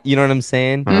 you know what I'm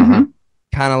saying? Uh-huh.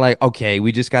 Kind of like, okay,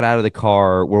 we just got out of the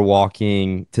car, we're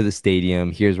walking to the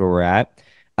stadium, here's where we're at.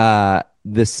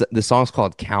 The song's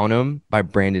called Count 'Em by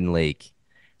Brandon Lake.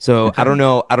 So Okay. I don't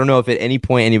know if at any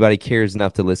point anybody cares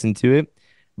enough to listen to it,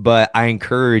 but I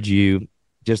encourage you,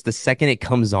 just the second it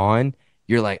comes on,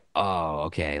 you're like, oh,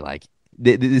 okay, like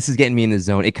this is getting me in the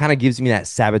zone. It kind of gives me that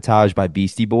Sabotage by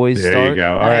Beastie Boys There start. you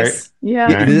go. All right. Nice. Yeah.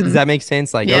 Nice. Does that make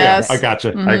sense? Like, Yes. I gotcha.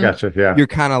 I Mhm. gotcha. Yeah. you're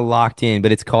kind of locked in,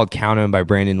 but it's called Count 'Em by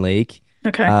Brandon Lake.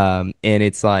 Okay. And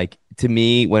it's like, to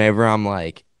me, whenever I'm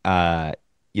like, when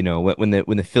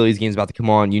the Phillies game's about to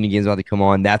come on, Union game's about to come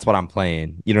on, that's what I'm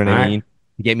playing. You know what I Alright. mean?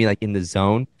 Get me like in the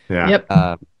zone. Yeah.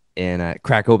 Yep. And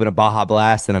crack open a Baja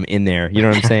Blast, and I'm in there. You know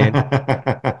what I'm saying?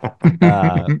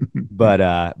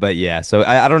 But yeah. So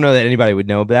I don't know that anybody would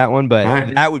know that one, but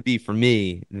Alright. that would be for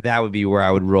me. That would be where I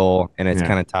would roll, and it's Yeah.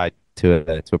 kind of tied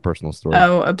to a personal story.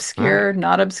 Oh, obscure,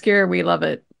 not obscure. We love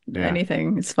it. Yeah.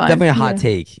 Anything, it's fine. Definitely a hot Yeah.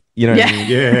 take. You know what I Yeah. mean?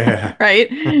 Yeah.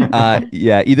 Right.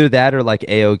 Yeah, either that or like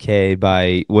A-OK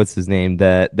by what's his name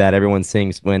that everyone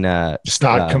sings when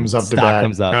Stock comes up to Stock bat.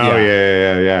 comes up. Oh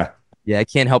yeah. Yeah, I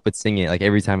can't help but sing it like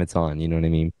every time it's on. You know what I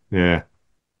mean? Yeah.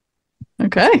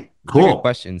 Okay. Those are Cool. Good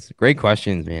questions. Great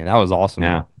questions, man. That was awesome.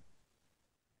 Yeah.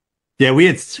 Yeah, we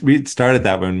had started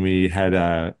that when we had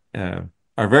our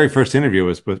very first interview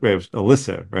was with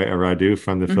Alyssa, right? Radu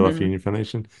from the Philadelphia Mhm. Union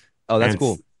Foundation. Oh, that's And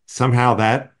cool. Somehow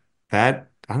that I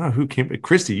don't know who came,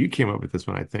 Christy, you came up with this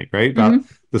one, I think, right? About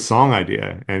the song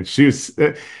idea. And she was,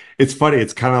 it's funny.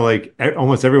 It's kind of like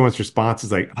almost everyone's response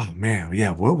is like, oh man, yeah,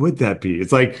 what would that be?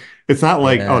 It's like, it's not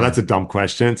like, Yeah. oh, that's a dumb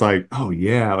question. It's like, oh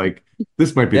yeah, like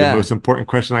this might be Yeah. the most important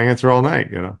question I answer all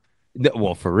night, you know?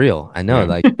 Well, for real, I know. Yeah.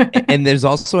 Like, and there's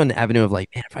also an avenue of like,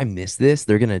 man, if I miss this,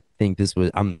 they're gonna think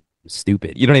I'm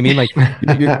stupid. You know what I mean? Like,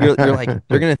 you're like,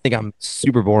 they're gonna think I'm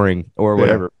super boring or Yeah.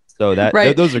 whatever. So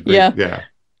Right. those are great. Yeah. Yeah.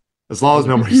 As long as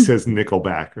Those are nobody great. says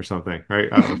Nickelback or something, right?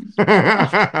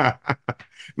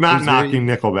 Not Is there knocking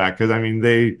Nickelback, because I mean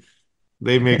they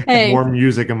make Hey, more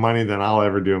music and money than I'll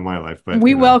ever do in my life. But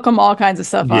we welcome all kinds of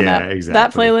stuff on yeah, that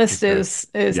exactly. playlist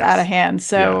Exactly. is out of Yes. hand. Yeah.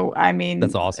 So I mean,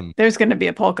 That's awesome. there's going to be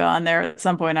a polka on there at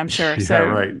some point, I'm sure. Yeah, So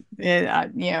right.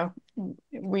 you know,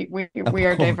 we A we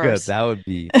are polka, diverse. that would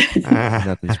be Yeah.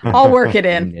 nothing screams. I'll work it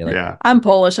in. Yeah. I'm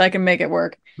Polish. I can make it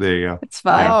work. There you go. It's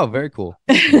fine. Oh, very cool.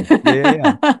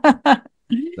 Yeah.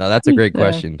 No, that's a great So.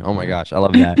 question. Oh my gosh, I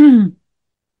love that.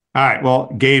 All right. Well,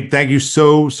 Gabe, thank you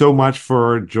so much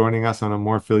for joining us on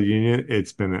Amore Philly Union.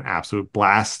 It's been an absolute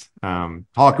blast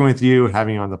talking with you,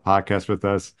 having you on the podcast with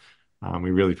us.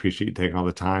 We really appreciate you taking all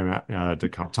the time to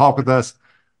come talk with us,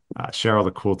 share all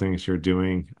the cool things you're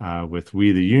doing with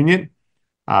We the Union.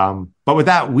 But with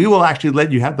that, we will actually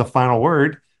let you have the final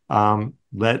word.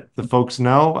 Let the folks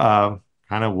know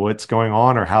kind of what's going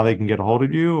on or how they can get a hold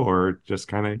of you, or just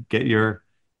kind of get your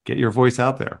voice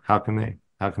out there. How can they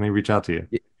reach out to you?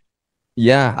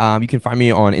 Yeah, you can find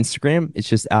me on Instagram. It's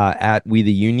just at We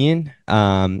the Union,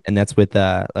 and that's with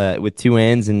 2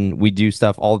 N's. And we do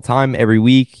stuff all the time, every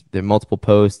week. There are multiple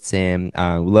posts, and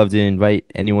we love to invite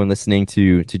anyone listening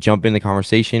to jump in the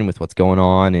conversation with what's going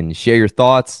on and share your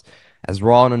thoughts, as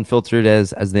raw and unfiltered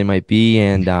as they might be.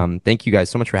 And thank you guys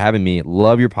so much for having me.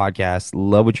 Love your podcast.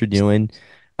 Love what you're doing,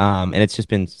 and it's just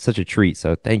been such a treat.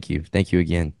 So thank you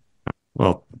again.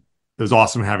 Well, it was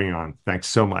awesome having you on. Thanks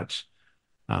so much.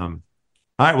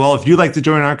 All right. Well, if you'd like to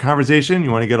join our conversation,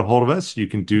 you want to get a hold of us, you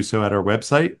can do so at our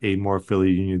website,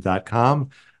 amorephillyunion.com.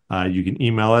 You can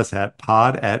email us at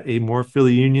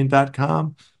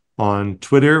pod@amorephillyunion.com. On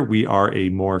Twitter, we are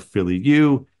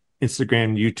amorephillyu.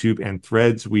 Instagram, YouTube, and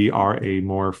Threads, we are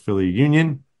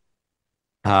amorephillyunion.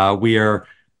 We are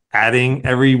adding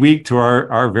every week to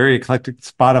our very eclectic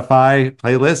Spotify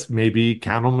playlist. Maybe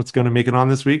count on what's going to make it on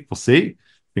this week. We'll see.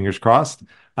 Fingers crossed.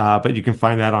 But you can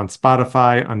find that on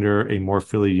Spotify under Amore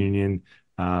Philly Union,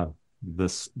 the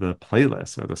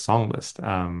playlist or the song list.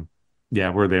 Yeah,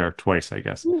 we're there twice, I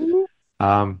guess. So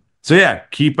yeah,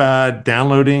 keep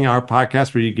downloading our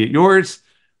podcast where you get yours.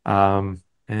 Yeah,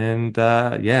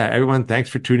 everyone, thanks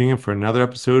for tuning in for another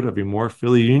episode of Amore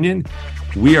Philly Union.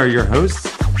 We are your hosts.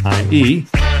 I'm E.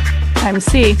 I'm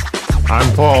C.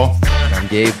 I'm Paul. I'm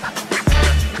Gabe.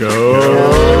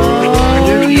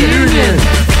 Go Union!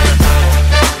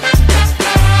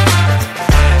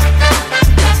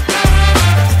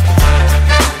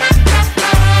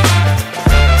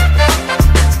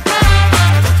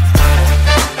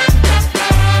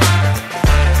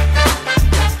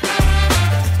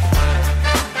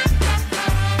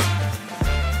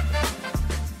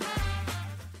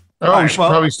 Oh, we should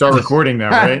probably start recording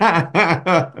now, right?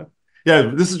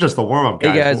 Yeah, this is just the warm-up,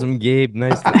 guys. Hey guys, I'm Gabe.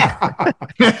 Nice to